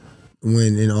people,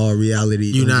 when in all reality,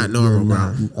 you're not normal,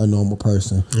 bro. A normal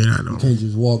person. You're not normal. You can't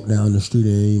just walk down the street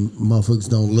and motherfuckers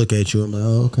don't look at you. I'm like,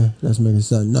 oh, okay, that's making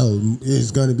sense. No,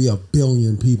 it's gonna be 1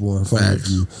 billion people in front of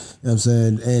you. You know what I'm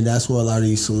saying? And that's where a lot of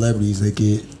these celebrities, they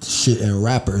get shit, and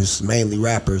rappers, mainly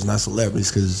rappers, not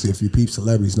celebrities, because if you peep,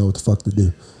 celebrities know what the fuck to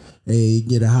do. They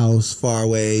get a house far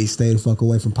away, stay the fuck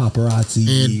away from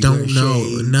paparazzi, and don't know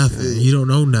nothing. You don't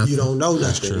know nothing. You don't know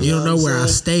nothing. You don't know where I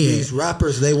stay at. These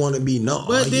rappers, they want to be known.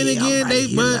 But then again, I'm right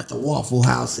here at the Waffle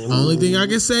House. Only thing I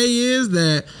can say is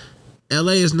that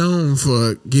LA is known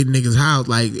for getting niggas house.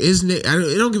 Like,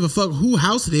 it don't give a fuck who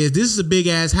house it is. This is a big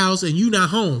ass house and you not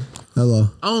home. Hello.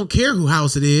 I don't care who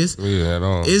house it is. Yeah, at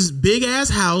all. It's big ass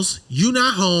house. You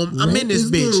not home. I'm in this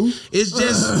bitch. It's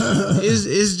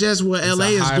just what LA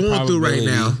is going through right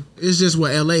now. It's just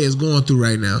what LA is going through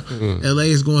right now. LA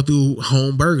is going through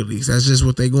home burglaries. That's just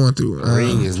what they going through.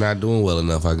 Ring is not doing well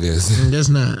enough, I guess. That's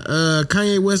not.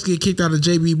 Kanye West get kicked out of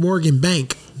JP Morgan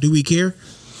Bank. Do we care?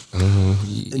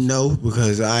 No,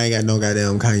 because I ain't got no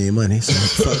goddamn Kanye money. So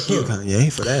fuck you,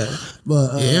 Kanye, for that.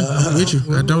 But yeah, I'm with you.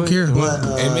 I don't care. But,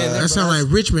 that sound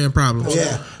like rich man problems.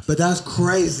 Yeah, but that's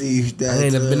crazy. That I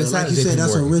ain't never been inside like you JP said,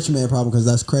 that's a Morgan. rich man problem because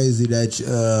that's crazy that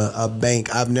a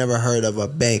bank. I've never heard of a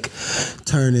bank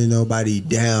turning nobody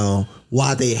down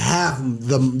while they have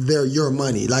your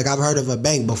money. Like I've heard of a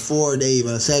bank before they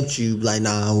even accept you. Like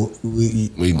nah, we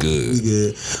good. We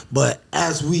good. But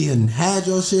as we had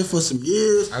your shit for some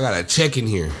years, I got a check in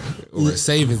here or a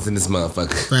savings in this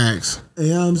motherfucker. Facts. You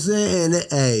know what I'm saying?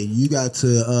 Hey, you got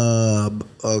to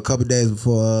a couple days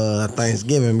before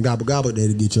Thanksgiving, gobble gobble day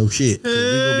to get your shit. We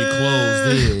gonna be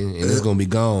closed in and it's gonna be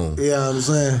gone. You know what I'm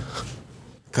saying?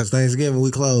 Cause Thanksgiving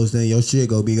we closed, then your shit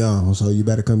go be gone. So you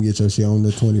better come get your shit on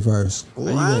the 21st. You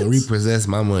gonna repossess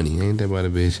my money? Ain't that about a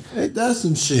bitch? Hey, that's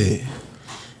some shit.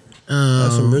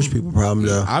 That's some rich people problem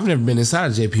though. I've never been inside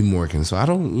of JP Morgan, so I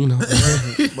don't, I don't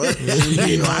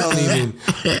even.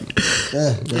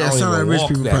 Yeah, sound like rich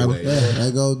people problem. Yeah,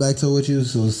 that goes back to what you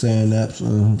was saying. That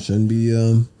shouldn't be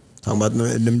talking about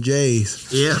them J's.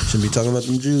 Yeah, shouldn't be talking about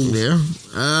them Jews. Yeah.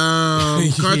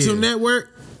 Cartoon Network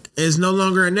is no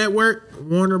longer a network.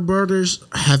 Warner Brothers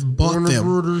have bought them.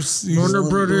 Warner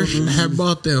Brothers have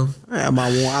bought them.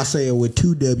 I say it with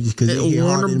two W's because they hear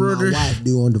harder than my wife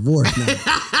do on divorce now.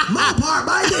 My part,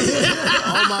 baby.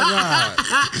 Oh my God.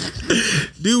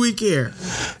 Do we care?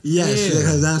 Yes,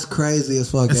 because that's crazy as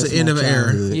fuck. That's the end of an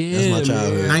era. Yeah, that's my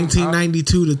childhood.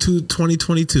 1992 to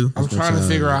 2022. I'm trying to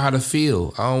figure out how to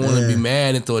feel. I don't want to be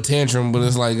mad and throw a tantrum, but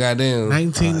it's like, goddamn.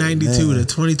 1992 to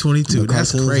 2022.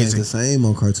 That's crazy. Ain't the same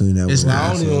on Cartoon Network. It's not.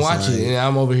 I don't even watch it, and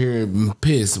I'm over here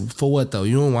pissed. For what though?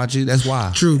 You don't watch it? That's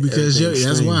why. True, because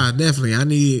that's why. Definitely, I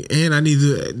need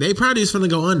to. They probably just finna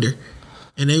go under.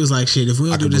 And they was like, shit, if we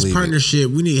don't do this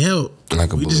partnership, we need help.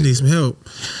 We just need some help.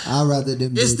 I'd rather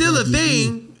them. It's still a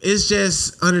thing. It's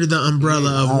just under the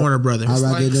umbrella of Warner Brothers. I'd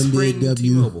rather them did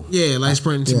W. Yeah, like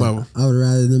Sprint and T-Mobile. I would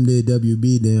rather them did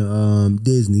WB than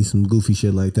Disney, some goofy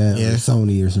shit like that. Yeah. Or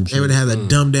Sony or some shit. They would have to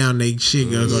dumb down they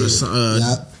shit. Go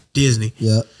to Disney.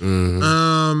 Yep.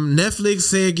 Netflix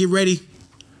said, get ready.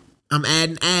 I'm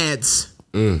adding ads.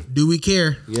 Do we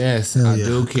care? Yes, I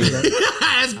do care.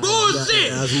 That's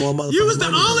bullshit. That's more You was the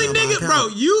only nigga, bro.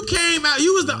 You came out.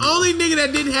 You was the only nigga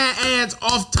that didn't have ads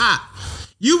off top.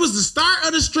 You was the start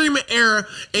of the streaming era,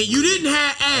 and you didn't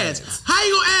have ads. How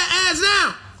you gonna add ads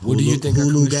now? What do you think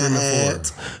Hulu got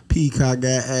ads? Peacock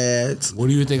got ads. What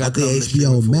do you think? I think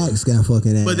HBO Max got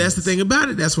fucking ads. But that's the thing about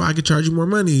it. That's why I could charge you more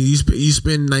money. You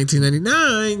spend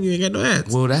 $19.99, you ain't got no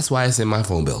ads. Well, that's why it's in my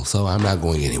phone bill, so I'm not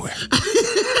going anywhere.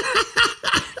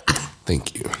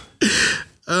 Thank you.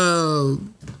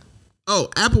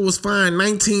 Apple was fined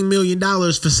 $19 million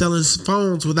for selling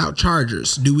phones without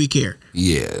chargers. Do we care?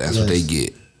 Yeah, that's what they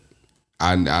get.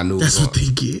 I knew that's what they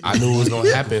get. I knew it was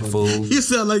gonna happen, fool. You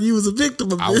sound like you was a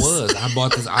victim of this. I was. I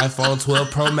bought this iPhone 12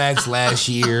 Pro Max last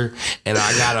year, and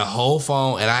I got a whole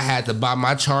phone, and I had to buy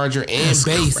my charger and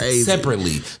base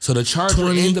separately. So the charger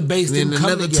and the base didn't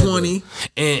come together. 20.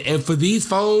 And for these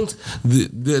phones,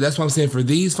 that's what I'm saying. For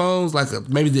these phones, like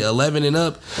maybe the 11 and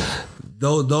up,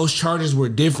 those chargers were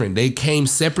different. They came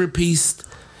separate pieced,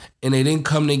 and they didn't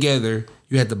come together.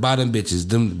 You had to buy them bitches.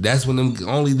 That's when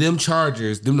only them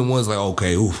chargers, them the ones like,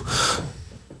 okay, oof.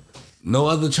 No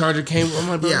other charger came with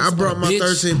my brother. Yeah, I brought my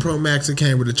 13 Pro Max. It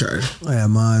came with a charger. Yeah,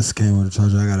 mine came with a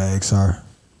charger. I got an XR.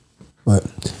 But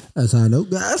that's how I know,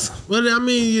 guys. Well, I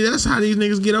mean, that's how these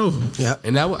niggas get over. Yeah.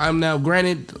 And I'm now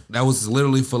granted, that was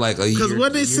literally for like a year. Because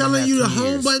what they selling you the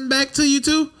home button back to you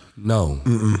too? No.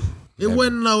 It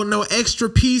wasn't no extra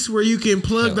piece where you can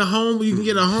plug the home, you can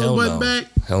get a home button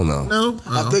back. Hell no. No,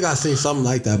 I think I seen something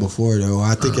like that before though.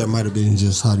 I think that might have been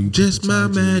just how do you just my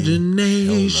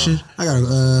imagination. I got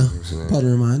a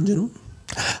pattern in mind, gentlemen.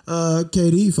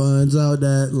 KD finds out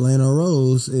that Lana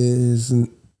Rose is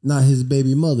not his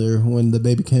baby mother when the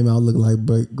baby came out looking like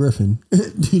Blake Griffin.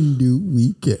 Do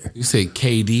we care? You say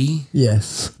KD?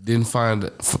 Yes. Didn't find.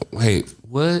 Wait,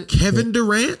 what? Kevin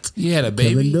Durant? He had a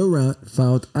baby. Kevin Durant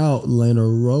found out Lana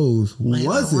Rose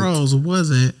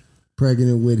wasn't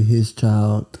pregnant with his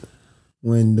child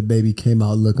when the baby came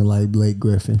out looking like Blake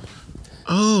Griffin.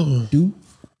 Oh. Do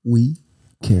we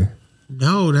care?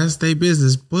 No, that's their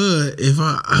business. But if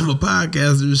I'm a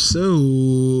podcaster, so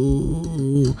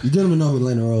You gentlemen know who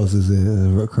Lena Rose is,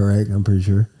 correct? I'm pretty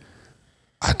sure.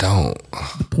 I don't.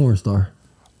 The porn star.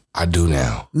 I do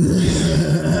now.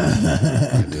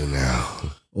 I do now.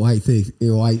 White thick,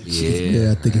 white.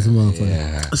 Yeah, I think it's a motherfucker.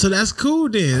 Yeah. So that's cool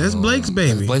then. That's Blake's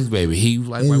baby. That's Blake's baby. He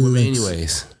like white women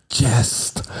anyways.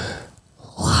 Just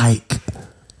like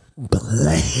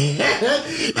Blake.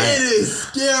 It is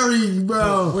scary,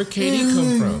 bro. Where KD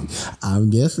come from? I'm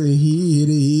guessing he hit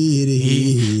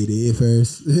it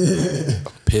first.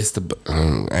 Pissed.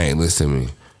 Hey, listen to me.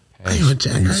 Hey,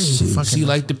 she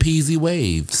like the peasy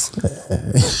waves.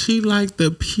 She like the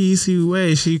PC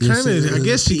way. She kind of, I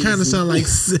guess she kind of sound like,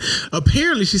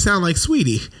 apparently she sound like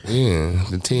Sweetie. Yeah,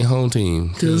 the home team.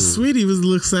 Because Sweetie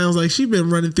sounds like she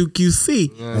been running through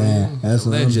QC. That's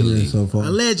allegedly. So far.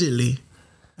 Allegedly.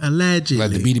 Like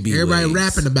the BDB Everybody waves.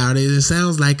 rapping about it. It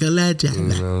sounds like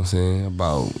allegedly. You know what I'm saying?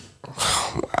 About,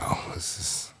 wow.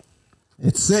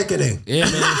 It's sickening. Yeah,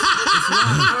 man.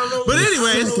 I don't know. But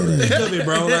anyways. Think of it,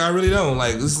 bro. Like, I really don't.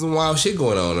 Like, this is some wild shit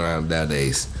going on around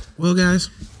nowadays. Well, guys.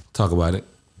 Talk about it.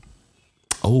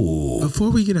 Oh.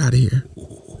 Before we get out of here.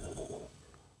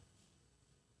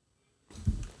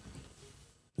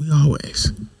 We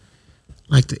always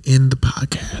like to end the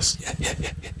podcast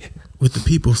with the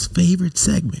people's favorite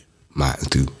segment. Mine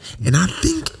too. And I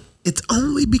think it's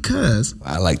only because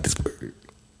I like this word.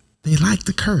 They like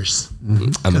to curse.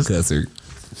 Mm-hmm. I'm a cusser.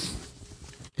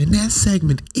 And that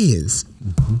segment is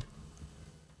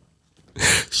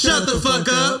Shut the fuck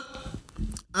up.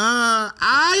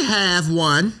 I have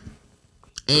one.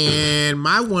 And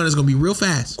my one is gonna be real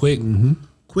fast. Quick.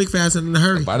 Quick, fast, and in a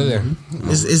hurry. Out of there.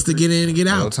 It's to get in and get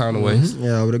out. No time to waste.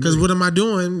 Yeah, because what am I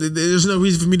doing? There's no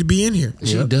reason for me to be in here.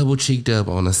 She double cheeked up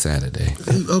on a Saturday.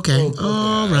 Okay.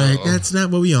 All right. That's not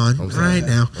what we on right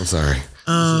now. I'm sorry.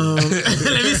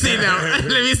 Let me see now. Let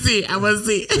me see. I want to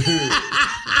see.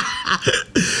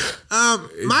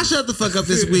 My shut the fuck up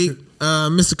this week,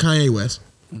 Mr. Kanye West.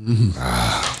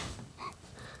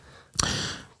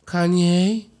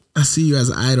 Kanye. I see you as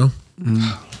an idol.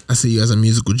 I see you as a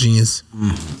musical genius.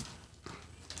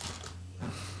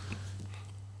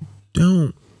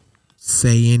 Don't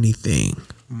say anything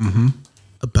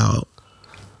about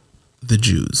the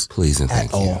Jews. Please and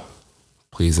thank you.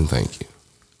 Please and thank you.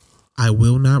 I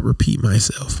will not repeat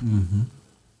myself.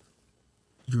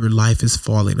 Your life is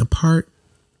falling apart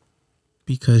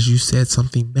because you said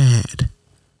something bad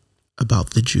about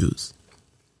the Jews.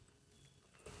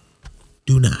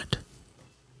 Do not.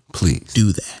 Please.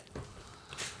 Do that.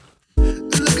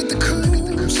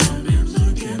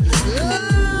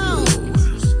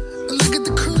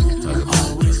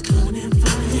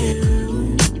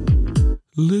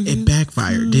 It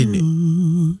backfired, didn't it?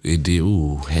 It did.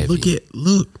 Ooh, heavy.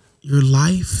 Look, your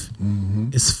life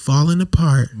is falling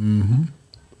apart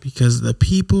because the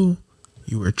people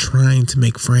you were trying to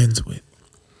make friends with.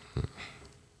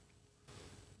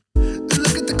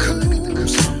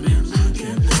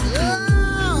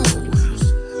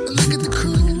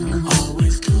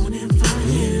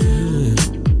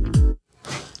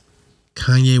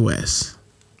 Kanye West.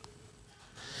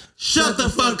 Shut the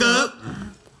fuck up.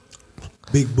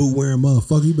 Big boot wearing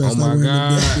motherfucker. You better Oh start my wearing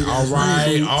God. them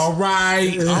All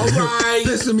right.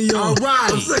 Pissing me off. All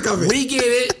right. I'm sick of it. We get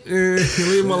it.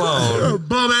 Leave him alone.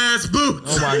 Bum ass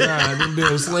boots. Oh my God. Them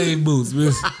damn slave boots,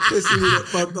 bitch. Pissing me the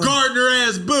fuck off. Gardner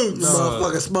ass boots.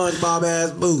 Motherfucking SpongeBob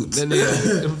ass boots. Then they,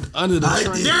 under the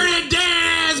train. Dirty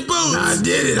Dan ass boots. I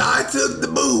did it. I took the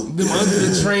boot. Them under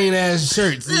the train ass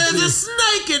shirts. There's a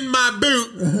snake in my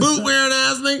boot. Boot wearing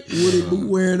ass nigga. Woody boot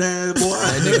wearing ass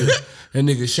boy. That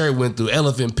nigga shirt went through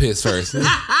elephant piss first. Oh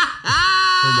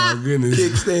my goodness.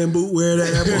 Kickstand boot wearing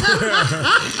ass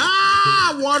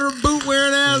boy. Water boot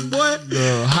wearing ass boy.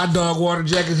 Hot dog water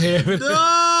jacket hair.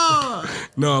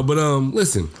 No, but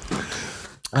listen.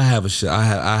 I have a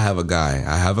guy.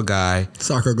 I have a guy.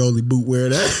 Soccer goalie boot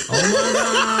wearing ass. Oh my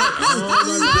God.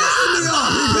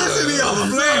 Pissing me off.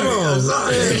 I'm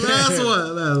sorry. Last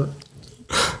one.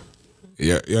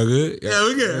 Yeah, y'all good? Yeah,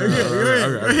 we good.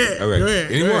 Go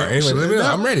ahead. Any more? Anyway, let me know.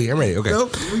 I'm ready. Okay.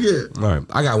 Nope, we good. All right.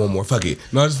 I got one more. Fuck it.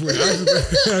 No, So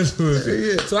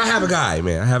I have a guy,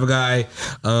 man. I have a guy.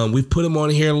 We've put him on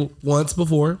here once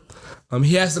before.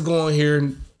 He has to go on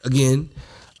here again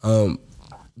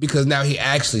because now he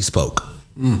actually spoke.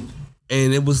 And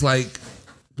it was like,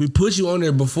 we put you on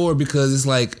there before because it's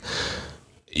like,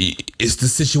 it's the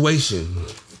situation.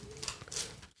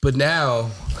 But now,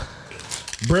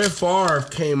 Brett Favre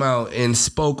came out and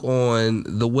spoke on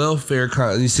the welfare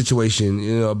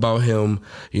situation, about him,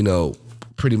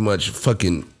 pretty much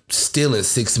fucking stealing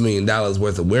 $6 million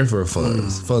worth of welfare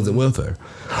funds and welfare.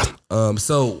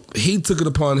 So he took it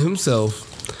upon himself,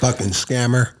 fucking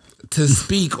scammer, to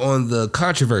speak on the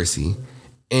controversy,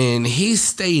 and he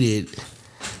stated,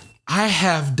 "I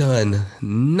have done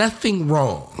nothing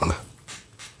wrong,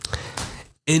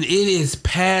 and it is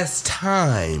past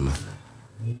time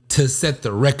to set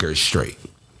the record straight."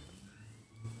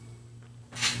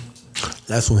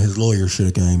 That's when his lawyer should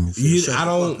have came.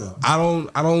 I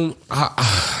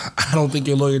don't think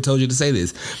your lawyer told you to say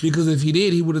this, because if he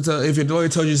did, he would have told. If your lawyer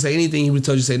told you to say anything, he would have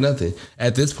told you to say nothing.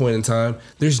 At this point in time,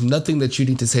 there's nothing that you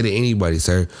need to say to anybody,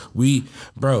 sir.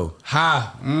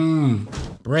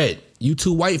 Brett, you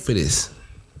too white for this.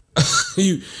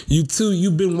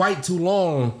 You've been white too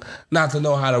long not to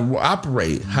know how to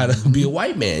operate, how to be a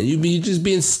white man. You're just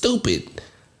being stupid.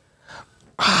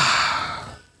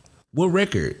 What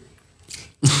record?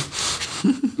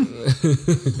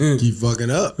 Keep fucking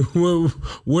up.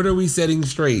 What are we setting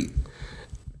straight?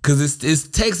 Because it's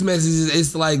text messages.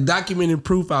 It's like documented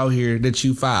proof out here that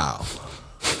you file,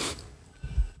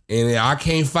 and I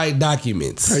can't fight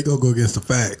documents. How you gonna go against the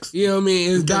facts? You know what I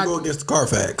mean? You can't go against the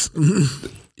Carfax.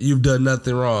 You've done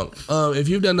nothing wrong. If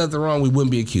you've done nothing wrong, we wouldn't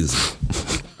be accusing.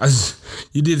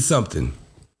 You did something,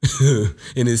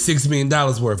 and it's $6 million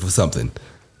worth of something.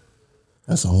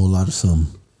 That's a whole lot of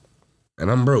something. And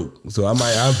I'm broke, so I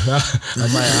might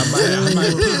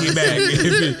piggyback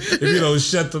if you don't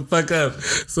shut the fuck up.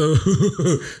 So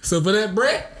for that,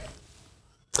 Brett,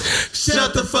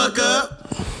 Shut the fuck up.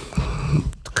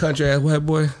 Country ass white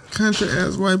boy. Country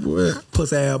ass white boy.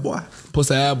 Pussy ass boy.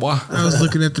 Pussy ass boy. I was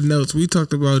looking at the notes. We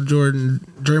talked about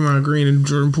Draymond Green and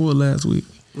Jordan Poole last week.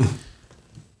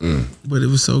 But it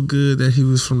was so good that he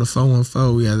was from the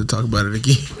 414. We had to talk about it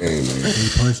again. He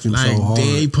punched him so hard.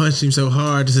 He punched him so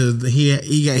hard. So we had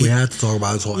to talk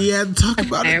about it twice. He had to talk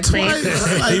about it twice.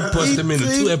 He punched him into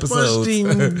 2 episodes.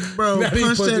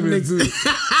 Punched that nigga.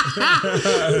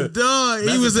 Dog,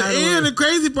 he was and the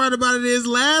crazy part about it is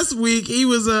last week he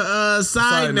was a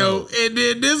side note, and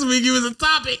then this week he was a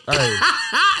topic. Hey.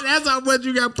 That's how much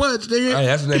you got punched, nigga. Hey,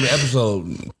 that's the name of the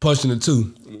episode. Punched in the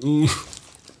 2.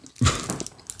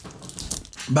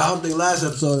 But I don't think last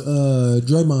episode,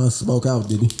 Draymond spoke out,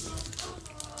 did he?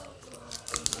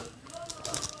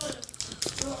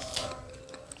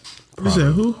 You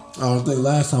said who? I don't think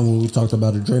last time when we talked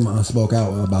about it, Draymond spoke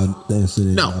out about the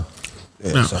incident. No.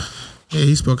 Yeah, Yeah,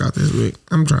 he spoke out this week.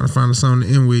 I'm trying to find a song to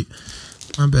end week.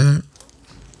 My bad.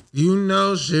 You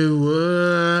know she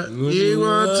would. You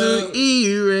want to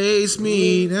erase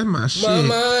me. That's my shit. My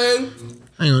mind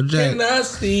I ain't gonna jack. cannot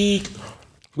speak,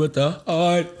 but the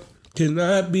heart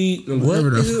cannot beat.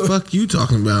 Whatever the fuck you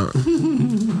talking about?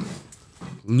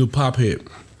 New pop hit.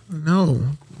 No.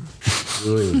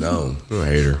 You don't even know. You're a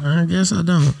hater. I guess I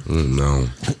don't. No.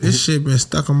 This shit been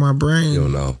stuck on my brain. You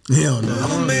don't know. Hell no.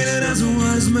 I made it as a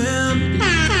wise man.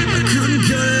 I couldn't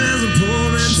cut it as a poor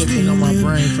man. Shit been on my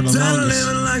brain for the Tired of longest.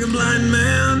 living like a blind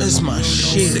man. This my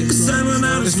shit. This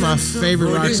is my favorite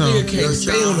Bro, rock this song. nigga can't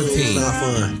stay on the team. Not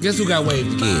fun. Guess who got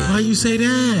waived again? Why you say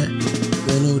that?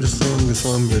 They know the song is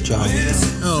from your childhood.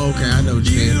 Oh, okay. I know what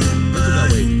you mean. Guess who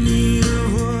got waived again?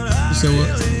 You said what?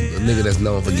 A nigga that's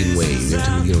known for getting waived. Every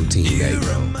time we get on the team, there you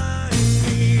go.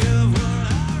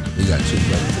 We got you,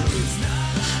 brother.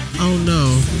 Oh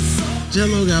no.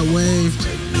 Jello got waved.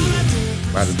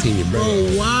 By the team, your brother.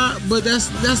 Oh, why? But that's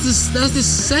the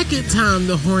second time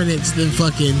the Hornets then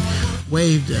fucking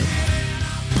waved him.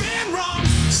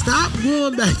 Stop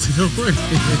going back to the Hornets.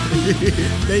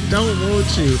 They don't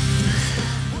want you.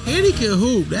 And he can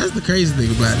hoop. That's the crazy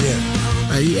thing about it. Yeah.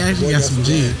 Like, he actually got some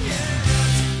G.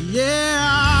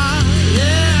 Yeah,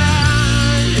 yeah,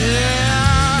 yeah,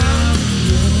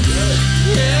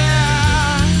 yeah,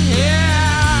 yeah,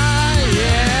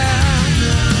 yeah.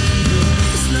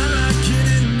 It's not like you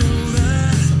didn't know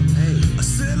that. I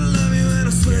said I love you and I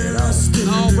swear I still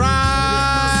do. All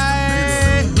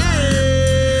right.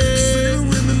 Some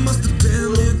women must have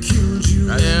damn near killed you.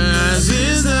 Yes,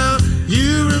 is how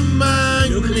you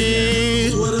remind me.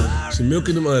 She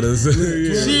milking them udders.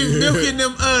 She milking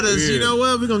them udders. You know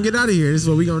what? We're going to get out of here. This is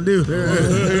what we're going to do. It's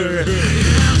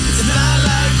not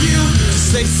like you to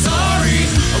say sorry.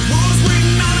 I was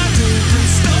waiting on a different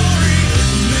story.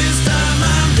 This time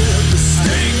I'm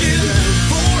mistaken.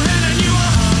 Forehead and your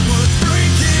heart was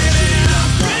breaking. And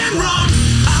I've been wrong.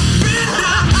 I've been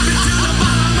down. Been to the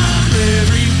bottom of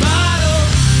every bottle.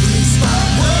 These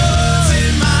five words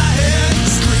in my head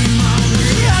scream out, we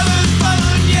having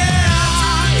fun, yeah.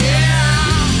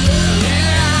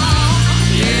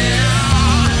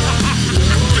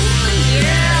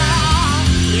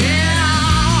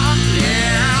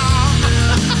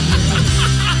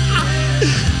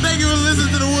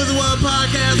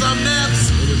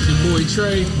 boy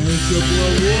Trey. It's your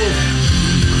boy Wolf.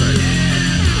 Crazy.